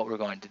what we're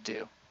going to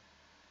do.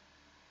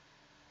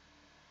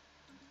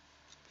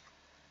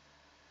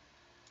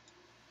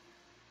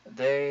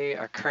 They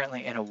are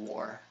currently in a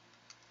war.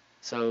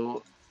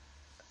 So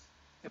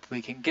if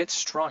we can get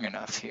strong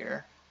enough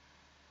here,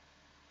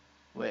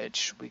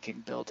 which we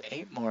can build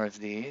 8 more of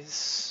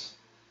these.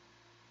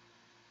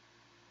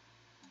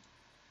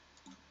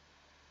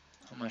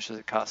 How much does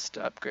it cost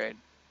to upgrade?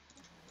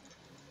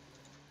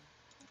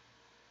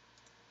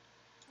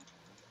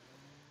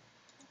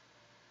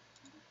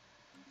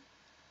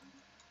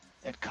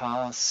 It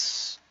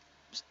costs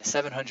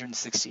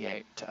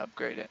 768 to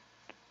upgrade it.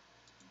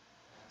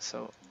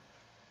 So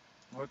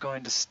we're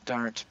going to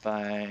start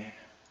by,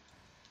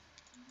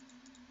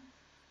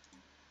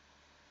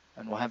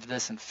 and we'll have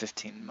this in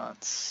 15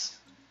 months.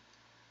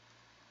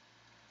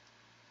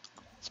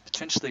 It's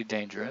potentially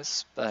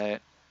dangerous,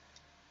 but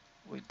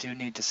we do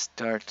need to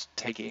start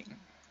taking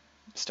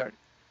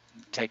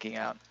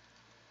out.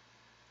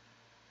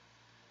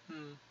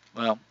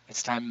 Well,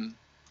 it's time.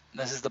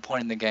 This is the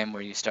point in the game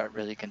where you start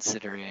really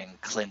considering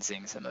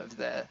cleansing some of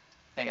the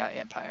AI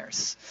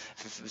empires.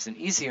 If it was an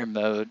easier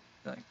mode,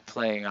 like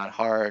playing on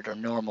hard or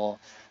normal,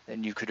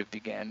 then you could have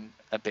began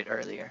a bit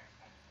earlier.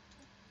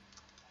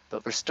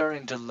 But we're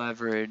starting to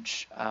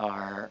leverage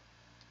our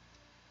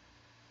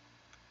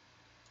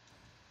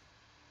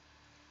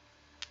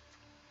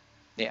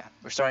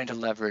we're starting to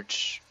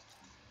leverage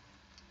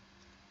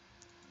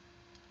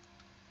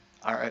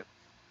our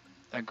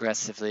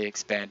aggressively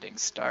expanding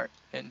start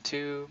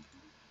into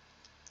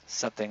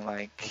something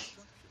like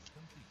Construction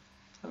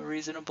complete. a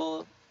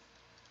reasonable.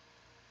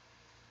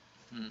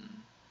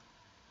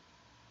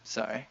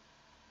 Sorry.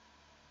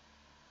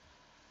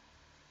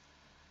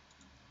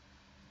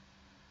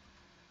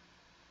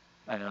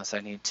 I notice I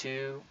need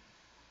to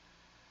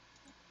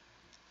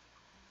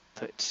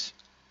put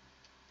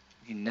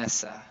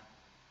Unessa.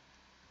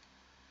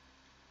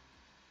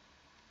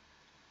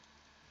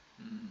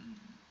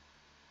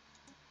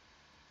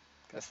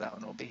 Guess that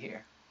one will be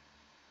here.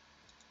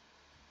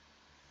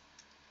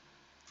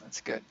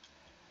 That's good.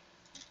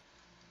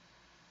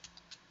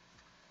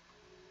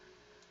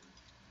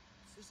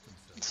 System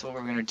survey. So what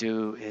we're going to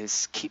do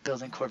is keep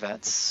building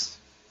corvettes.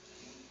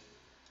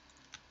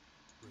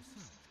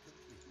 Research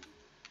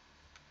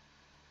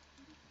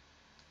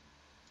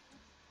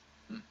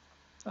complete.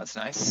 That's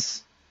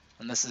nice.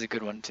 And this is a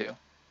good one too.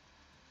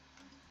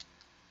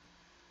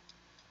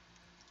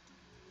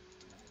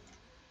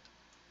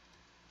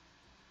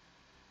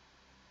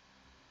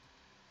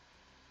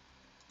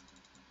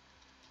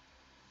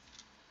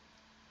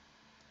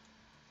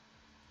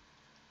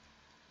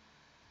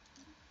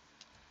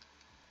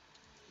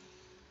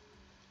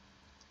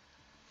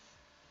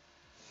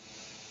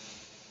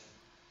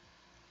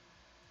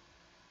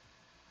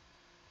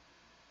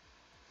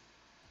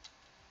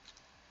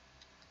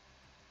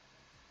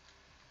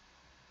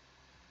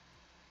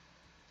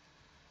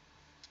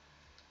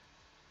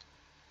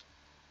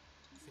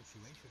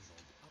 Situation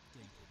log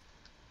updated.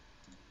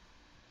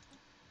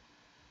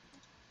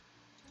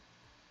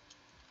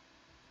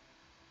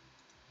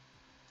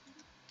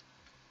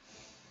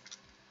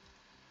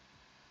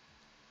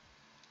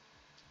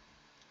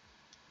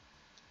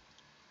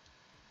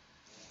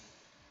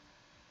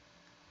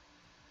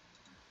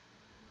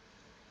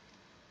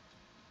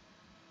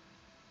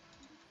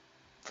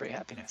 Free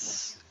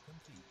happiness.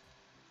 Construction complete.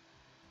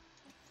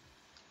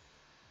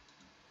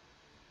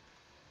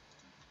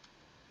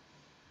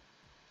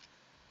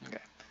 Okay.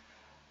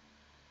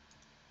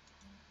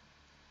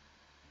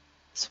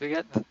 So we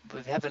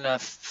have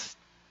enough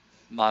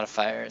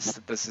modifiers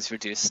that this is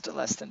reduced to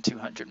less than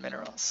 200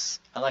 minerals.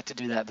 I like to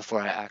do that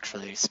before I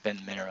actually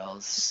spend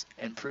minerals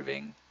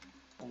improving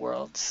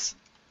worlds.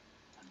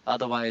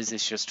 Otherwise,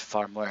 it's just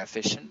far more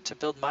efficient to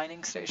build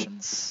mining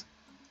stations.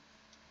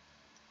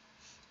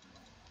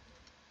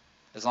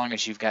 As long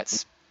as you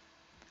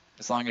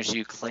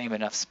claim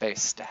enough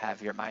space to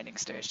have your mining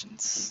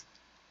stations.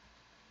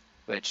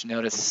 Which,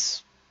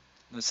 notice,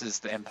 this is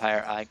the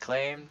empire I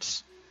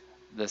claimed.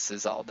 This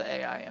is all the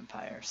AI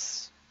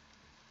empires.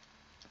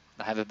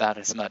 I have about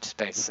as much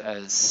space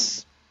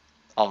as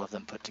all of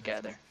them put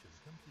together.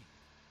 Construction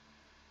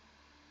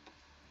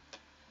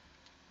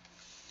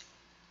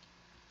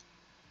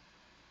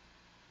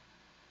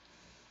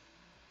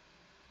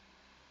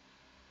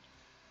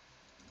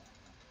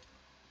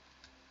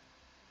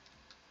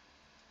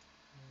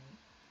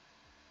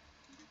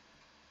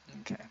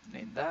complete. Okay,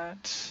 need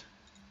that.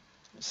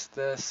 Just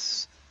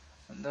this.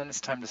 And then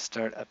it's time to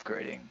start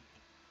upgrading.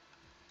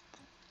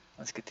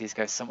 Let's get these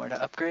guys somewhere to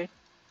upgrade.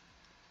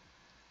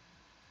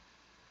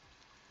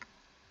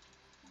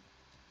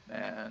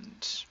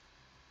 And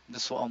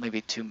this will only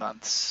be 2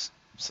 months.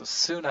 So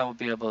soon I will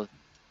be able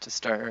to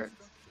start.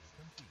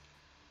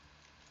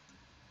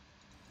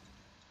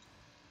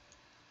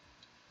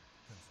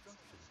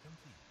 Construction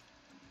complete.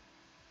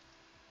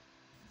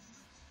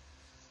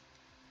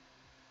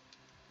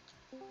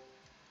 Construction complete.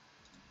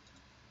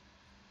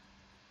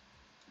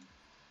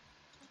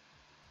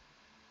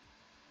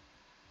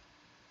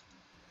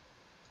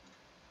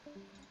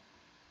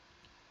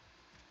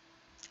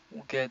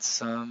 We'll get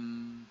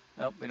some...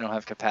 Oh, we don't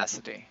have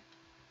capacity.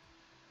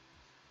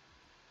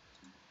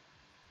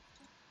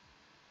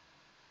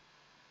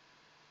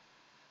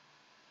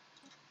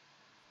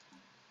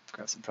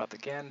 Grab some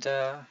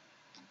propaganda.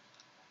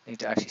 Need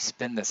to actually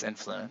spin this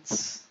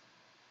influence.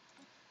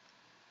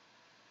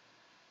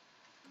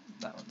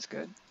 That one's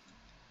good.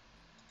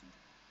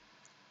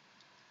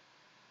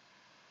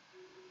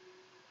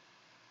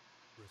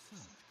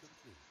 Research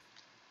complete.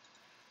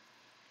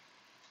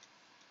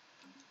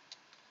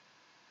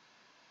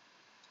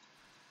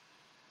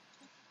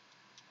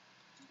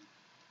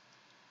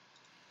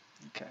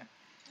 Okay.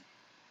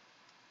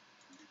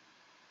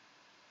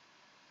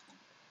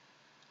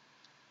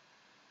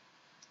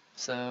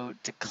 So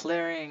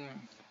declaring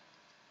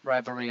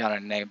rivalry on a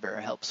neighbor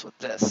helps with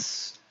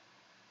this.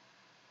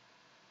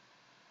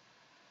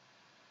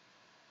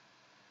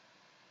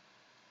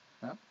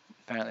 Oh,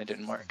 apparently it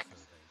didn't System work.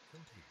 survey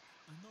complete.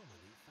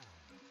 Anomaly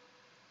found.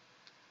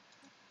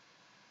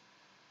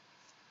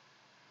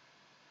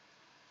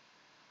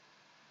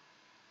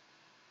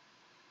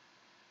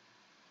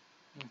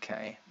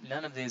 Okay,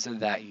 none of these are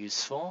that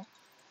useful.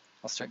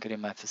 I'll start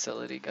getting my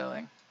facility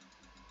going.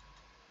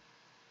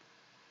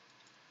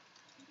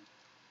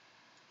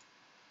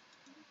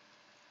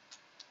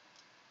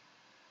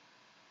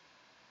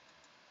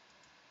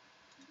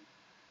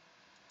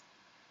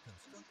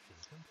 Construction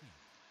complete.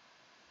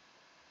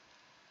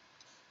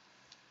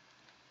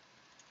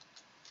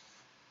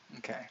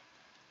 Okay.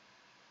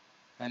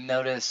 And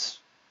notice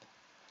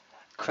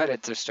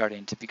credits are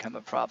starting to become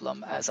a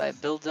problem as I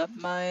build up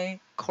my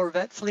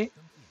Corvette fleet.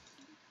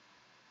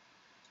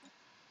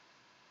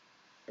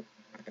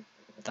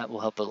 Complete. That will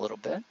help a little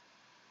bit.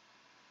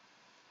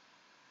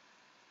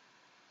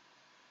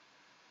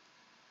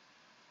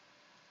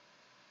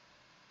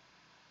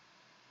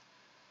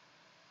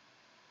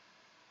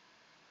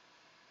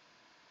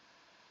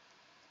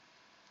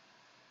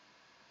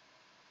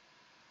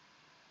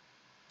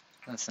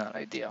 That's not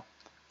ideal.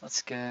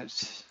 Let's get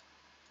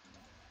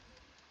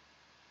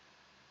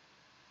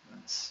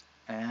this.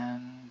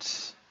 And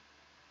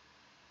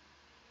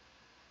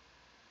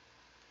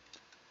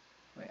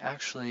we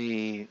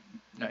actually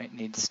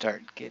need to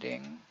start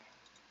getting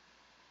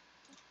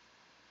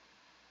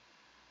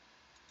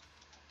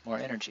more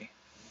energy.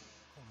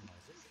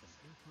 Colonization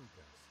in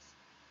progress.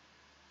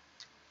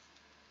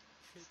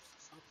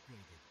 Ships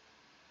upgraded.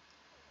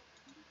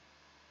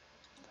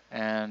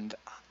 And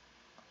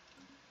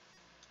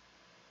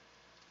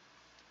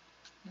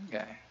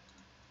okay.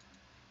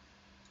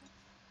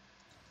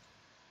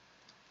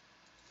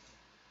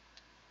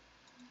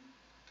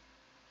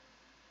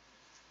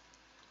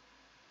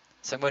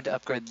 So I'm going to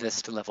upgrade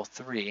this to level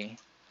 3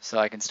 so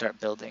I can start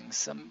building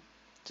some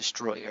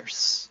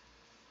destroyers.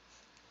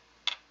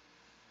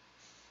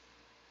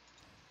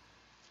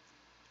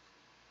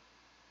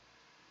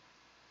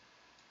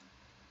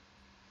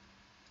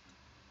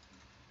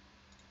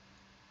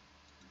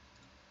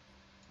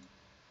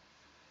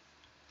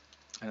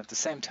 And at the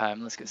same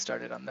time, let's get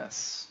started on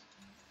this.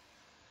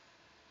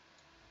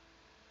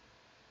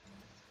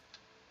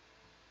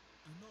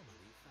 Anomaly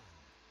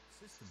found.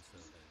 System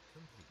survey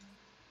complete.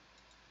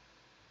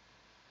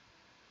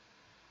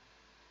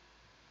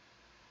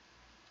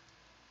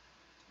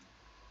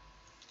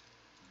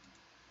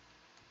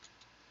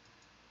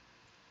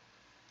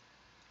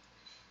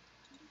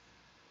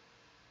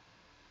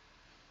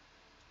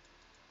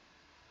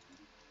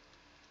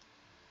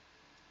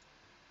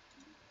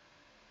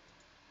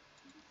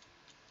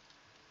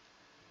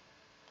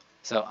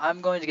 So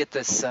I'm going to get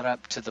this set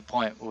up to the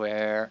point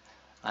where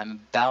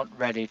I'm about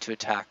ready to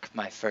attack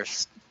my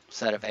first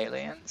set of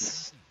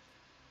aliens.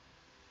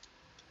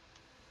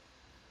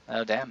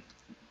 Complete. Oh damn,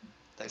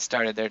 they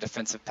started their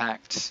defensive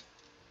pact.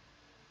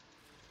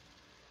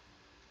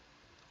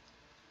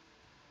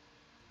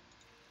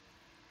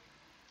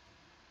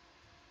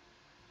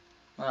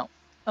 Well,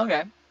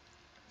 okay.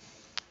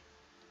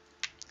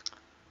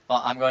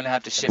 Well, I'm going to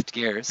have to shift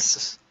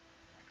gears.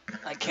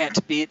 I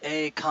can't beat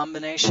a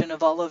combination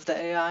of all of the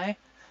AI,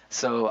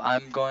 so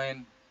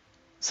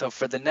so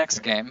for the next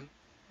game,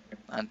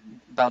 I'm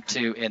about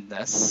to end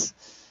this.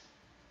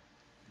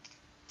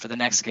 For the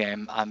next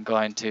game, I'm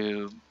going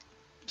to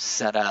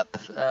set up,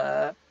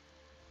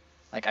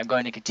 I'm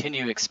going to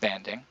continue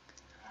expanding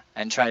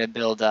and try to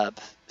build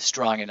up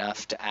strong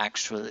enough to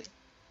actually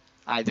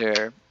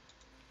either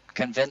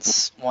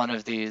convince one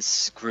of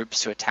these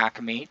groups to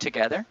attack me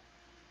together,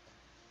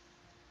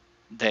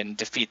 then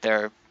defeat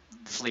their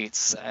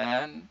fleets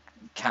and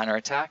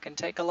counterattack and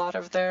take a lot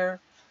of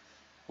their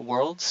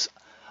worlds,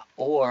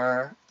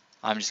 or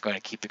I'm just going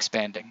to keep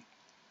expanding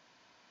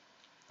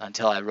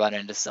until I run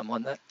into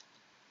someone that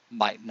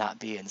might not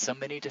be in so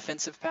many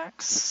defensive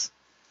packs,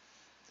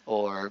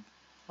 or,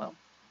 well,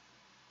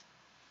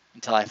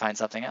 until I find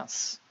something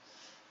else.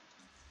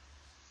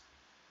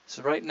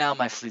 So right now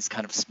my fleet's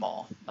kind of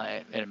small.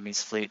 My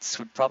enemy's fleets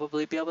would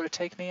probably be able to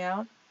take me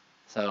out.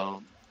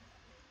 So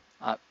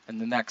in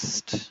the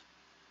next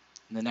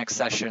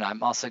session,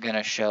 I'm also going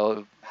to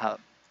show how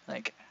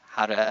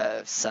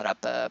to set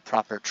up a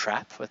proper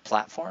trap with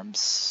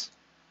platforms.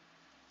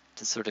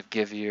 to sort of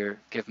give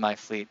my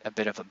fleet a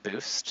bit of a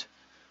boost.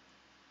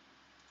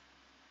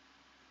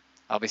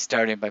 I'll be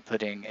starting by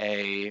putting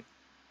a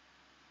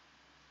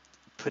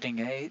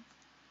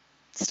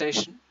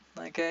station,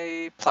 like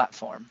a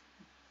platform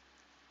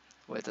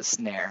with a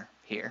snare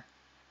here.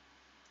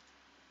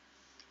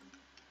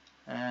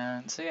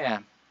 And so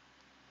yeah,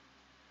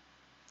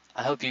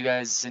 I hope you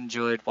guys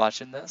enjoyed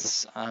watching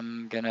this. I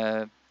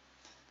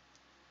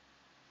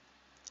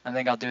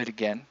think I'll do it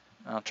again.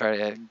 I'll try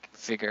to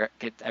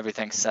get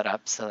everything set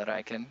up so that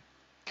I can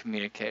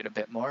communicate a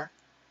bit more.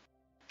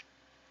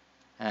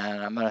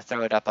 And I'm gonna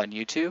throw it up on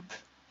YouTube.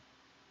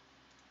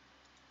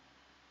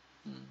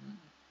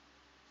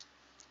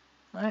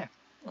 All right.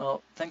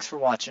 Well, thanks for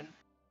watching.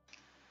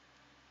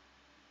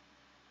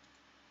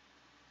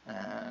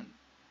 And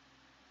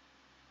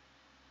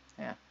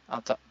yeah,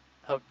 hope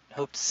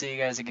to see you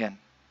guys again.